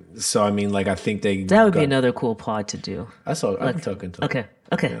 So I mean, I think that would be another cool pod to do. I'm talking to him. Okay.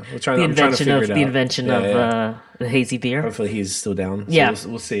 Yeah, the invention of the hazy beer. Hopefully he's still down. So yeah.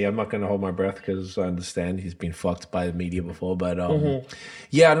 We'll see. I'm not going to hold my breath because I understand he's been fucked by the media before. But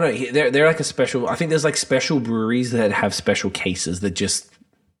yeah, I don't know. They're like a special. I think there's like special breweries that have special cases that just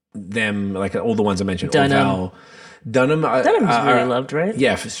them like all the ones I mentioned. Dunham's really loved, right?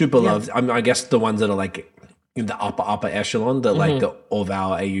 Yeah, super loved. I guess the ones that are like in the upper echelon, that like the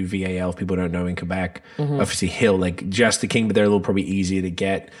Orval, AUVAL, if people don't know in Quebec. Obviously Hill, like Just the King, but they're a little probably easier to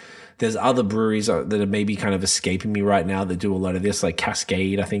get. There's other breweries that are maybe kind of escaping me right now that do a lot of this, like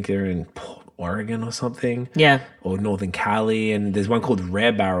Cascade. I think they're in Oregon or something. Yeah. Or Northern Cali. And there's one called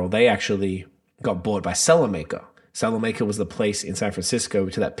Rare Barrel. They actually got bought by Cellar Maker. Cellar Maker was the place in San Francisco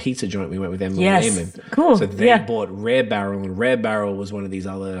to that pizza joint we went with Emily and Eamon. Cool. So they bought Rare Barrel, and Rare Barrel was one of these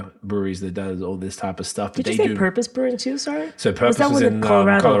other breweries that does all this type of stuff. But Did you say Purpose Brewing too? Sorry. So Purpose was in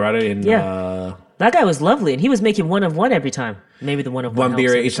Colorado. That guy was lovely, and he was making one of one every time. Maybe the one of one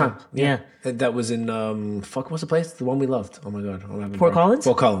beer each time. Yeah. That was in what's the place? The one we loved. Oh my god. Fort Collins.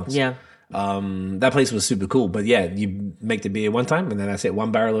 Fort Collins. Yeah. That place was super cool, but yeah, you make the beer one time and then that's it,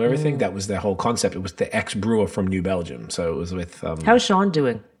 one barrel of everything. That was their whole concept. It was the ex-brewer from New Belgium, so it was with how's Sean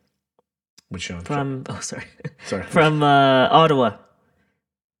doing? Which Sean? From from Ottawa.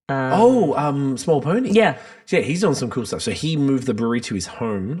 Small Pony. Yeah, he's doing some cool stuff. So he moved the brewery to his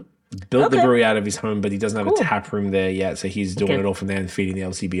home, built the brewery out of his home, but he doesn't have a tap room there yet, so he's doing it all from there and feeding the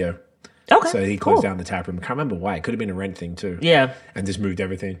LCBO. Okay. So he closed down the tap room. Can't remember why. It could have been a rent thing too. Yeah. And just moved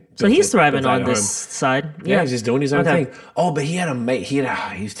everything. So he's thriving on this side. Yeah, he's just doing his own thing. Oh, but he had a mate. He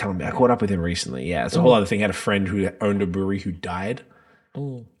was telling me. I caught up with him recently. Yeah, it's a whole other thing. He had a friend who owned a brewery who died.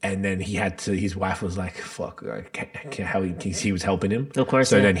 And then he had to. His wife was like, "Fuck!" How he was helping him. Of course.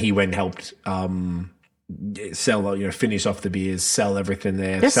 So then he went and helped. Sell, finish off the beers, sell everything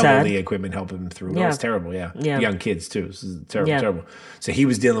there, sell all the equipment, help them through. Yeah. It was terrible, young kids too. It was terrible. So he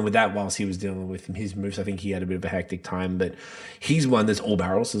was dealing with that whilst he was dealing with his moves. I think he had a bit of a hectic time, but he's one that's all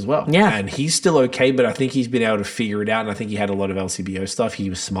barrels as well. Yeah. And he's still okay, but I think he's been able to figure it out, and I think he had a lot of LCBO stuff. He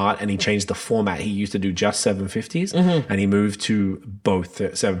was smart, and he changed the format. He used to do just 750s, and he moved to both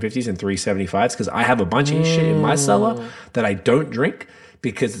 750s and 375s, because I have a bunch of his shit in my cellar that I don't drink,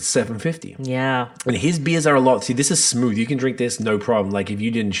 because it's 750. Yeah. And his beers are a lot. See, this is smooth. You can drink this, no problem. Like, if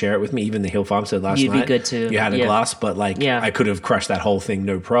you didn't share it with me, even the Hill Farm said last night. You'd be good too. You had a glass, but I could have crushed that whole thing,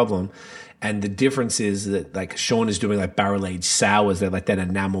 no problem. And the difference is that like Sean is doing like barrel aged sours. They're like that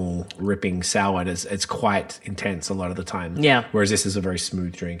enamel ripping sour. And it's quite intense a lot of the time. Yeah. Whereas this is a very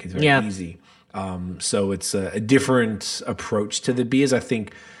smooth drink. It's very easy. So it's a different approach to the beers. I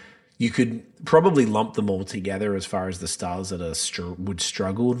think you could probably lump them all together as far as the styles that are would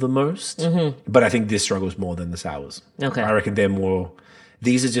struggle the most. But I think this struggles more than the sours. Okay. I reckon they're more.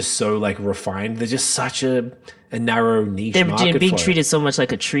 These are just so like refined. They're just such a narrow niche They're market being for it. treated so much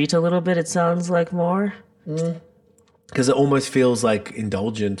like a treat a little bit, it sounds like more. Because it almost feels like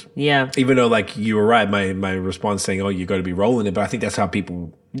indulgent. Yeah. Even though, like, you were right, my response saying, oh, you got to be rolling it. But I think that's how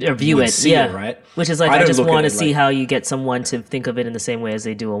people View would it, see yeah. it, right? Which is like, I I don't just look at want to it see like- how you get someone to think of it in the same way as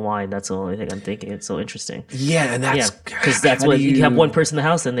they do a wine. That's the only thing I'm thinking. It's so interesting. Yeah, and that's... Because that's how what do you have one person in the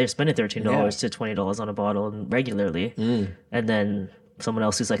house and they're spending $13 Yeah. to $20 on a bottle regularly. And then someone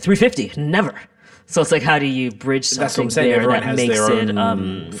else who's like $3.50, never. So it's like, how do you bridge something That's what I'm saying. there Everyone that has makes their it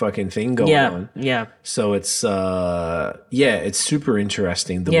own fucking thing going on. yeah. So it's it's super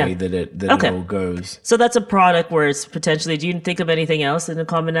interesting the Yeah. way that it Okay. all goes. So that's a product where it's potentially. Do you think of anything else in the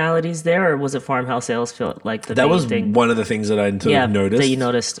commonalities there, or was it farmhouse sales feel like the That main was thing? one of the things that I sort of noticed. that you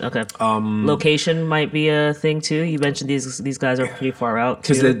noticed. Okay. Location might be a thing too. You mentioned these guys are pretty far out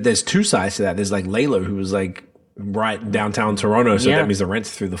Because too. there's two sides to that. There's like Lalo, who was like right downtown Toronto, so Yeah. that means the rent's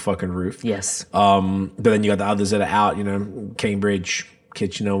through the fucking roof. Yes. But then you got the others that are out, Cambridge,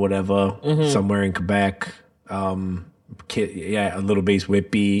 Kitchener, whatever, somewhere in Quebec. A Little Beast,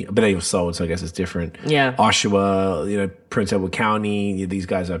 Whitby, but they were sold, so I guess it's different. Yeah. Oshawa, Prince Edward County, these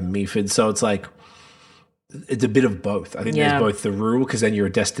guys are Meaford. So it's like, it's a bit of both. I think Yeah. there's both the rural, because then you're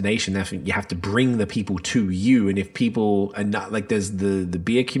a destination. You have to bring the people to you. And if people are not, like, there's the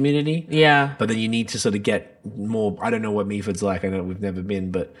beer community. Yeah. But then you need to sort of get more, I don't know what Meaford's like. I know we've never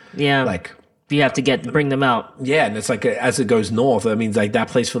been, but Yeah. like, You have to bring them out. yeah, and it's like as it goes north, I mean, like that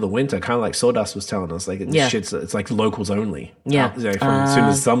place for the winter, kind of like Sawdust was telling us, like it's like locals only. Yeah. From as soon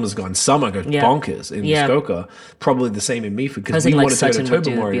as summer's gone, summer goes bonkers in Muskoka. Probably the same in Meaford, I because was we thinking like wanted to go Sutton to would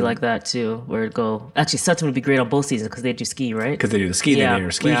Tobermory be like that too, where it'd go. Actually, Sutton would be great on both seasons because they do ski, right? because they do the ski, Yeah, they're near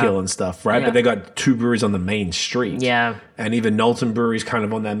a ski yeah. hill and stuff, right? Yeah. But they got two breweries on the main street. Yeah. And even Knowlton Brewery's kind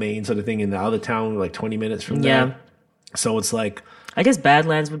of on that main sort of thing in the other town, like 20 minutes from Yeah. there. So it's like, I guess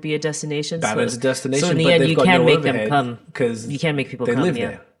Badlands would be a destination. Badlands is a destination, So in the but end, they've you got can't no make them overhead come. because You can't make people they come. live Yeah.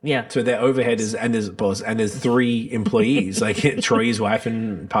 there. Yeah. So their overhead is, and there's three employees, like Troy's wife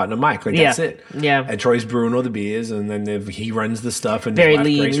and partner Mike. Like that's Yeah. it. Yeah. And Troy's brewing all the beers, and then he runs the stuff, and Very his wife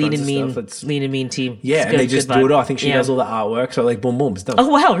lean, Grace lean runs and the mean, stuff. It's, lean and mean team. yeah, It's and good- they just good do it vibe. all. I think she Yeah. does all the artwork. So like boom, boom, it's done. Oh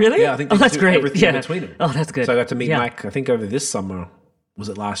wow, really? Yeah, I think oh, they that's do great. everything Yeah. in between them. Oh, that's good. So I got to meet Yeah. Mike. I think over this summer. Was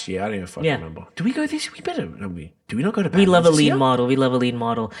it last year? I don't even fucking Yeah. remember. Do we go this? We better. No, do we not go to? We love a Badlands this lean year? model. We love a lean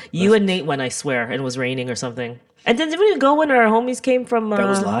model. You and Nate went, I swear, and it was raining or something. And then did we go when our homies came from? That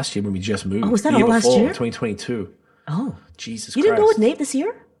was last year when we just moved. was that The year all last before, year? 2022. Oh, Jesus you Christ. didn't go with Nate this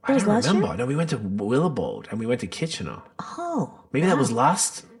year? That I was don't last remember. year. No, we went to Willowbold and we went to Kitchener. Oh, Maybe that was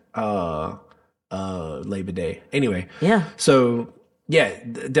last Labor Day. Anyway, yeah. so yeah,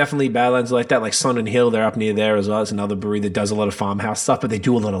 definitely Badlands like that. Like Sun and Hill, they're up near there as well. It's another brewery that does a lot of farmhouse stuff, but they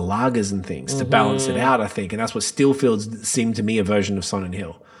do a lot of lagers and things to balance it out, I think. And that's what Steelfields seemed to me a version of Sun and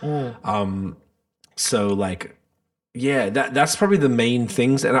Hill. So like, yeah, that's probably the main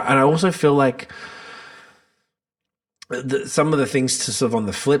things. And I also feel like some of the things to sort of on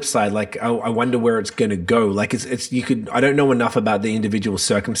the flip side, like I wonder where it's going to go. Like I don't know enough about the individual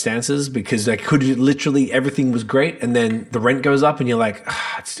circumstances, because like literally everything was great, and then the rent goes up, and you're like,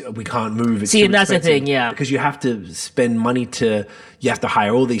 we can't move. It's See, too and that's the expensive. thing, yeah. Because you have to spend money you have to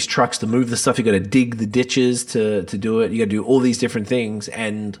hire all these trucks to move the stuff. You got to dig the ditches to do it. You got to do all these different things,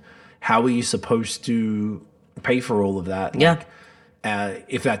 and how are you supposed to pay for all of that? Yeah. Like,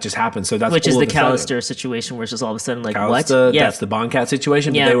 if that just happens. So that's Which is all the of a sudden. Callister situation, where it's just all of a sudden like, Callister, what? Yeah. that's the Barncat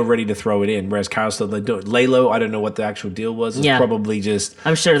situation, but Yeah. they were ready to throw it in. Whereas Callister, they do it. Lalo, I don't know what the actual deal was. It's Yeah. probably just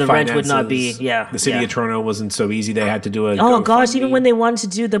I'm sure the rent would not be- finances. yeah, The city yeah. of Toronto wasn't so easy. They had to do a Oh gosh, even GoFundMe. when they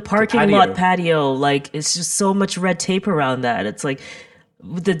wanted to do the parking patio. lot patio, like it's just so much red tape around that. It's like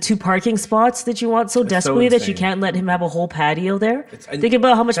the 2 parking spots that you want so desperately that you insane. can't let him have a whole patio there. and Think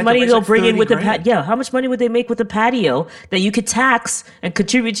about how much that money raise they'll like bring in 30 with the grand. patio. Yeah, how much money would they make with the patio that you could tax and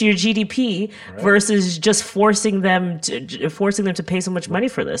contribute to your GDP versus just forcing them to pay so much money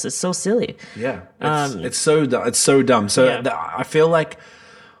for this? It's so silly. Yeah, it's so dumb. So Yeah. I feel like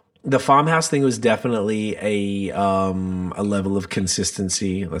the farmhouse thing was definitely a level of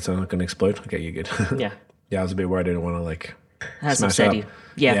consistency. That's not going to explode. Okay, you're good. Yeah, Yeah, I was a bit worried. I didn't want to like has smash upset up. you.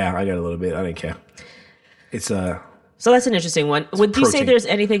 Yeah. Yeah, I got a little bit. I didn't care. It's So that's an interesting one. Would you say protein. there's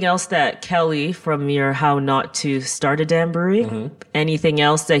anything else that Kelly, from your How Not to Start a Damn Brewery, anything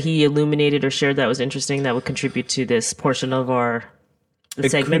else that he illuminated or shared that was interesting that would contribute to this portion of the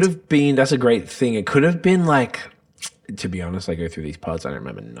segment? Could have been, that's a great thing. It could have been like, to be honest, I go through these pods, I don't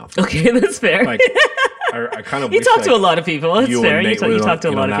remember nothing. Okay, that's fair. Like, I kind of you wish, talk like, to a lot of people. That's you fair. and You Nate talk, were you talk to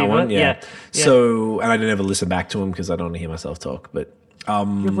a in lot on of that people. one, Yeah. So, and I didn't ever listen back to him because I don't want to hear myself talk. But Your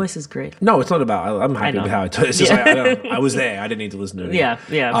voice is great. no, it's not about. I'm happy know. with how it. It's just I was there. I didn't need to listen to it.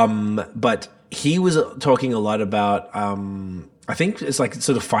 Yeah. But he was talking a lot about. I think it's like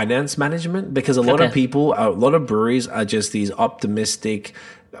sort of finance management because a lot of people, a lot of breweries are just these optimistic,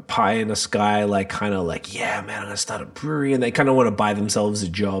 pie in the sky, like kind of like, yeah, man, I'm gonna start a brewery, and they kind of want to buy themselves a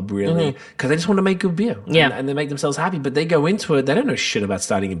job, really, because they just want to make good beer, and they make themselves happy. But they go into it, they don't know shit about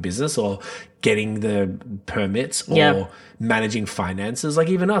starting a business or getting the permits or managing finances. Like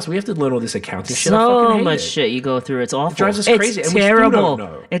even us, we have to learn all this accounting shit. I fucking So hate much it. shit you go through. It's awful. drives us it's crazy, and we still terrible. don't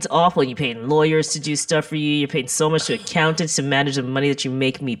know. It's awful. You're paying lawyers to do stuff for you. You're paying so much to accountants to manage the money that you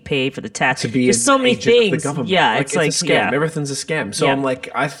make me pay for the tax. To be There's an so many agent of the things. government. Yeah, it's like a scam. yeah. Everything's a scam. So Yeah. I'm like,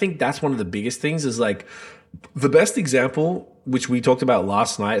 I think that's one of the biggest things is like the best example, which we talked about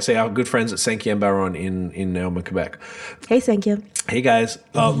last night. Say our good friends at Saint-Guillaume Baron in Elma, Quebec. Hey, thank you. Hey guys,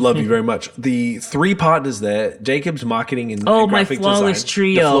 love you very much. The three partners there, Jacob's marketing and Oh, and my graphic flawless design,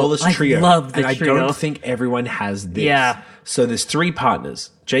 trio. the flawless I trio. love the and trio. I don't think everyone has this. Yeah. So there's three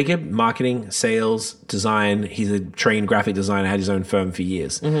partners. Jacob, marketing, sales, design. He's a trained graphic designer, had his own firm for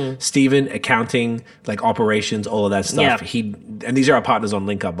years. Stephen, accounting, like operations, all of that stuff. Yeah. And these are our partners on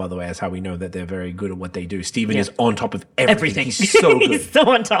LinkUp, by the way. That's how we know that they're very good at what they do. Stephen is on top of everything. He's so good. He's so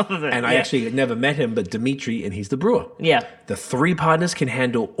on top of it. And I actually never met him, but Dimitri, and he's the brewer. Yeah. The three partners can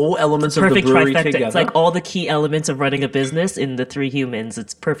handle all elements of the Perfect brewery trifecta. together. It's like all the key elements of running a business in the three humans.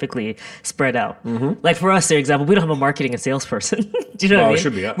 It's perfectly spread out. Like for us, for example, we don't have a marketing and salesperson. Do you know what I mean? it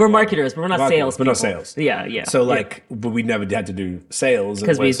should be, yeah. We're marketers, but we're not Marketers, sales. but not people. sales. Yeah. So but we never had to do sales.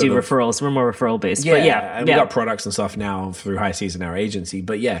 Because we do referrals. We're more referral based. Yeah, But yeah. and we got products and stuff now through High Season, our agency.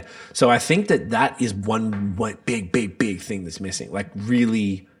 But yeah, so I think that is one big thing that's missing. Like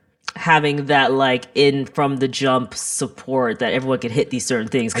really having that like in from the jump support that everyone can hit these certain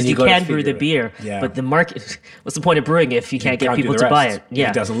things because And you you gotta can brew the figure it. beer, Yeah. but the market. What's the point of brewing if you can't get can't do people the to buy rest. it? Yeah,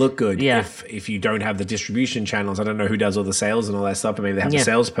 It doesn't look good. Yeah. If you don't have the distribution channels, I don't know who does all the sales and all that stuff, but maybe they have Yeah. a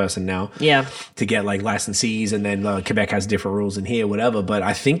salesperson now. Yeah. To get like licensees, and then Quebec has different rules in here, whatever. But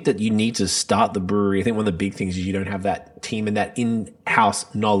I think that you need to start the brewery. I think one of the big things is you don't have that team and that in-house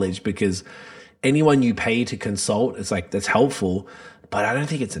knowledge, because anyone you pay to consult, it's like that's helpful, but I don't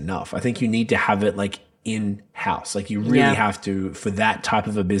think it's enough. I think you need to have it like in-house. Like you really Yeah. have to for that type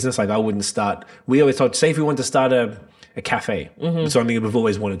of a business. Like I wouldn't start. We always thought, say if we want to start a cafe, something we've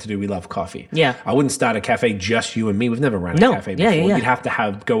always wanted to do. We love coffee. Yeah. I wouldn't start a cafe just you and me. We've never run a No. cafe Yeah, before. yeah. You'd have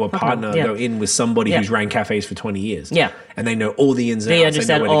to go in with somebody Yeah. who's ran cafes for 20 years. Yeah. And they know all the ins and They outs.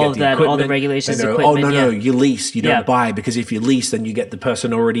 understand know where to all get of that, all the equipment. regulations, They know, equipment, oh, no, yeah. you lease, you don't Yeah. buy, because if you lease, then you get the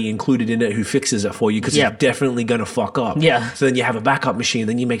person already included in it who fixes it for you, because Yeah. he's definitely going to fuck up. Yeah. So then you have a backup machine,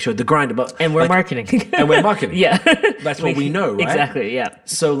 then you make sure the grinder. But and we're like, marketing. And we're marketing. Yeah, That's what we know, right? Exactly. Yeah.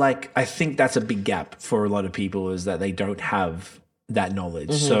 So like, I think that's a big gap for a lot of people, is that they don't have that knowledge.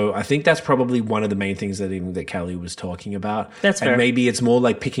 Mm-hmm. So I think that's probably one of the main things that Kelly was talking about. That's and fair. maybe it's more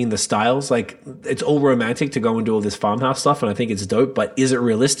like picking the styles. Like it's all romantic to go and do all this farmhouse stuff, and I think it's dope, but is it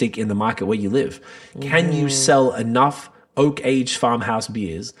realistic in the market where you live? Can you sell enough oak-aged farmhouse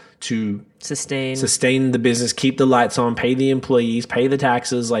beers to sustain the business, keep the lights on, pay the employees, pay the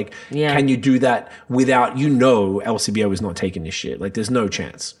taxes? Like, Yeah. can you do that without, LCBO is not taking this shit. Like, there's no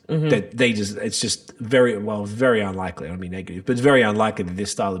chance that it's just very unlikely. I don't mean negative, but it's very unlikely that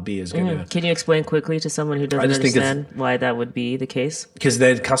this style of beer is going to, Can you explain quickly to someone who doesn't just think it's- understand why that would be the case? because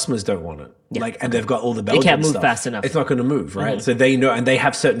their customers don't want it. And they've got all the Belgian can't move stuff. fast enough. It's not going to move, right? So they know, and they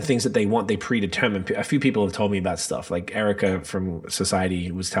have certain things that they want. They predetermine. A few people have told me about stuff. Like Erica from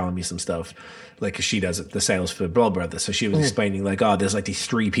Society was telling me some stuff. Like, 'cause she does the sales for Blood Brothers. So she was explaining like, oh, there's like these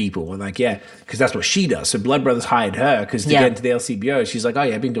three people. And like, yeah, because that's what she does. So Blood Brothers hired her because to get into the LCBO, she's like, oh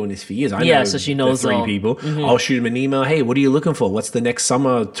yeah, I've been doing this for years. I know so she knows the three all. people. I'll shoot them an email. Hey, what are you looking for? What's the next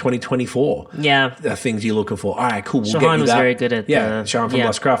summer 2024? Yeah. Things you're looking for. All right, cool. We'll get Shahan you was that. very good at Yeah, the- Shahan from yeah.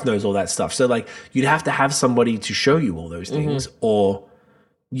 Lost Craft knows all that stuff. So like, you'd have to have somebody to show you all those things, or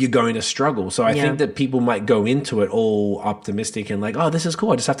you're going to struggle. So I think that people might go into it all optimistic and like, oh, this is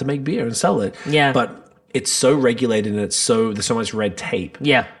cool. I just have to make beer and sell it. Yeah. But it's so regulated, and there's so much red tape.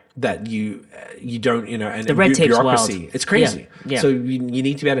 Yeah. That you don't, and The red tape's bureaucracy. wild. It's crazy. Yeah. So you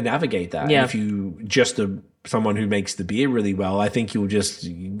need to be able to navigate that. Yeah. And if you just someone who makes the beer really well, I think you'll just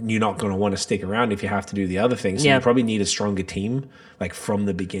you're not going to want to stick around if you have to do the other things. So you probably need a stronger team, like from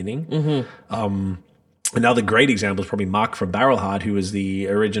the beginning. Another great example is probably Mark from Barrel Hard, who was the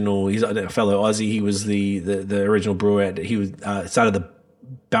original. He's a fellow Aussie. He was the original brewer. He was started the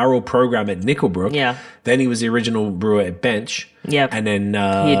barrel program at Nickelbrook. Yeah. Then he was the original brewer at Bench. Yeah. And then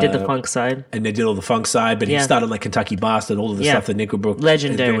he did the funk side. And they did all the funk side, but he started like Kentucky Bastard, all of the stuff that Nickelbrook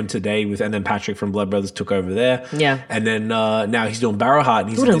Legendary. is doing today with, and then Patrick from Blood Brothers took over there. Yeah. And then now he's doing Barrel Heart. And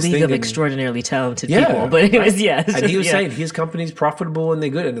he's What in a this league thing of and- extraordinarily talented people. But anyways, And he was saying his company's profitable and they're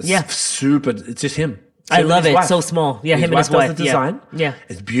good, and it's super. It's just him. I Him love and his it. wife. So small. Yeah, him and his does wife. the design. Yeah.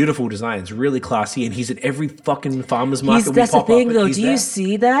 It's beautiful design. It's really classy, and he's at every fucking farmer's market. That's we the pop thing, up, though. he's Do you there.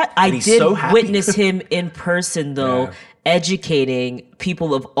 see that? I he's did so happy. witness him in person, though. Yeah. Educating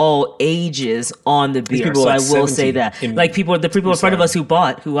people of all ages on the beer, people so are I like will say 70 that, in- like the people in front of Sorry.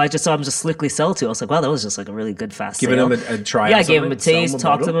 us who I just saw him just slickly sell to. I was like, wow, that was just like a really good fast Giving sale. him a try. Yeah, or I gave him a something, sell taste, a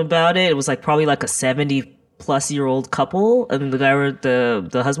talked to bottle. him about it. It was like probably like a 70-plus-year-old couple, and the guy,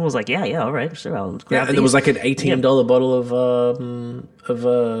 the husband was like, yeah, all right, sure, I'll grab And there was these. like an $18 bottle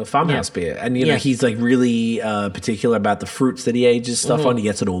of farmhouse beer, and you know he's like really particular about the fruits that he ages stuff on. He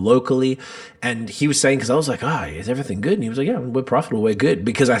gets it all locally, and he was saying, because I was like, is everything good? And he was like, yeah, we're profitable, we're good,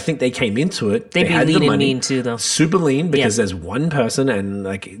 because I think they came into it. They'd be had the lean and money, mean too, though. super lean, because there's one person and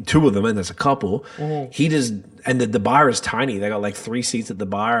like two of them, and there's a couple. He just. And the bar is tiny. They got like 3 seats at the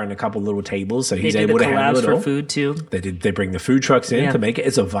bar and a couple little tables, so he's They did able the to handle collabs it for all. food too. They bring the food trucks in Yeah. to make it.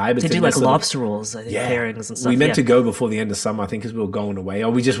 It's a vibe. It's They a do like nice little- lobster rolls, I think, pairings and stuff. We meant yeah. to go before the end of summer, I think, because we were going away.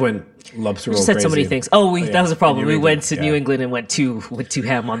 Oh, we just went lobster roll. Just said so many crazy. things. Oh, that was the problem. New We went England, to yeah. New England and went too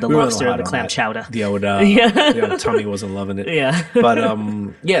ham on the We went a lobster lot and the on clam that. chowder. The old, the old tummy wasn't loving it. Yeah. But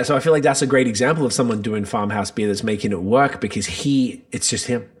so I feel like that's a great example of someone doing farmhouse beer that's making it work, because it's just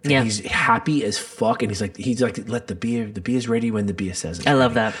him. And Yeah. he's happy as fuck, and he's like, let the beer's ready when the beer says it. I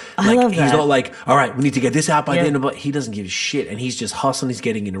love that. I Like, love that. He's not like, all right, we need to get this out by Yeah. the end of it. He doesn't give a shit, and he's just hustling. He's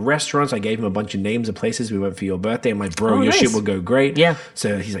getting into restaurants. I gave him a bunch of names of places. We went for your birthday. I'm like, bro, Oh, your nice. shit will go great. Yeah.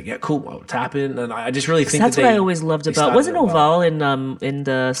 So he's like, yeah, cool. I'll tap in, and I just really think That's that what I always loved they about. started Wasn't it well. Oval in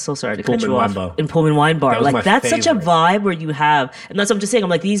the so sorry to cut Pullman you Wine off Bar. in Pullman Wine Bar? was my Like that's such a favorite. vibe where you have, and that's what I'm just saying. I'm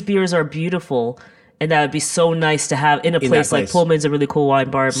like, these beers are beautiful, and that would be so nice to have in a place like place. Pullman's a really cool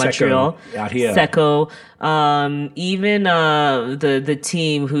wine bar in Secco, Montreal. out here. Secco. Even the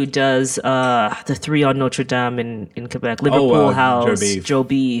team who does the 3 on Notre Dame in Quebec, Liverpool House, Joe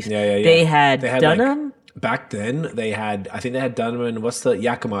Beef. Yeah. They had like, Dunham. back then, I think they had Dunham and what's the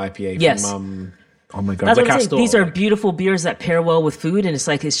Yakima IPA Yes. from, oh my God. That's Le what I'm saying. Castor. These are beautiful beers that pair well with food, and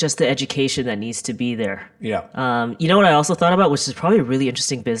it's just the education that needs to be there. Yeah. You know what I also thought about, which is probably a really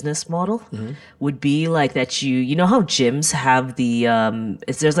interesting business model, Mm-hmm. would be like that you know how gyms have the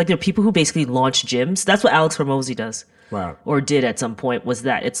there are people who basically launch gyms. That's what Alex Hormozy does. Wow. Or did at some point, was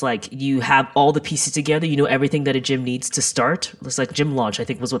that it's like you have all the pieces together, you know everything that a gym needs to start. It's like gym launch, I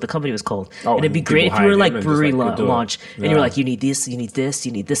think was what the company was called. Oh, and it'd be and great people if you were hired like him and just, brewery like, could do it. launch, and you Yeah. were like, you need this, you need this,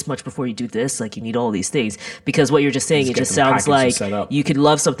 you need this much before you do this, like you need all these things. Because what you're just saying, Just it get just them sounds packaged and like set up. you could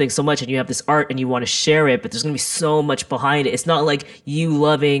love something so much and you have this art and you want to share it, but there's gonna be so much behind it. It's not like you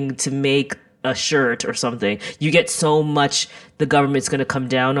loving to make a shirt or something. You get so much the government's going to come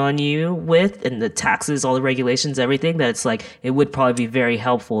down on you with, and the taxes, all the regulations, everything, that it's like it would probably be very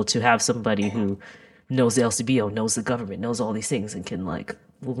helpful to have somebody who knows the LCBO, knows the government, knows all these things, and can like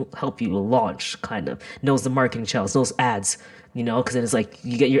help you launch, kind of knows the marketing channels, knows ads, you know, because then it's like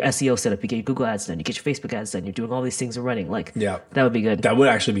you get your SEO set up, you get your Google ads done, you get your Facebook ads done, you're doing all these things are running. Like, Yeah. that would be good. That would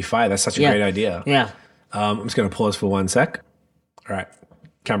actually be fire. That's such a great idea. Yeah. I'm just going to pause for 1 sec. All right.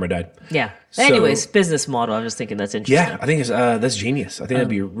 Camera died. Yeah. So- Anyways, business model. I'm just thinking that's interesting. Yeah, I think that's genius. I think that'd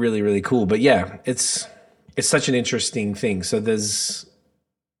be really, really cool. But yeah, it's such an interesting thing. So there's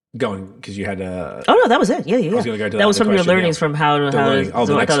going, because you had a. Oh no, that was it. Yeah. was gonna go to that was the from your question, learnings yeah. from how to. learning. Oh, the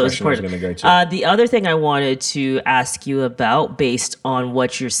so I next thought it was question I was important. gonna go to. The other thing I wanted to ask you about, based on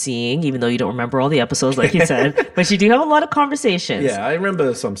what you're seeing, even though you don't remember all the episodes, like you said, but you do have a lot of conversations. Yeah, I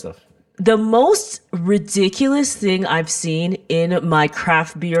remember some stuff. The most ridiculous thing I've seen in my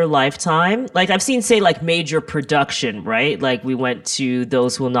craft beer lifetime, like I've seen, say, like major production, right? Like we went to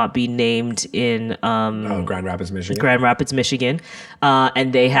Those Will Not Be Named in Grand Rapids, Michigan. Grand Rapids, Michigan,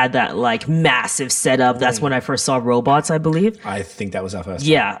 and they had that like massive setup. That's when I first saw Robots, I believe. I think that was our first.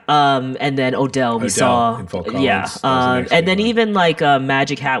 Yeah, and then Odell we saw. in Fort Collins. Yeah, That was the next and big then one. even like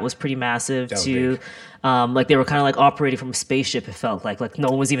Magic Hat was pretty massive was too. big. Like they were kind of like operating from a spaceship. It felt like no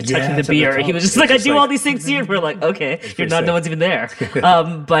one was even touching the it's at the beer. top. He was just It's like, I just do like- all these things here. And we're like, okay, you're not. sick. No one's even there.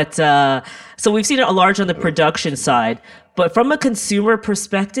 So we've seen it a large on the production side. But from a consumer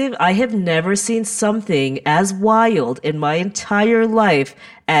perspective, I have never seen something as wild in my entire life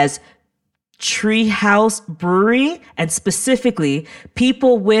as Treehouse Brewery, and specifically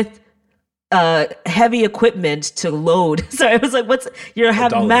people with heavy equipment to load. Sorry, I was like, you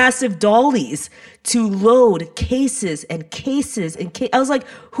have dolly. massive dollies to load cases and cases and I was like,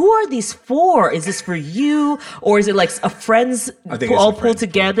 who are these for? Is this for you? Or is it like a friends I think all it's a pulled friends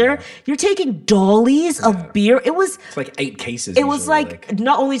together? group, yeah. You're taking dollies of beer. It's like 8 cases. It was usually, like,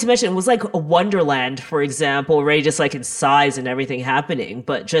 not only to mention, it was like a Wonderland, for example, already just like in size and everything happening,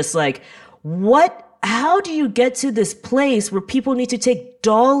 but just like, how do you get to this place where people need to take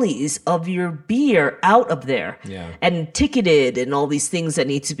dollies of your beer out of there and ticketed and all these things that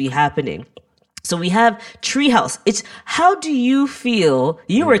need to be happening? So we have Treehouse. How do you feel?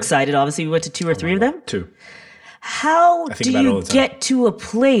 You were excited, obviously. We went to 2 or 3 of them. 2. How think do about it all you the time. get to a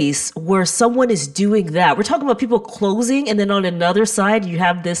place where someone is doing that? We're talking about people closing, and then on another side, you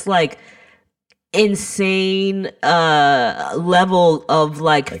have this like insane level of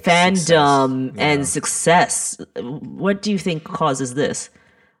like fandom success. and success. What do you think causes this?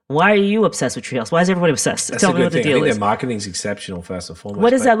 Why are you obsessed with Treehouse? Why is everybody obsessed? That's Tell a me good what the thing. I deal think is. their marketing's exceptional, first and foremost.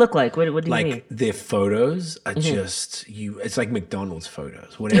 What does but, that look like? What do you like mean? their photos are just it's like McDonald's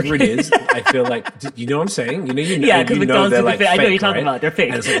photos. Whatever it is, I feel like you know what I'm saying? You know Yeah, because McDonald's they're do the like fake. I know what you're fake, talking right? about. They're fake.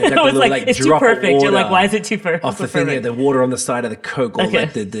 And it's like, It was like, it's too drop of perfect. You're like, water why is it too perfect? off the thing, the water on the side of the Coke, or Okay.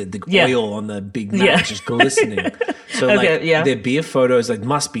 like the Yeah. oil on the Big Mac Yeah. just glistening. So Okay, like yeah. their beer photos, like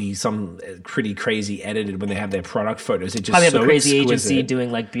must be some pretty crazy edited when they have their product photos. It just Probably have so a crazy exquisite. agency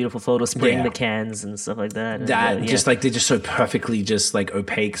doing like beautiful photos, spraying Yeah. the cans and stuff like that. And, Just like they're just so perfectly just like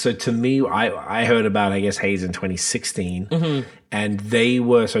opaque. So to me, I heard about, I guess, Hayes in 2016, Mm-hmm. and they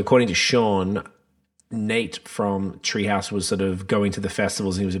were, so according to Sean, Nate from Treehouse was sort of going to the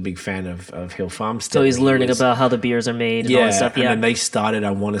festivals, and he was a big fan of Hill Farmstead. so he's He learning was- about how the beers are made and all that stuff. and Yeah. then they started,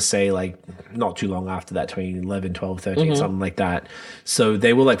 I want to say, like not too long after that, 2011, 12, 13, Mm-hmm. something like that. So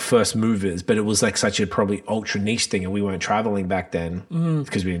they were like first movers, but it was like such a probably ultra niche thing, and we weren't traveling back then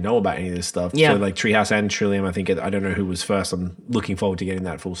because we didn't know about any of this stuff. Mm-hmm. Yeah. So like Treehouse and Trillium, I think, I don't know who was first. I'm looking forward to getting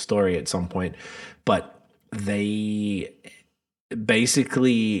that full story at some point. But they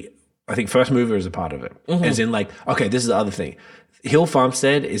basically, I think first mover is a part of it. Mm-hmm. As in like, okay, this is the other thing. Hill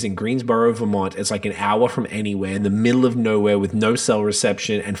Farmstead is in Greensboro, Vermont. It's like an hour from anywhere in the middle of nowhere with no cell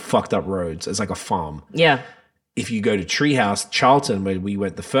reception and fucked up roads. It's like a farm. Yeah. If you go to Treehouse, Charlton, where we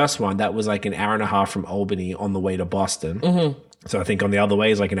went the first one, that was like an hour and a half from Albany on the way to Boston. So I think on the other way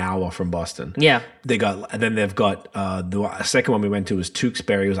is like an hour from Boston. Yeah. Then they've got the second one we went to was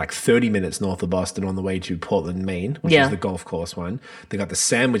Tewksbury. It was like 30 minutes north of Boston on the way to Portland, Maine, which Yeah. is the golf course one. They got the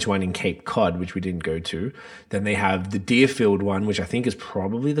Sandwich one in Cape Cod, which we didn't go to. Then they have the Deerfield one, which I think is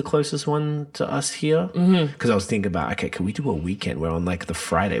probably the closest one to us here. Because I was thinking about, okay, can we do a weekend where on like the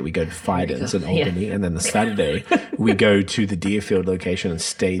Friday we go to Fidens in Albany, and then the Saturday we go to the Deerfield location and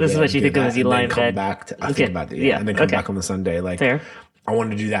stay there. This is what you and do think of that, as you and lie then in come bed. back to, I Okay. think about it, Yeah. and then come Okay. back on the Sunday. Like, Fair. I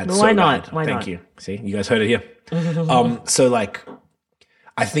wanted to do that. Well, so why not? bad. Why Thank not? you. See, you guys heard it here. So like,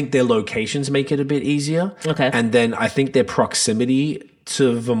 I think their locations make it a bit easier. Okay. And then I think their proximity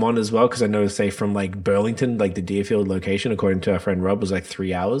to Vermont as well, because I know, say, from like Burlington, like the Deerfield location, according to our friend Rob, was like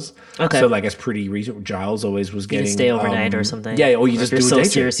 3 hours. Okay. So like it's pretty reasonable. Giles always was You getting can stay overnight or something. Yeah, or you Or just if do you're a so day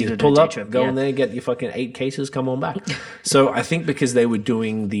trip. serious, You you just do a pull day up, trip, go yeah. in there, get your fucking 8 cases, come on back. So I think because they were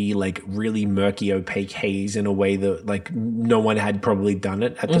doing the like really murky, opaque haze in a way that like no one had probably done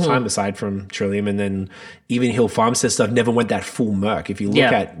it at the time, aside from Trillium, and then even Hill Farmstead stuff never went that full murk. If you look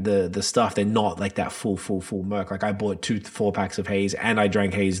Yeah. at the stuff, they're not like that full murk. Like I bought 2 4-packs of haze and I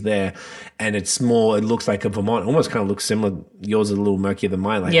drank haze there, and it's more, it looks like a Vermont, almost kind of looks similar. Yours is a little murkier than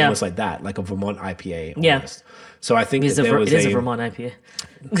mine, like Yeah. almost like that, like a Vermont IPA. Yeah. Almost. So I think It is that there was a Vermont IPA.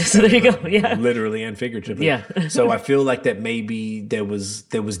 So there you go. Yeah. literally and figuratively. Yeah. So I feel like that maybe there was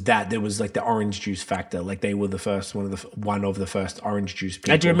like the orange juice factor. Like they were the first one of the first orange juice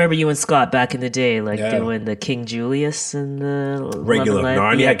people. I do remember you and Scott back in the day, like Yeah. doing the King Julius and the regular. Lemon No, I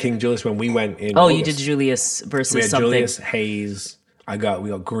Lime. only Yeah. had King Julius when we went in. Oh, you August. did Julius versus We had something. Julius, Haze. We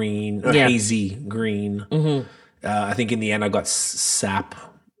got green, Yeah. hazy green. I think in the end I got sap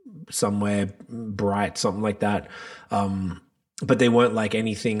somewhere bright, something like that. But they weren't like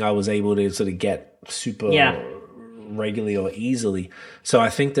anything I was able to sort of get super Yeah. regularly or easily. So I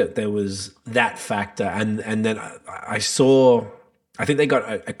think that there was that factor, and then I saw. I think they got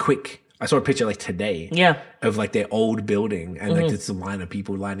a quick I saw a picture like today Yeah. of like their old building and like it's a line of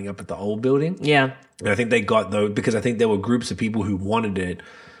people lining up at the old building. Yeah. And I think they got though because I think there were groups of people who wanted it,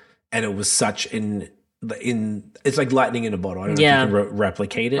 and it was such in it's like lightning in a bottle. I don't know if you can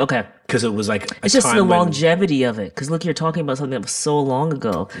replicate it. Okay. Because it was like It's just the longevity of it. Because look, you're talking about something that was so long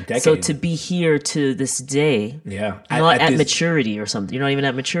ago. So to be here to this day, not at maturity or something. You're not even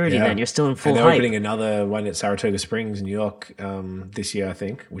at maturity then. You're still in full and they're hype. opening another one at Saratoga Springs, New York, this year, I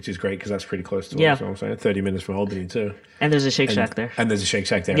think, which is great because that's pretty close to us. You know what I'm saying? 30 minutes from Albany too. And there's a Shake Shack there. And there's a Shake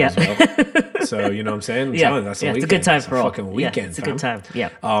Shack there as well. So you know what I'm saying? I'm telling you, that's a weekend. It's a good time for all. Fucking weekend. It's a good time. Yeah.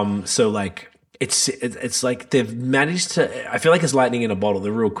 So like. It's like they've managed to. I feel like it's lightning in a bottle.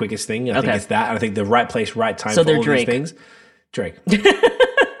 The real quickest thing. I think it's that. I think the right place, right time for all these things. Drake. But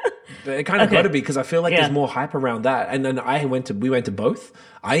it kind of got to be because I feel like there's more hype around that. And then we went to both.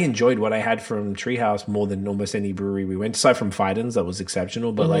 I enjoyed what I had from Treehouse more than almost any brewery we went. Aside from Fiden's, that was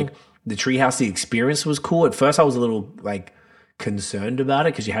exceptional. But like the Treehouse, the experience was cool. At first, I was a little like concerned about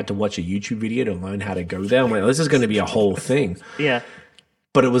it because you had to watch a YouTube video to learn how to go there. I'm like, this is going to be a whole thing. Yeah.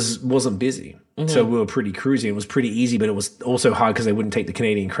 But it wasn't busy. So we were pretty cruisy. It was pretty easy, but it was also hard because they wouldn't take the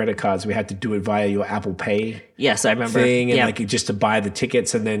Canadian credit cards. We had to do it via your Apple Pay Yes, I remember. thing, and like just to buy the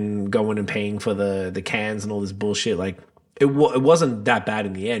tickets and then going and paying for the cans and all this bullshit. Like it wasn't that bad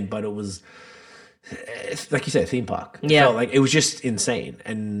in the end, but it was like you said, theme park. It felt like it was just insane.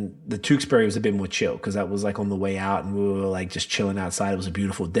 And the Tewksbury was a bit more chill because that was like on the way out, and we were like just chilling outside. It was a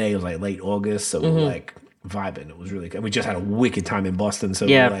beautiful day. It was like late August, so we were like vibing. It was really good. And we just had a wicked time in Boston, so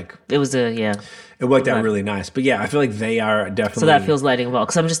we were like it was it worked out really nice. But yeah, I feel like they are definitely so that feels lighting well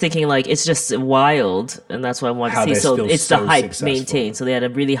because I'm just thinking like it's just wild, and that's what I want to see. So it's the hype successful. Maintained. So they had a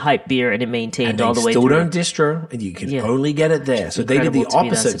really hype beer and it maintained all the way through. Still don't distro, and you can only get it there. So they did the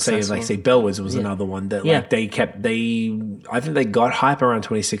opposite. Say Bellwoods was another one that like they kept. I think they got hype around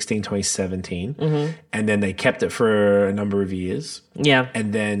 2016, 2017, and then they kept it for a number of years. Yeah,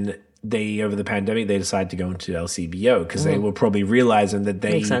 and then. Over the pandemic, they decided to go into LCBO because they were probably realizing that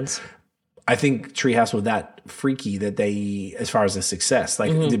they. Makes sense. I think Treehouse were that freaky that they, as far as the success, like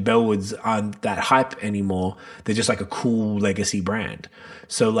the Bellwoods aren't that hype anymore. They're just like a cool legacy brand.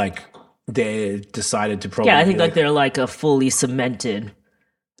 So like they decided to probably. Yeah, I think like they're like a fully cemented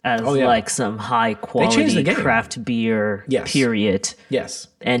as like some high quality craft beer period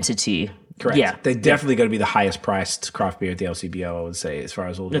entity. Correct. Yeah, they definitely got to be the highest priced craft beer at the LCBO, I would say, as far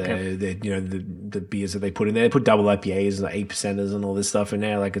as all the beers that they put in there. They put double IPAs and 8%ers and all this stuff in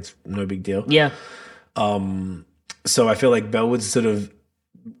there. Like it's no big deal. Yeah. So I feel like Bellwood's sort of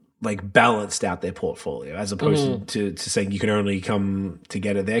like balanced out their portfolio as opposed to saying you can only come to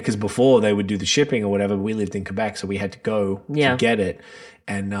get it there. Because before they would do the shipping or whatever, we lived in Quebec, so we had to go to get it.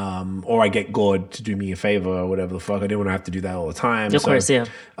 And or I get Gord to do me a favor or whatever the fuck. I didn't want to have to do that all the time. Of course, yeah.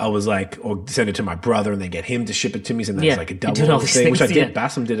 I was like, or send it to my brother and then get him to ship it to me. So that's like a double thing, which I did.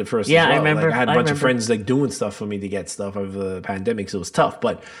 Bassam did it for us as well. I remember. Like, I had a bunch of friends like doing stuff for me to get stuff over the pandemic, so it was tough.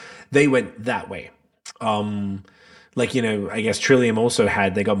 But they went that way. Like, you know, I guess Trillium also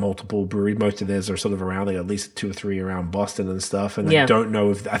they got multiple breweries. Most of theirs are sort of around, like at least 2 or 3 around Boston and stuff. And I don't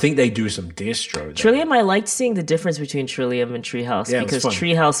know I think they do some distro. Trillium, I liked seeing the difference between Trillium and Treehouse because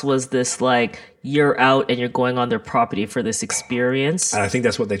Treehouse was this like, you're out and you're going on their property for this experience. And I think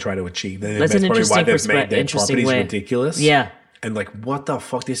that's what they try to achieve. That's an interesting perspective. Ridiculous. Yeah. And like, what the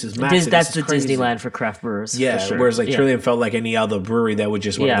fuck? This is massive. That's the Disneyland for craft brewers. Yeah, for sure. Whereas like Trillium felt like any other brewery that would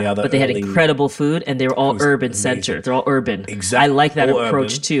just one of the other. But they had incredible food and they were all urban centered. They're all urban. Exactly. I like that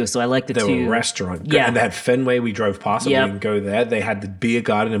approach too. So I like the two. They were a restaurant. Yeah. And they had Fenway. We drove past them. We didn't go there. They had the beer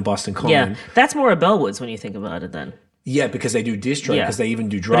garden in Boston Common. Yeah, that's more a Bellwoods when you think about it then. Yeah, because they do distro, because they even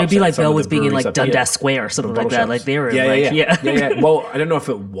do drops. But it'd be like Bellwoods being in like Dundas Square or something like that. Like they were yeah. Well, I don't know if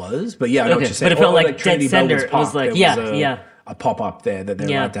it was, but yeah, I know what you're saying. But it felt like Dead Center. It was like, a pop-up there that they're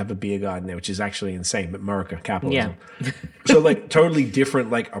allowed to have a beer garden there, which is actually insane, but America, capitalism. Yeah. So like totally different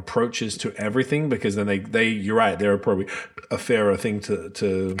like approaches to everything, because then you're right, they're probably a fairer thing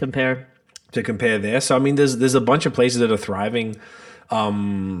to compare there. So I mean there's a bunch of places that are thriving.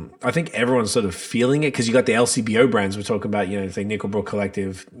 I think everyone's sort of feeling it because you got the LCBO brands we're talking about, you know, say Nickelbrook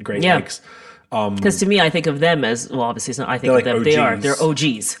Collective, Great Lakes. Because to me, I think of them as, well, obviously, it's not, I think of them, OGs, they're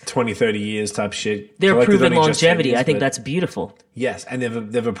OGs. 20, 30 years type shit. They're proven longevity. I think that's beautiful. Yes, and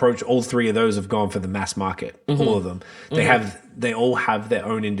they've approached, all 3 of those have gone for the mass market, all of them. They all have their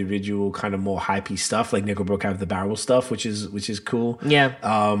own individual kind of more hypey stuff, like Nickelbrook have the barrel stuff, which is cool. Yeah.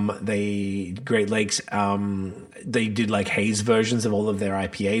 Great Lakes, they did like haze versions of all of their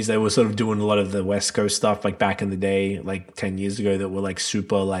IPAs. They were sort of doing a lot of the West Coast stuff, like back in the day, like 10 years ago, that were like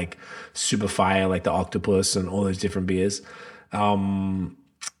super fire, like the Octopus and all those different beers.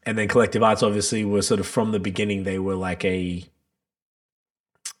 And then Collective Arts obviously were sort of from the beginning, they were like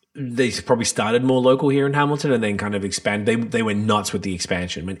they probably started more local here in Hamilton and then kind of expanded. They went nuts with the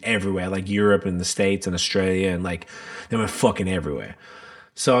expansion, went everywhere, like Europe and the States and Australia, and like they went fucking everywhere.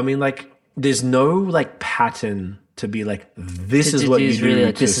 So I mean, like, there's no like pattern to be like, this is what you do really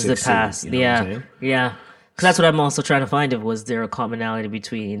like, to this is the succeed, past. you know what I'm Yeah. saying? Yeah. 'Cause that's what I'm also trying to find. Was there a commonality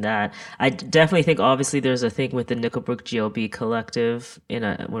between that? I definitely think, obviously, there's a thing with the Nickelbrook GLB collective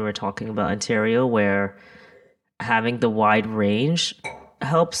when we're talking about Ontario, where having the wide range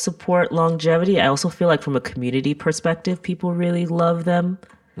helps support longevity. I also feel like from a community perspective, people really love them.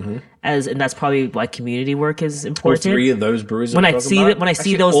 And that's probably why community work is All important. three of those breweries. When I'm I talking see about, that- when I see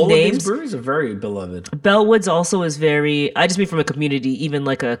actually, those all of names- these breweries are very beloved. Bellwoods also is very, I just mean from a community, even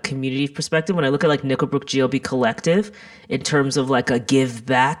like a community perspective. When I look at like Nickelbrook GLB Collective, in terms of like a give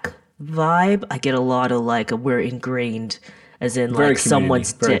back vibe, I get a lot of like we're ingrained, as in Very like community,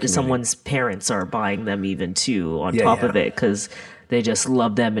 very community. someone's parents are buying them even too on Yeah, top yeah. of it, because they just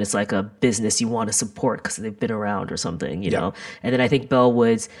love them and it's like a business you want to support because they've been around or something, you know. And then I think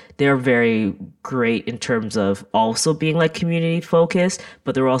Bellwoods, they're very great in terms of also being like community focused,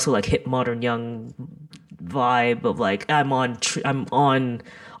 but they're also like hip modern young vibe of like I'm on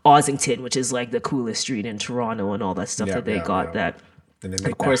Ossington, which is like the coolest street in Toronto, and all that stuff that they got that And they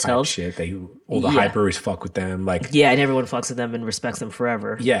make of course that hype helps. shit. All the hype breweries fuck with them. Like, Yeah, and everyone fucks with them and respects them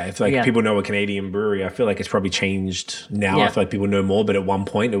forever. yeah, it's like people know a Canadian brewery. I feel like it's probably changed now. Yeah. I feel like people know more, but at one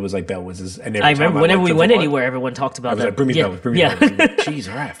point it was like Bellwoods. And every I time remember whenever went we to went Vermont, anywhere, everyone talked about I was that. like, bring me Bellwoods, bring me Bellwoods. Jeez,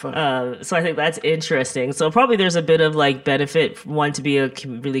 all right, fuck. So I think that's interesting. So probably there's a bit of like benefit, one, to be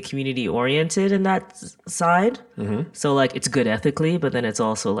really community oriented in that side. So like it's good ethically, but then it's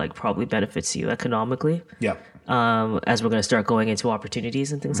also like probably benefits you economically. Yeah. As we're going to start going into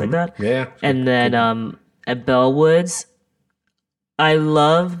opportunities and things like that. Yeah. And then at Bellwoods, I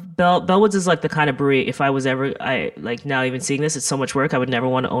love Bellwoods is like the kind of brewery, if I was ever, now even seeing this, it's so much work. I would never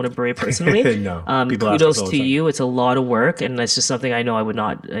want to own a brewery personally. No. People ask us Kudos all the to time. you. It's a lot of work, and it's just something I know I would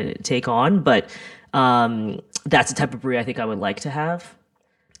not take on. But that's the type of brewery I think I would like to have.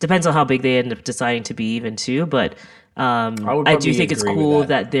 Depends on how big they end up deciding to be, even too. But I do probably think it's agree with cool that.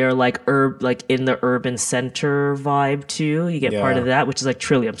 that they're like in the urban center vibe too. You get part Yeah. of that, which is like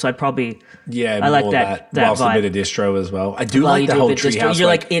Trillium. So I'd probably Yeah, I like more that whilst a vibe. bit of distro as well. I do While like you the do whole the distro, treehouse. you're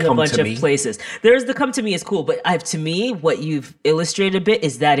like in a come bunch to of me. places. There's the come to me is cool, but to me, what you've illustrated a bit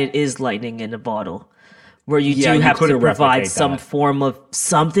is that it is lightning in a bottle, where you Yeah, do you have to couldn't provide replicate some that. form of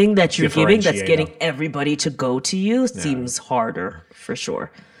something that you're giving that's Differentiator. getting everybody to go to you. Seems harder for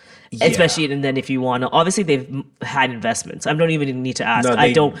sure. Especially, and then if you want to, obviously they've had investments. I don't even need to ask. No,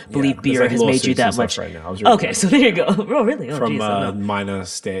 I don't yeah, believe there's, beer like, has made you lawsuits that and much. stuff right now. I was reading Okay, that. so there you go. Oh, really? Oh, From geez, I don't know. minor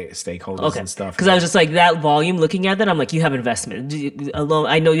stakeholders Okay, and stuff. because I was just like that volume. Looking at that, I'm like, you have investment. Alone,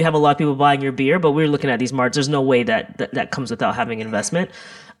 I know you have a lot of people buying your beer, but we're looking at these marts. There's no way that comes without having investment.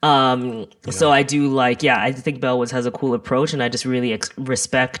 So I do like, I think Bellwoods has a cool approach, and I just really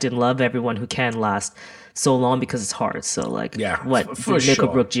respect and love everyone who can last so long, because it's hard. So like, for the sure.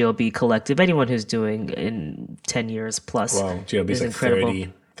 Nickelbrook GLB collective, anyone who's doing in 10 years plus, Well, GLB's is like incredible.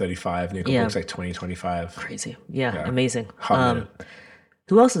 30, 35. Nickelbrook's like 20, 25. Crazy, amazing. Hot minute.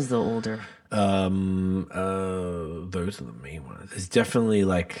 Who else is the older? Those are the main ones. There's definitely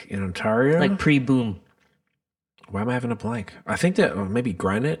like in Ontario. Like pre-boom. Why am I having a blank? I think that maybe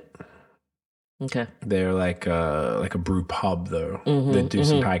Granite. Okay. They're like a brew pub though. They do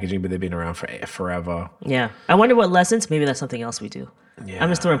some packaging, but they've been around for forever. Yeah. I wonder what lessons. Maybe that's something else we do. Yeah. I'm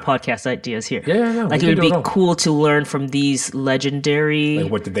just throwing podcast ideas here. Yeah, no, like we it can would do be it all. cool to learn from these legendary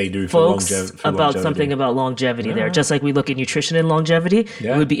Like what did they do for folks longevity? about something about longevity there. Just like we look at nutrition and longevity,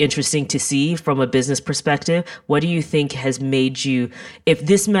 it would be interesting to see from a business perspective, what do you think has made you, if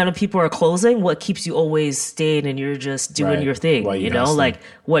this amount of people are closing, what keeps you always staying and you're just doing Right. your thing, Why you you know? hustling. Like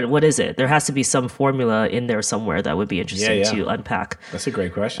what is it? There has to be some formula in there somewhere that would be interesting Yeah. to unpack. That's a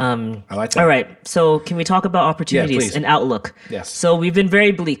great question. I like that. All right. So can we talk about opportunities please. and outlook? Yes. So we've been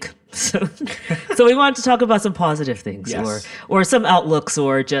very bleak. So we wanted to talk about some positive things, Yes. or some outlooks,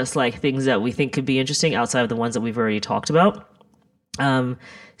 or just like things that we think could be interesting outside of the ones that we've already talked about.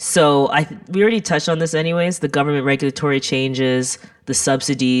 So we already touched on this anyways, the government regulatory changes, the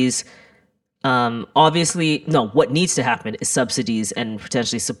subsidies. Obviously, no, what needs to happen is subsidies and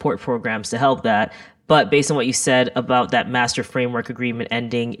potentially support programs to help that. But based on what you said about that master framework agreement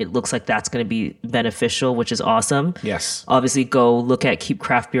ending, it looks like that's going to be beneficial, which is awesome. Yes. Obviously, go look at Keep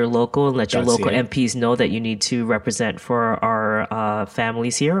Craft Beer Local and let your That's local it. MPs know that you need to represent for our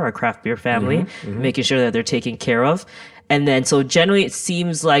families here, our craft beer family, making sure that they're taken care of. And then, so generally, it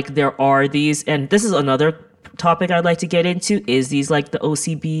seems like there are these, and this is another topic I'd like to get into is these like the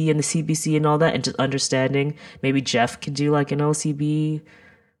OCB and the CBC and all that, and just understanding. Maybe Jeff could do like an OCB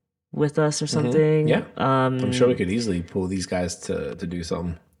with us or something. Yeah. I'm sure we could easily pull these guys to do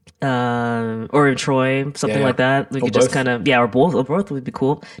something. Or in Troy, something Yeah. like that. We Or could just both. kind of, or both would be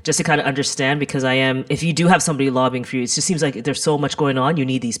cool. Just to kind of understand, because if you do have somebody lobbying for you, it just seems like there's so much going on. You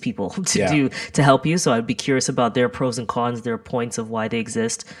need these people to help you. So I'd be curious about their pros and cons, their points of why they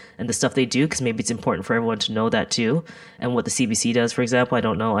exist, and the stuff they do, because maybe it's important for everyone to know that too. And what the CBC does, for example, I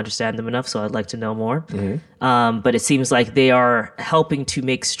don't understand them enough, so I'd like to know more. But it seems like they are helping to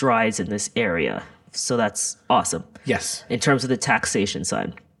make strides in this area. So that's awesome. Yes. In terms of the taxation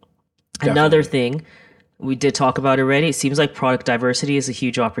side. Definitely. Another thing we did talk about already, it seems like product diversity is a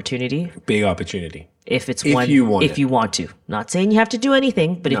huge opportunity. Big opportunity. If you want to. Not saying you have to do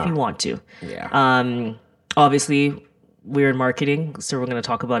anything, but if you want to. Yeah. Obviously, we're in marketing, so we're going to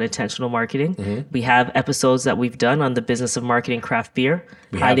talk about intentional marketing. Mm-hmm. We have episodes that we've done on the business of marketing craft beer.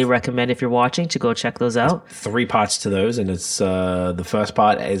 Highly recommend if you're watching to go check those out. 3 parts to those, and it's the first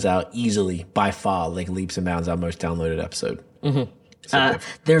part is our easily, by far, like leaps and bounds, our most downloaded episode.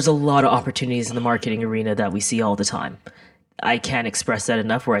 There's a lot of opportunities in the marketing arena that we see all the time. I can't express that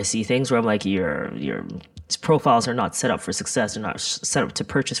enough, where I see things where I'm like, your profiles are not set up for success. They're not set up to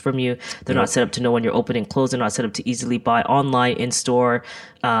purchase from you. They're not set up to know when you're open and closed. They're not set up to easily buy online, in store.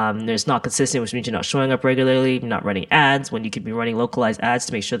 There's not consistent, which means you're not showing up regularly. You're not running ads when you could be running localized ads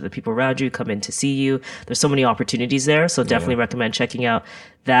to make sure that the people around you come in to see you. There's so many opportunities there. So definitely recommend checking out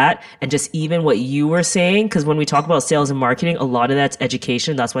that. And just even what you were saying, because when we talk about sales and marketing, a lot of that's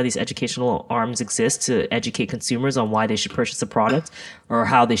education. That's why these educational arms exist, to educate consumers on why they should purchase a product or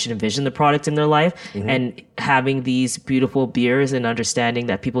how they should envision the product in their life. And having these beautiful beers and understanding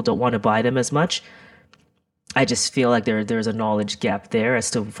that people don't want to buy them as much, I just feel like there's a knowledge gap there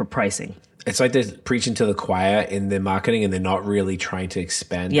as to for pricing. It's like they're preaching to the choir in their marketing, and they're not really trying to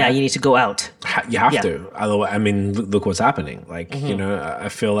expand. Yeah, that. you need to go out. You have to. Otherwise, I mean, look what's happening. Like, I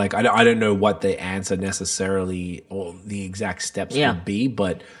feel like I don't know what the answer necessarily or the exact steps would be,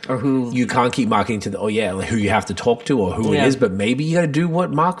 but or who you can't keep marketing to like who you have to talk to or who it is. But maybe you got to do what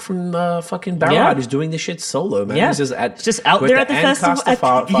Mark from fucking Barrowhead is doing this shit solo, man. Yeah. He's just out there at the festival.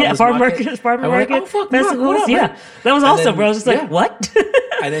 Farmer market festivals. Man. That was awesome, then, bro. I was just like, what?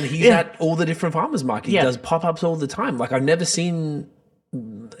 And then he's at all the different farmers markets. He does pop-ups all the time. Like, I've never seen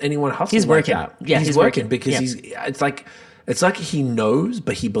anyone hustle He's working. like that. Yeah, he's working because it's like he knows,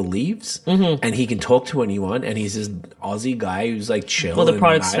 but he believes, and he can talk to anyone, and he's this Aussie guy who's like chill. Well, the and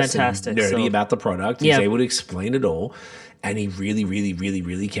product's nice fantastic, and nerdy so- about the product. He's able to explain it all, and he really, really, really,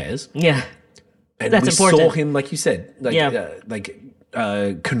 really cares. Yeah. And That's we important. saw him, like you said,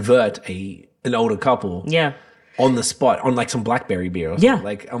 convert an older couple. Yeah. On the spot, on like some blackberry beer or something. Yeah.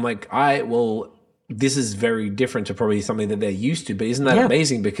 Like, I'm like, this is very different to probably something that they're used to, but isn't that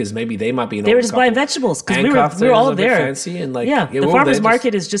amazing? Because maybe they might be They were just buying vegetables because we were all there. Fancy and like, the farmer's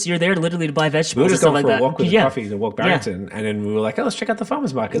market is just, you're there literally to buy vegetables. We were just and going stuff for like a walk that. with coffee to walk Barrington, and then we were like, oh, let's check out the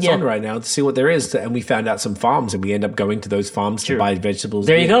farmer's market. It's on right now to see what there is. And we found out some farms, and we end up going to those farms to buy vegetables.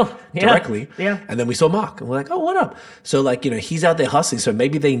 There you go. Directly. Yeah. And then we saw Mark, and we're like, oh, what up? So like, he's out there hustling. So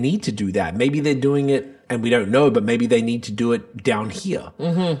maybe they need to do that. Maybe they're doing it and we don't know, but maybe they need to do it down here.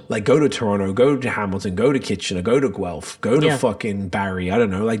 Like, go to Toronto, go to Hamilton, go to Kitchener, go to Guelph, go to fucking Barrie. I don't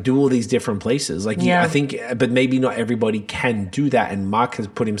know. Like, do all these different places. Like, I think, but maybe not everybody can do that. And Mark has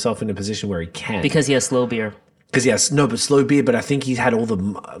put himself in a position where he can. Because he has slow beer. Because but slow beer. But I think he's had all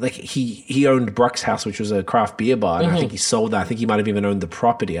the he owned Bruck's House, which was a craft beer bar, and I think he sold that. I think he might have even owned the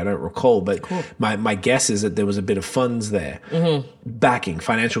property. I don't recall, but my guess is that there was a bit of funds there, backing,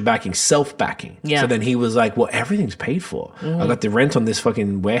 financial backing, self backing. Yeah. So then he was like, "Well, everything's paid for. I got the rent on this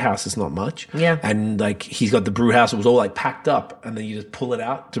fucking warehouse. It's not much. And like he's got the brew house. It was all like packed up, and then you just pull it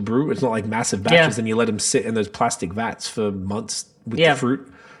out to brew. It's not like massive batches, and you let them sit in those plastic vats for months with the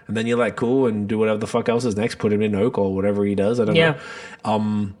fruit." And then you're like, cool, and do whatever the fuck else is next. Put him in oak or whatever he does. I don't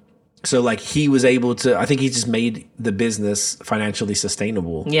know. So like he was able to, I think he just made the business financially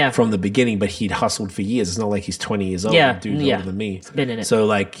sustainable from the beginning, but he'd hustled for years. It's not like he's 20 years old. Yeah. Dude's older than me. He's been in it. So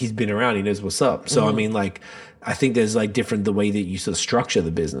like he's been around. He knows what's up. So I mean, like, I think there's like different, the way that you sort of structure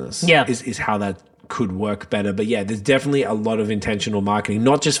the business is how that could work better. But yeah, there's definitely a lot of intentional marketing,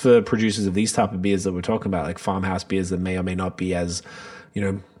 not just for producers of these type of beers that we're talking about, like farmhouse beers that may or may not be as,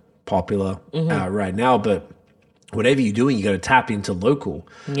 popular right now, but whatever you're doing, you got to tap into local.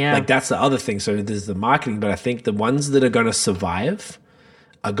 Like that's the other thing. So there's the marketing, but I think the ones that are going to survive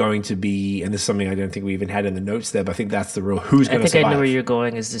are going to be, and this is something I don't think we even had in the notes there, but I think that's the real who's going to I survive. think I know where you're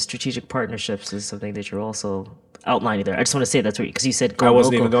going. Is the strategic partnerships is something that you're also outlining there. I just want to say that's where, because you said go I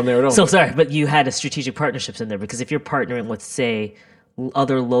wasn't local. even going there at all. So sorry, but you had a strategic partnerships in there, because if you're partnering with, say,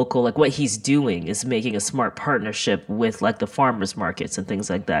 other local, like what he's doing is making a smart partnership with like the farmers markets and things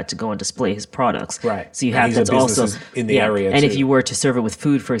like that to go and display his products. Right. So you And have these are that's also businesses in the area And if too. you were to serve it with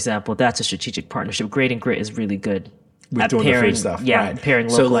food, for example, that's a strategic partnership. Great and Grit is really good With at doing the food pairing stuff, Yeah, right. pairing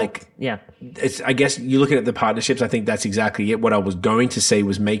So, local. like, yeah. It's, I guess you're looking at the partnerships. I think that's exactly it. What I was going to say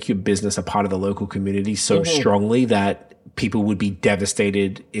was make your business a part of the local community so strongly that people would be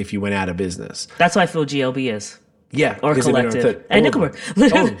devastated if you went out of business. That's why I feel GLB is. Yeah, Or because they've been Collective. on And all of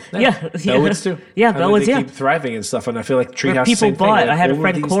Nickelberg. them. Yeah. Bellwoods too. Yeah, I mean, Bellwoods, they yeah. keep thriving and stuff. And I feel like Where Treehouse. people same thing, bought. like I had a all of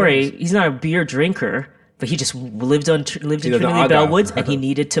friend these Corey. things. He's not a beer drinker, but he just lived in Trinity the Argyle. Bellwoods, and he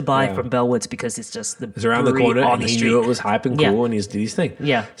needed to buy from Bellwoods because it's just the It's around the brewery corner, on and the he street. knew it was hype and cool, Yeah. and he's did his thing.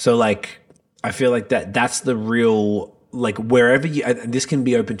 Yeah. So like, I feel like that's the real, like, wherever you, and this can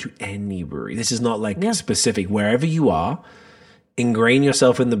be open to any brewery. This is not like specific. Wherever you are, ingrain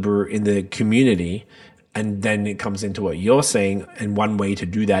yourself in the community, and then it comes into what you're saying. And one way to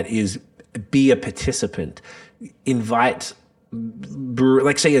do that is be a participant. Invite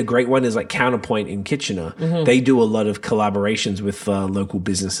like, say a great one is like Counterpoint in Kitchener. They do a lot of collaborations with local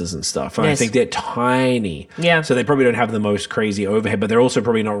businesses and stuff, and I Nice. think they're tiny, so they probably don't have the most crazy overhead, but they're also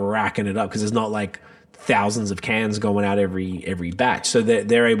probably not racking it up because there's not like thousands of cans going out every batch. So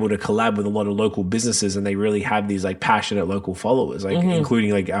they're able to collab with a lot of local businesses, and they really have these like passionate local followers, like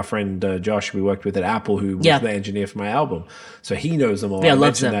including like our friend Josh we worked with at Apple, who was the engineer for my album. So he knows them all. Yeah, I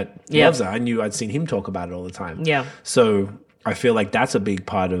loves mentioned them. that. Loves that. I'd seen him talk about it all the time. Yeah. So I feel like that's a big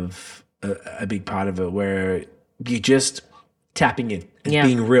part of it, where you just tapping in and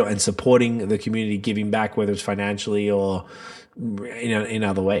being real and supporting the community, giving back, whether it's financially or in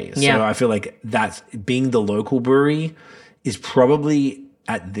other ways. Yeah. So I feel like that's being the local brewery is probably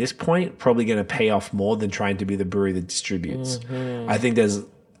at this point probably going to pay off more than trying to be the brewery that distributes. I think there's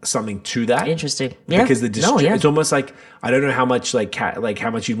something to that. Interesting. Yeah. Because yeah. it's almost like, I don't know how much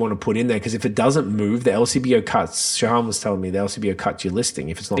how much you'd want to put in there, because if it doesn't move, the LCBO cuts. Shahan was telling me the LCBO cuts your listing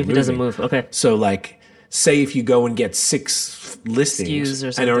if it's not moving. If it doesn't move, okay. So like, say if you go and get 6 listings SKUs or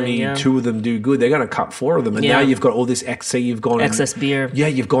and something, only 2 of them do good, they're going to cut 4 of them, and now you've got all this say you've gone Excess beer. Yeah,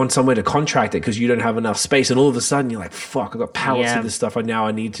 you've gone somewhere to contract it because you don't have enough space, and all of a sudden you're like, fuck, I've got pallets of this stuff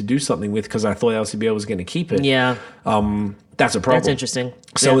I need to do something with because I thought LCBO was going to keep it. Yeah. That's a problem. That's interesting.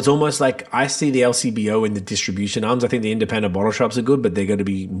 So it's almost like I see the LCBO in the distribution arms. I think the independent bottle shops are good, but they're going to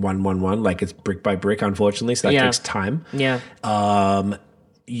be 1-1-1, like it's brick by brick, unfortunately. So that takes time. Yeah.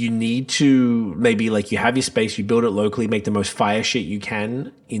 You need to maybe, like, you have your space, you build it locally, make the most fire shit you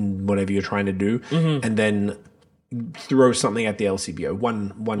can in whatever you're trying to do, and then throw something at the LCBO,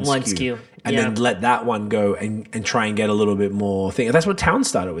 one SKU, and then let that one go and try and get a little bit more thing. That's what Town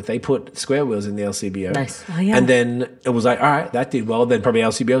started with. They put square wheels in the LCBO. Nice. Oh, yeah. And then it was like, all right, that did well. Then probably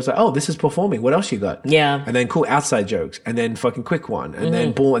LCBO was like, oh, this is performing. What else you got? Yeah. And then cool outside jokes, and then fucking quick one, and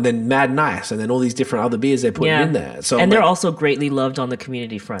then boom, and then Mad Nice, and then all these different other beers they're putting in there. So and they're also greatly loved on the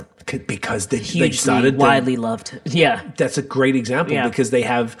community front. because they Hugely, started widely loved. Yeah. That's a great example because they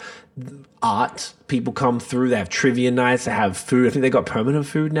have art. People come through. They have trivia nights. They have food. I think they got permanent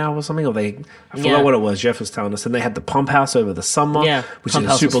food now or something. Or I forgot what it was. Jeff was telling us. And they had the Pump House over the summer, which Pump is a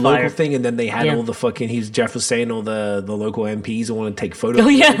House super was local fire. thing. And then they had all the fucking. Jeff was saying all the local MPs who want to take photos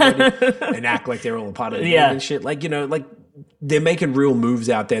with everybody and act like they're all a part of the game and shit. Like, like, they're making real moves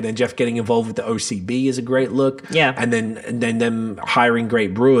out there. Then Jeff getting involved with the OCB is a great look. Yeah. And then them hiring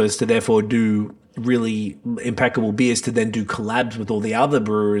great brewers to therefore do really impeccable beers to then do collabs with all the other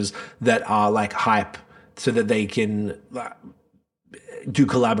brewers that are like hype, so that they can do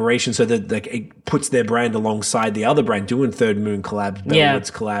collaboration, so that like it puts their brand alongside the other brand, doing Third Moon collabs,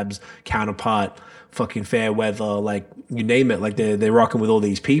 Bellwoods collabs, Counterpart, fucking Fairweather, like you name it. Like they're rocking with all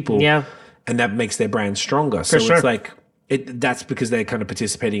these people, and that makes their brand stronger. So it's like that's because they're kind of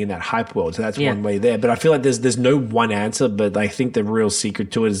participating in that hype world. So that's one way there. But I feel like there's no one answer. But I think the real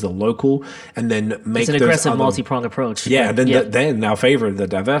secret to it is the local, and then make It's an aggressive multi-pronged approach. Yeah, then our favor the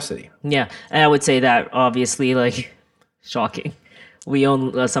diversity. Yeah, and I would say that obviously, like, shocking. We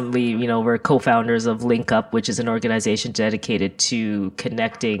own we're co-founders of Link Up, which is an organization dedicated to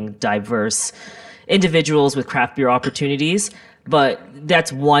connecting diverse individuals with craft beer opportunities. But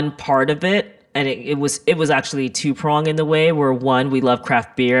that's one part of it. And it was actually 2-pronged in the way where, one, we love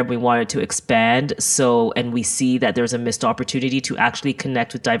craft beer and we wanted to expand. And we see that there's a missed opportunity to actually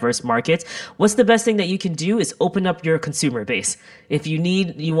connect with diverse markets. What's the best thing that you can do is open up your consumer base. If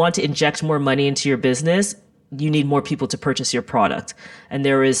you want to inject more money into your business, you need more people to purchase your product. And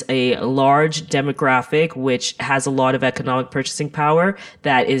there is a large demographic which has a lot of economic purchasing power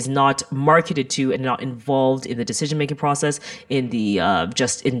that is not marketed to and not involved in the decision-making process, in the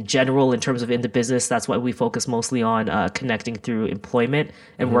just in general, in terms of in the business. That's why we focus mostly on connecting through employment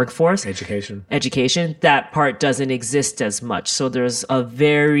and workforce. Education. That part doesn't exist as much. So there's a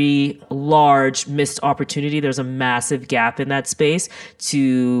very large missed opportunity. There's a massive gap in that space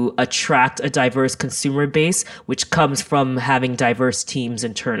to attract a diverse consumer base, which comes from having diverse teams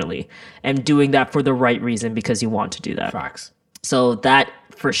internally and doing that for the right reason, because you want to do that. Facts. So that,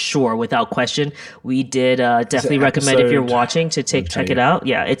 for sure, without question, we did definitely recommend, if you're watching, to check it out.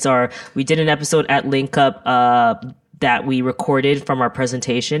 Yeah, we did an episode at Link Up that we recorded from our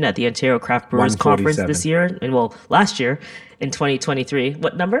presentation at the Ontario Craft Brewers Conference this year, and last year in 2023.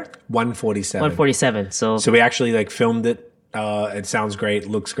 What number? 147. 147. So we actually like filmed it. It sounds great,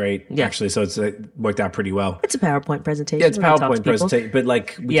 looks great, actually. So it worked out pretty well. It's a PowerPoint presentation. Yeah, it's a PowerPoint presentation, but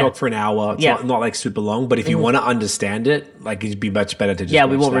like we talk for an hour. It's not like super long, but if you want to understand it, like it'd be much better to just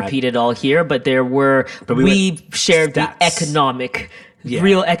we won't repeat it all here, but we shared the economic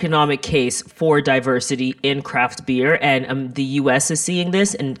real economic case for diversity in craft beer, and the US is seeing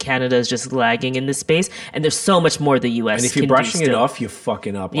this, and Canada is just lagging in this space, and there's so much more the US and if you're brushing it off, you're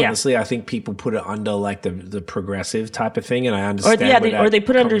fucking up. Honestly, I think people put it under like the progressive type of thing, and I understand or they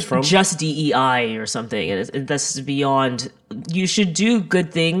put it under just DEI or something, and that's beyond. You should do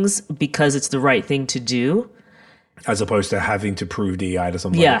good things because it's the right thing to do, as opposed to having to prove DEI to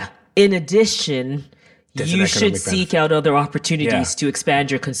somebody. In addition, you should seek out other opportunities to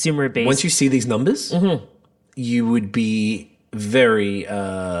expand your consumer base. Once you see these numbers, you would be very,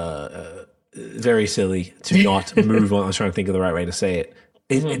 very silly to not move on. I was trying to think of the right way to say it.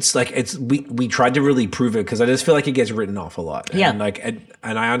 It's like we tried to really prove it, because I just feel like it gets written off a lot. And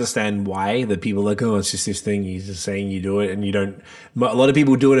and I understand why the people are like, oh, it's just this thing. You're just saying you do it, and you don't. A lot of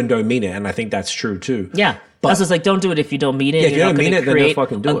people do it and don't mean it, and I think that's true too. Yeah. But that's just like, don't do it if you don't mean it. If you don't mean it, then don't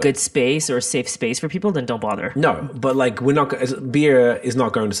fucking do it. A good space or a safe space for people, then don't bother. No, but like beer is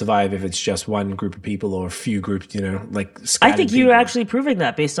not going to survive if it's just one group of people or a few groups, like I think you're actually proving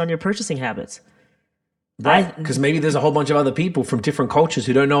that based on your purchasing habits. Right, because maybe there's a whole bunch of other people from different cultures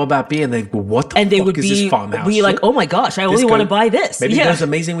who don't know about beer, and they go, "What the fuck is this farmhouse?" Be like, "Oh my gosh, I only want to buy this." Maybe it goes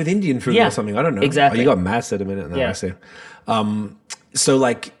amazing with Indian food or something. I don't know. Exactly. Oh, you got mad said a minute now. I see. So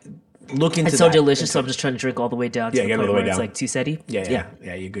like, look into. It's so delicious. So I'm just trying to drink all the way down. Yeah, get all the way down. It's like too setty. Yeah.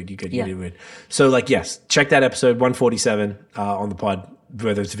 You're good. You're good. So like, yes, check that episode 147 on the pod.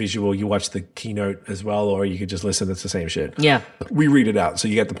 Whether it's visual, you watch the keynote as well, or you could just listen. It's the same shit. Yeah, we read it out, so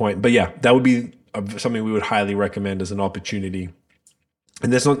you get the point. But yeah, that would be something we would highly recommend as an opportunity.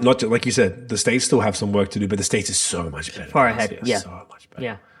 And that's not like you said, the States still have some work to do, but the States is so much better. Far ahead. Yeah. So much better.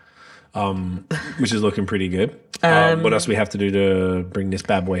 Yeah. Which is looking pretty good. What else we have to do to bring this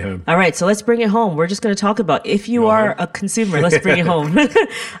bad boy home? All right, so let's bring it home. We're just going to talk about, if you are a consumer, let's bring it home.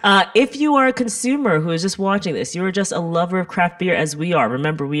 If you are a consumer who is just watching this, you are just a lover of craft beer as we are.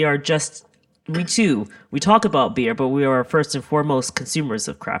 Remember, we talk about beer, but we are first and foremost consumers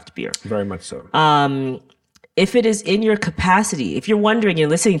of craft beer. Very much so. If it is in your capacity, if you're wondering, you're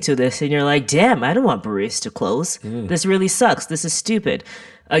listening to this and you're like, damn, I don't want breweries to close. This really sucks. This is stupid.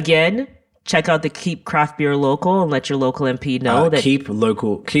 Again, check out the Keep Craft Beer Local and let your local MP know that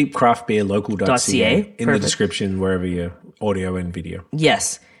keepcraftbeerlocal.ca in the description, wherever you're audio and video.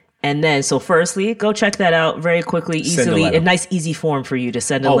 Yes. And then, so firstly, go check that out very quickly, easily. A nice, easy form for you to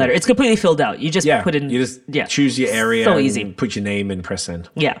send a letter. It's completely filled out. You just put in. You just choose your area. So easy. Put your name and press send.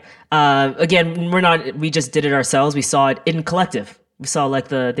 Yeah. Again, we just did it ourselves. We saw it in Collective. We saw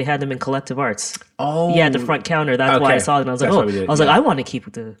they had them in Collective Arts. Oh. Yeah, the front counter. That's why I saw it. And I was like, like, I want to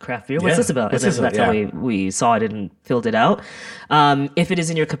keep the craft beer. What's this about? And that's how we saw it and filled it out. If it is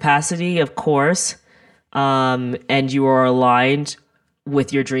in your capacity, of course, and you are aligned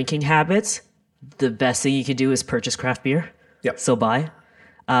with your drinking habits, the best thing you can do is purchase craft beer. Yep. So buy.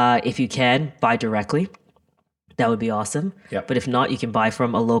 If you can, buy directly. That would be awesome. Yep. But if not, you can buy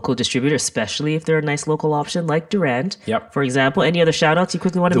from a local distributor, especially if they're a nice local option like Durand. Yep. For example, any other shout outs you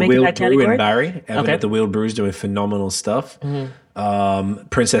quickly want to make in that category? The Wheeled Brew in Barrie. Evan at the Wheeled Brew is doing phenomenal stuff.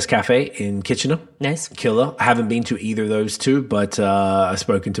 Princess Cafe in Kitchener. Nice. Killer. I haven't been to either of those two, but I've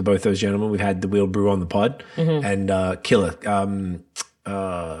spoken to both those gentlemen. We've had the Wheeled Brew on the pod and killer.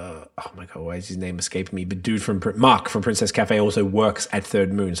 Oh my god, why is his name escaping me? But dude from Mark from Princess Cafe also works at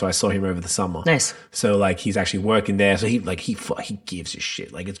Third Moon, so I saw him over the summer. Nice. So like he's actually working there, so he gives a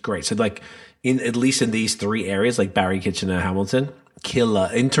shit. Like it's great. So like at least in these three areas, like Barrie, Kitchener, Hamilton,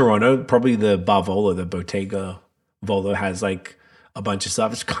 killer. In Toronto, probably the Bar Volo, the Bottega Volo has like a bunch of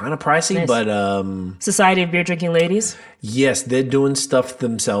stuff. It's kind of pricey, Nice. but Society of Beer Drinking Ladies. yes, they're doing stuff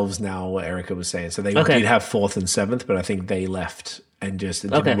themselves now, what Erica was saying. So they Okay. did have 4th and 7th, but I think they left and just it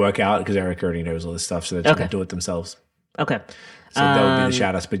didn't Okay. work out because Erica already knows all this stuff. So they're trying Okay. to do it themselves. Okay. So that would be the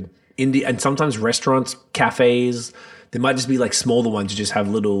shout outs. But indie, and sometimes restaurants, cafes, there might just be like smaller ones who just have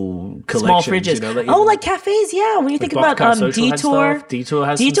little Small collections. fridges. You know, Oh, like cafes, yeah. When you think about Boxcar Social had Detour. stuff. Detour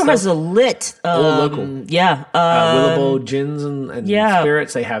has some Detour has stuff. a lit. All local. Yeah. Willowbow gins and yeah.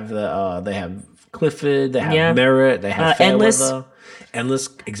 spirits. They have they have Clifford. They have Yeah. Merritt. They have Endless. Fairweather. Endless,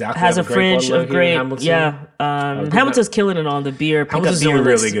 exactly. has a Have great fridge bottle of here in great, Hamilton. yeah. Hamilton's killing it on the beer. Pick Hamilton's up beer doing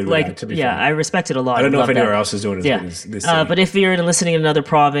really list. good with Like, that, to be yeah, fair. I respect it a lot. I don't know love if anywhere that. else is doing it as Yeah, good as this city. but if you're listening in another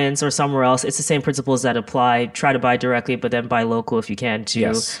province or somewhere else, it's the same principles that apply. Try to buy directly, but then buy local if you can too.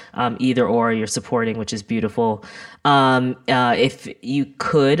 Yes. Either or, you're supporting, which is beautiful. If you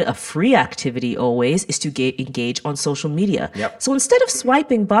could, a free activity always is to engage on social media. Yep. So instead of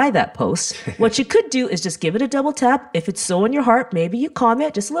swiping by that post, what you could do is just give it a double tap. If it's so in your heart, maybe you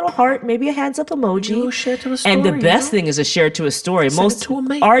comment, just a little heart, maybe a hands up emoji. You share to a And the story, best thing is to share to a story. Send it to a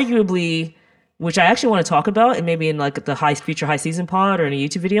mate. Arguably, which I actually want to talk about, and maybe in like the future high season pod or in a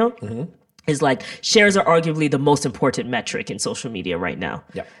YouTube video, is like shares are arguably the most important metric in social media right now.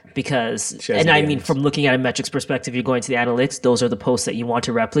 Yep. Because, Shares and and I mean, DMs. from looking at a metrics perspective, you're going to the analytics, those are the posts that you want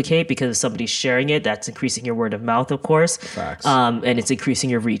to replicate because if somebody's sharing it, that's increasing your word of mouth, of course. Facts. And it's increasing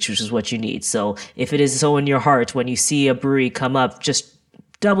your reach, which is what you need. So if it is so in your heart, when you see a brewery come up, just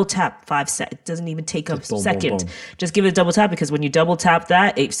double tap 5 seconds. It doesn't even take a boom, boom, second. boom. Just give it a double tap because when you double tap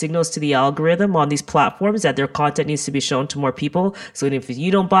that, it signals to the algorithm on these platforms that their content needs to be shown to more people. So if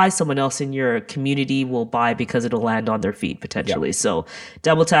you don't buy, someone else in your community will buy because it'll land on their feed potentially. Yep. So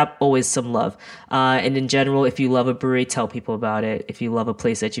double tap, always some love. And in general, if you love a brewery, tell people about it. If you love a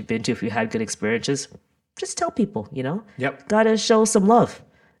place that you've been to, if you had good experiences, just tell people, Yep. Gotta show some love.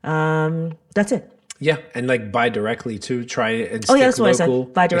 That's it. Yeah, and like buy directly too. Try it and stick yeah, that's what I said.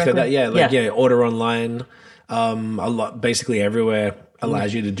 local. Buy You said directly. that? Yeah, like Yeah. order online. A lot, basically everywhere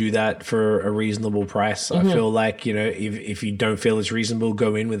allows you to do that for a reasonable price. Mm-hmm. I feel like if you don't feel it's reasonable,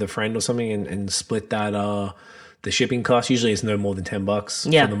 go in with a friend or something and split that the shipping cost. Usually it's no more than $10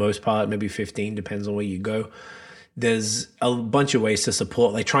 Yeah. for the most part, maybe 15, depends on where you go. There's a bunch of ways to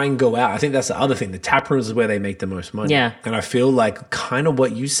support. Like try and go out. I think that's the other thing. The tap rooms is where they make the most money. Yeah. And I feel like kind of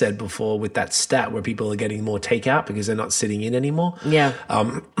what you said before with that stat where people are getting more takeout because they're not sitting in anymore. Yeah.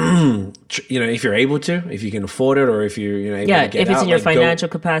 If you're able to, if you can afford it, or if you're able Yeah, to get if it's out, in your like, go- financial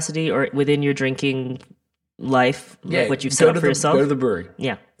capacity or within your drinking life, like what you've set go up to for yourself. Go to the brewery.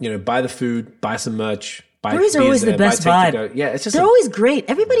 Yeah. Buy the food, buy some merch. Buy Breweries are beers always the there, buy best take vibe. to go. Yeah, it's just They're always great.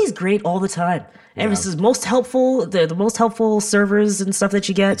 Everybody's great all the time. This is most helpful. They're the most helpful servers and stuff that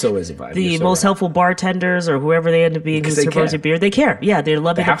you get. It's always a vibe. The You're so most right. helpful bartenders or whoever they end up being who Because they serves care. your beer. They care. Yeah, they're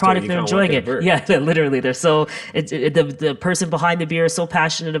loving the have to, product. you They're can't work enjoying at a it. brewery. Yeah, literally. They're so the person behind the beer is so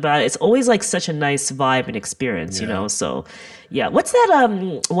passionate about it. It's always like such a nice vibe and experience, So yeah, what's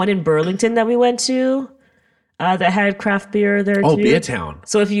that one in Burlington that we went to? That had craft beer there Oh, too. Beer Town.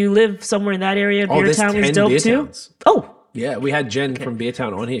 So if you live somewhere in that area, Beer there's Town was 10 dope Beer too. Towns. Oh, Yeah, we had Jen from Beer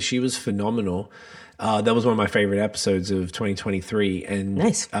Town on here. She was phenomenal. That was one of my favorite episodes of 2023, and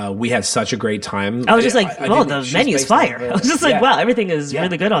Nice. We had such a great time. I was just like, I oh, didn't- the she's menu's based out fire. of, I was just like, yeah. wow, everything is Yeah.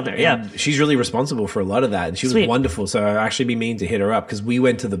 really good on there. Yeah. And she's really responsible for a lot of that, and she was Sweet. wonderful. So I actually be meaning to hit her up because we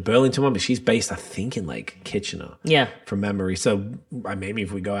went to the Burlington one, but she's based, I think, in like Kitchener. Yeah. from memory. So maybe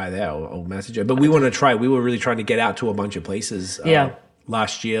if we go out there, I'll message her. But we want to try. We were really trying to get out to a bunch of places. Yeah.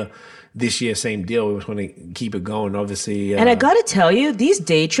 Last year, this year, same deal. We just want to keep it going. Obviously, And I gotta tell you, these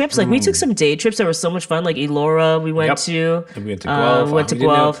day trips, like we took some day trips that were so much fun. Like Elora, we went Yep. to. And we went to Guelph. We went to we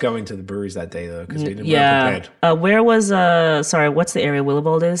didn't end Guelph. up going to the breweries that day though because we didn't Yeah. weren't prepared. Where was sorry, what's the area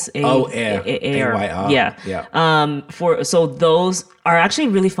Willowbold is? Air. Air. AYR. Yeah. Yeah. So those are actually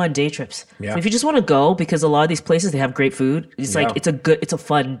really fun day trips. Yeah. So if you just want to go, because a lot of these places they have great food. It's like Yeah. it's a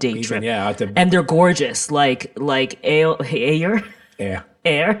fun day trip. yeah, I had to- And they're gorgeous. Like Air.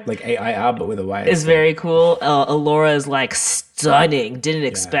 Air. Like AIR, but with a Y. Is very cool. Alora is like stunning. Didn't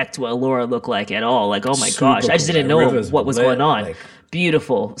expect what Alora looked like at all. Like, oh my Super gosh, I just cool. didn't The know river's what was lit, going on. like-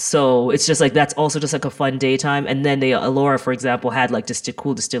 Beautiful. So it's just like that's also just like a fun daytime. And then Alora, for example, had like just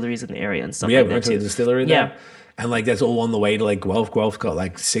cool distilleries in the area and stuff Yeah, like we that went to too. the distillery Yeah. there. And like that's all on the way to like Guelph. Guelph got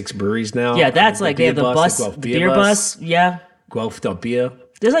like 6 breweries now. Yeah, that's The like they have the beer bus, Guelph the beer bus. Yeah. Guelph.beer.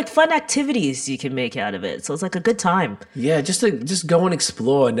 There's like fun activities you can make out of it. So it's like a good time. Yeah, just go and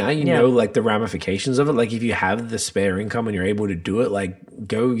explore. Now you know like the ramifications of it. Like if you have the spare income and you're able to do it, like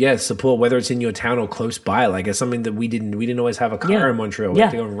go support, whether it's in your town or close by. Like it's something that we didn't always have a car in Montreal. We had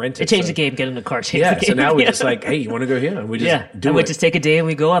to go and rent it. It changed the game, get in the car, change the game. So now we're just like, hey, you want to go here? And we just do it. We just take a day and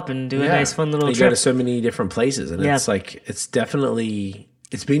we go up and do a nice fun little trip. trip. Go to so many different places, and it's like it's definitely.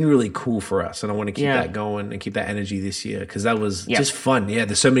 It's been really cool for us, and I want to keep that going and keep that energy this year because that was just fun. Yeah,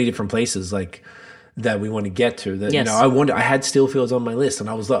 there's so many different places like that we want to get to. That you know, I had Steelfields on my list, and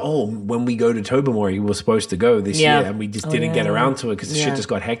I was like, oh, when we go to Tobermory, we were supposed to go this year, and we just didn't get around to it because the shit just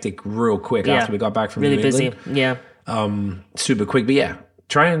got hectic real quick after we got back from really New busy. England. Yeah, Super quick, but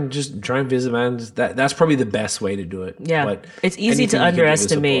try and visit, man. That's probably the best way to do it. Yeah, but it's easy to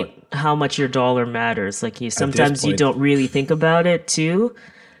underestimate how much your dollar matters. Like sometimes you don't really think about it too,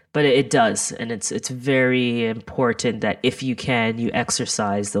 but it does, and it's very important that if you can, you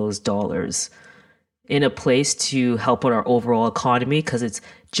exercise those dollars in a place to help out our overall economy because it's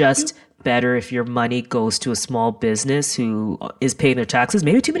just better if your money goes to a small business who is paying their taxes,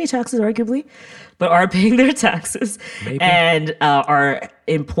 maybe too many taxes, arguably, but are paying their taxes and are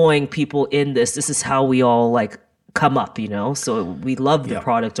employing people in this. This is how we all like come up, you know? So we love the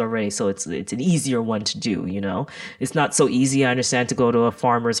product already. So it's an easier one to do, you know? It's not so easy, I understand, to go to a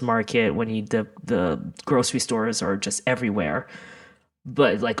farmer's market when the grocery stores are just everywhere.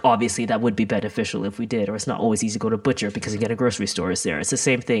 But like obviously that would be beneficial if we did, or it's not always easy to go to butcher because again a grocery store is there. It's the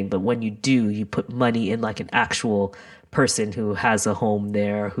same thing, but when you do, you put money in like an actual person who has a home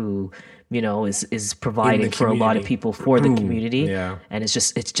there, who you know is providing for a lot of people for the community. And it's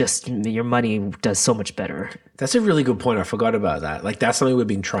just your money does so much better. That's a really good point. I forgot about that. Like that's something we've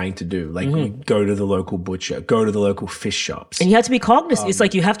been trying to do. Like we go to the local butcher, go to the local fish shops, and you have to be cognizant. It's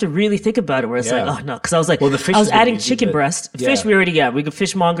like you have to really think about it. Where it's like, oh no, because I was like, the fish I was adding chicken breast, fish. We already we got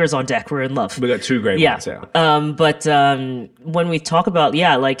fishmongers on deck. We're in love. We got two great ones. But when we talk about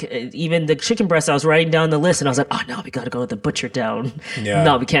like even the chicken breast, I was writing down the list, and I was like, oh no, we got to go to the butcher down.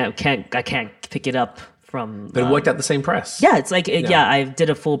 No, we can't. I can't pick it up from. But it worked out the same price. Yeah, it's like I did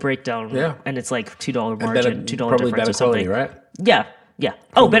a full breakdown. And it's like $2 margin, $2 difference better or something. Quality, right? Yeah.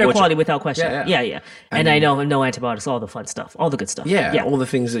 Oh, better quality without question. Yeah. And I know no antibiotics, all the fun stuff, all the good stuff. Yeah, all the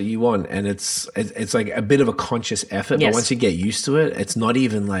things that you want, and it's like a bit of a conscious effort. But once you get used to it, it's not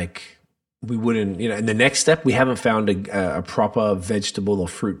even like we wouldn't. You know, in the next step, we haven't found a proper vegetable or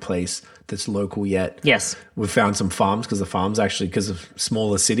fruit place that's local yet. Yes. We've found some farms because the farms actually, because of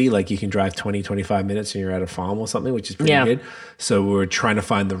smaller city, like you can drive 20, 25 minutes and you're at a farm or something, which is pretty good. So we're trying to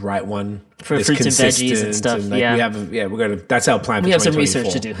find the right one for fruits and veggies and stuff. That's our plan for 2024. We have some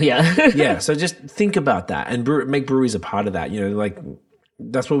research to do. Yeah. So just think about that and make breweries a part of that. You know, like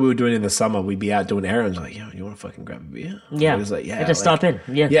that's what we were doing in the summer. We'd be out doing errands, like, yo, you want to fucking grab a beer? Yeah. It was like, just stop in.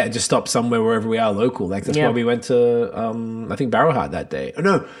 Yeah, just stop somewhere wherever we are local. Like that's why we went to, I think Barrowheart that day. Oh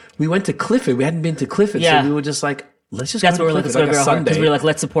no, we went to Clifford. We hadn't been to Clifford, so we were just like, let's just. That's go where to we're like, Clifford. let's go to Barrowheart because we were like,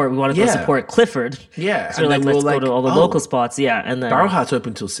 let's support. We want to go support Clifford. Yeah, so we're like, let's go to all the local spots. Yeah, and then Barrowheart's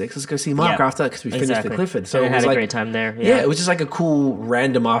open till 6. Let's go see Mark after that because we finished the Clifford. So we had a great time there. Yeah, it was just like a cool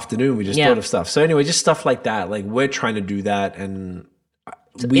random afternoon. We just thought of stuff. So anyway, just stuff like that. Like we're trying to do that and.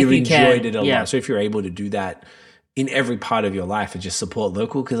 We enjoyed it a lot. So if you're able to do that in every part of your life and just support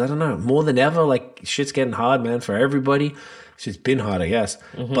local, because I don't know, more than ever, like shit's getting hard, man, for everybody. It's been hard, I guess.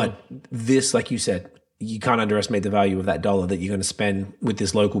 But this, like you said, you can't underestimate the value of that dollar that you're going to spend with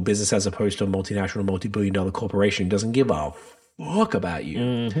this local business as opposed to a multinational, multi-billion-dollar corporation. Doesn't give a fuck about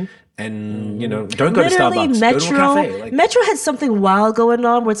you. And, you know, don't go literally, to Starbucks. Metro, go to a cafe. Like, Metro had something wild going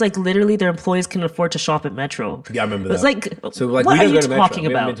on where it's like literally their employees can afford to shop at Metro. Yeah, I remember that. It's like, so like what we don't are go you to talking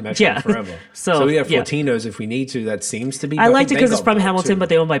Metro. about? We haven't been to Metro forever. So we have Fortinos if we need to. That seems to be. I liked it because it's from Hamilton, but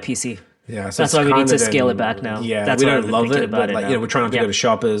they own by PC. Yeah, so that's why we need to scale it back now. Yeah, that's we don't love it, but like, we're trying not to go to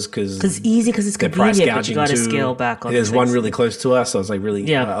Shoppers because it's easy because it's convenient, but you got to scale back on. There's one really close to us, so I was like,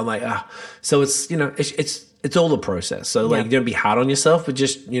 really, I'm like, so it's it's all a process. So like, don't be hard on yourself, but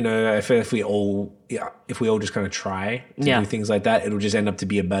just if we all just kind of try to do things like that, it'll just end up to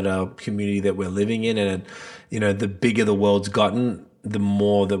be a better community that we're living in, and the bigger the world's gotten, the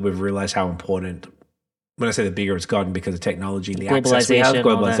more that we've realized how important. When I say the bigger it's gotten because of technology and the access we have,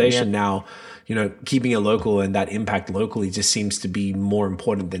 globalization now, keeping it local and that impact locally just seems to be more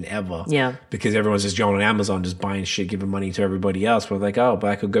important than ever. Yeah. Because everyone's just going on Amazon, just buying shit, giving money to everybody else. We're like, oh,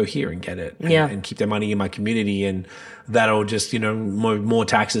 but I could go here and get it. And keep their money in my community. And that'll just, more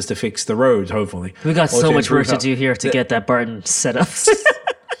taxes to fix the roads, hopefully. We got so much work to do here to get that Barton set up.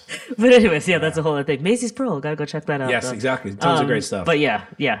 But anyways, yeah, that's a whole other thing. Macy's Pearl, gotta go check that out. Yes, though. exactly. Tons of great stuff. But yeah.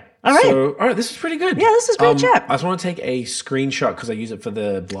 All right. So, all right, this is pretty good. Yeah, this is great chat. I just want to take a screenshot because I use it for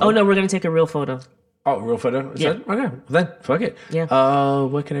the blog. Oh no, we're gonna take a real photo. Oh, real photo? Is Yeah. that? Okay, well then, fuck it. Yeah.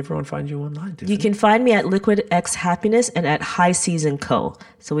 Where can everyone find you online, Tiffany? You can find me at LiquidxHappiness and at High Season Co.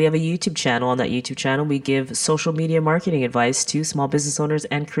 So we have a YouTube channel. On that YouTube channel, we give social media marketing advice to small business owners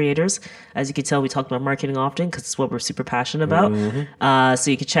and creators. As you can tell, we talk about marketing often because it's what we're super passionate about. So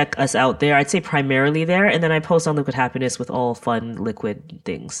you can check us out there. I'd say primarily there. And then I post on Liquid Happiness with all fun liquid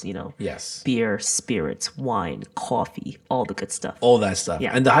things, Yes. beer, spirits, wine, coffee, all the good stuff. All that stuff.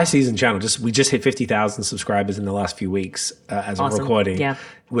 Yeah. And the High Season channel, we just hit 50,000 subscribers in the last few weeks as of Awesome. recording. Yeah.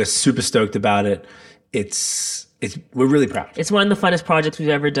 We're super stoked about it. We're really proud. It's one of the funnest projects we've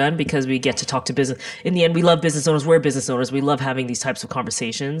ever done because we get to talk to business. In the end, we love business owners. We're business owners. We love having these types of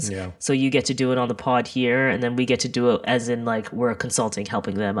conversations. Yeah. So you get to do it on the pod here, and then we get to do it as in like we're consulting,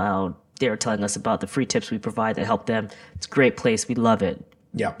 helping them out. They're telling us about the free tips we provide that help them. It's a great place. We love it.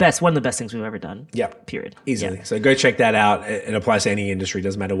 Yeah. One of the best things we've ever done. Yeah. Period. Easily. Yeah. So go check that out. It applies to any industry.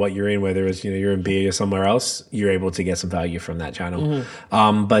 Doesn't matter what you're in, whether it's you're in beer or somewhere else, you're able to get some value from that channel.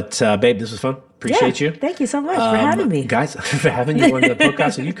 But babe, this was fun. Appreciate you. Thank you so much for having me. Guys, for having you on the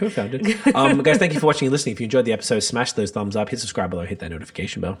podcast that you co-founded. Guys, thank you for watching and listening. If you enjoyed the episode, smash those thumbs up, hit subscribe below, hit that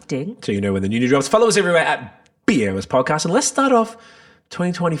notification bell. Ding. So you know when the new drops. Follow us everywhere at BMS Podcast. And let's start off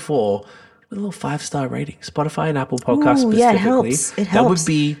 2024 with a little 5-star rating. Spotify and Apple Podcasts Ooh, specifically. yeah, it helps. It That helps. would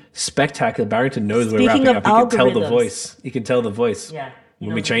be spectacular. Barrington knows Speaking we're wrapping of up. He can tell the algorithms. voice. He can tell the voice. Yeah.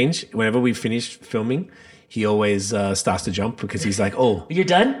 When we change, whenever we finish filming, he always starts to jump because he's like, oh, You're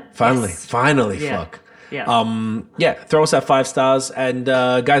done? finally, Yes. finally, Yeah. fuck. Yeah. Throw us that 5 stars. And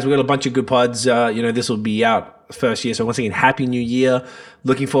guys, we got a bunch of good pods. This will be out first year. So once again, Happy New Year.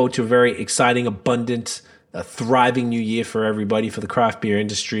 Looking forward to a very exciting, abundant, thriving new year for everybody, for the craft beer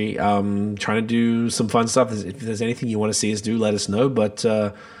industry. Trying to do some fun stuff. If there's anything you want to see us do, let us know. But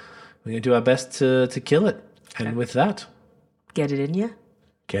we're going to do our best to kill it. And with that, Get it in ya?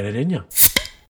 get it in you.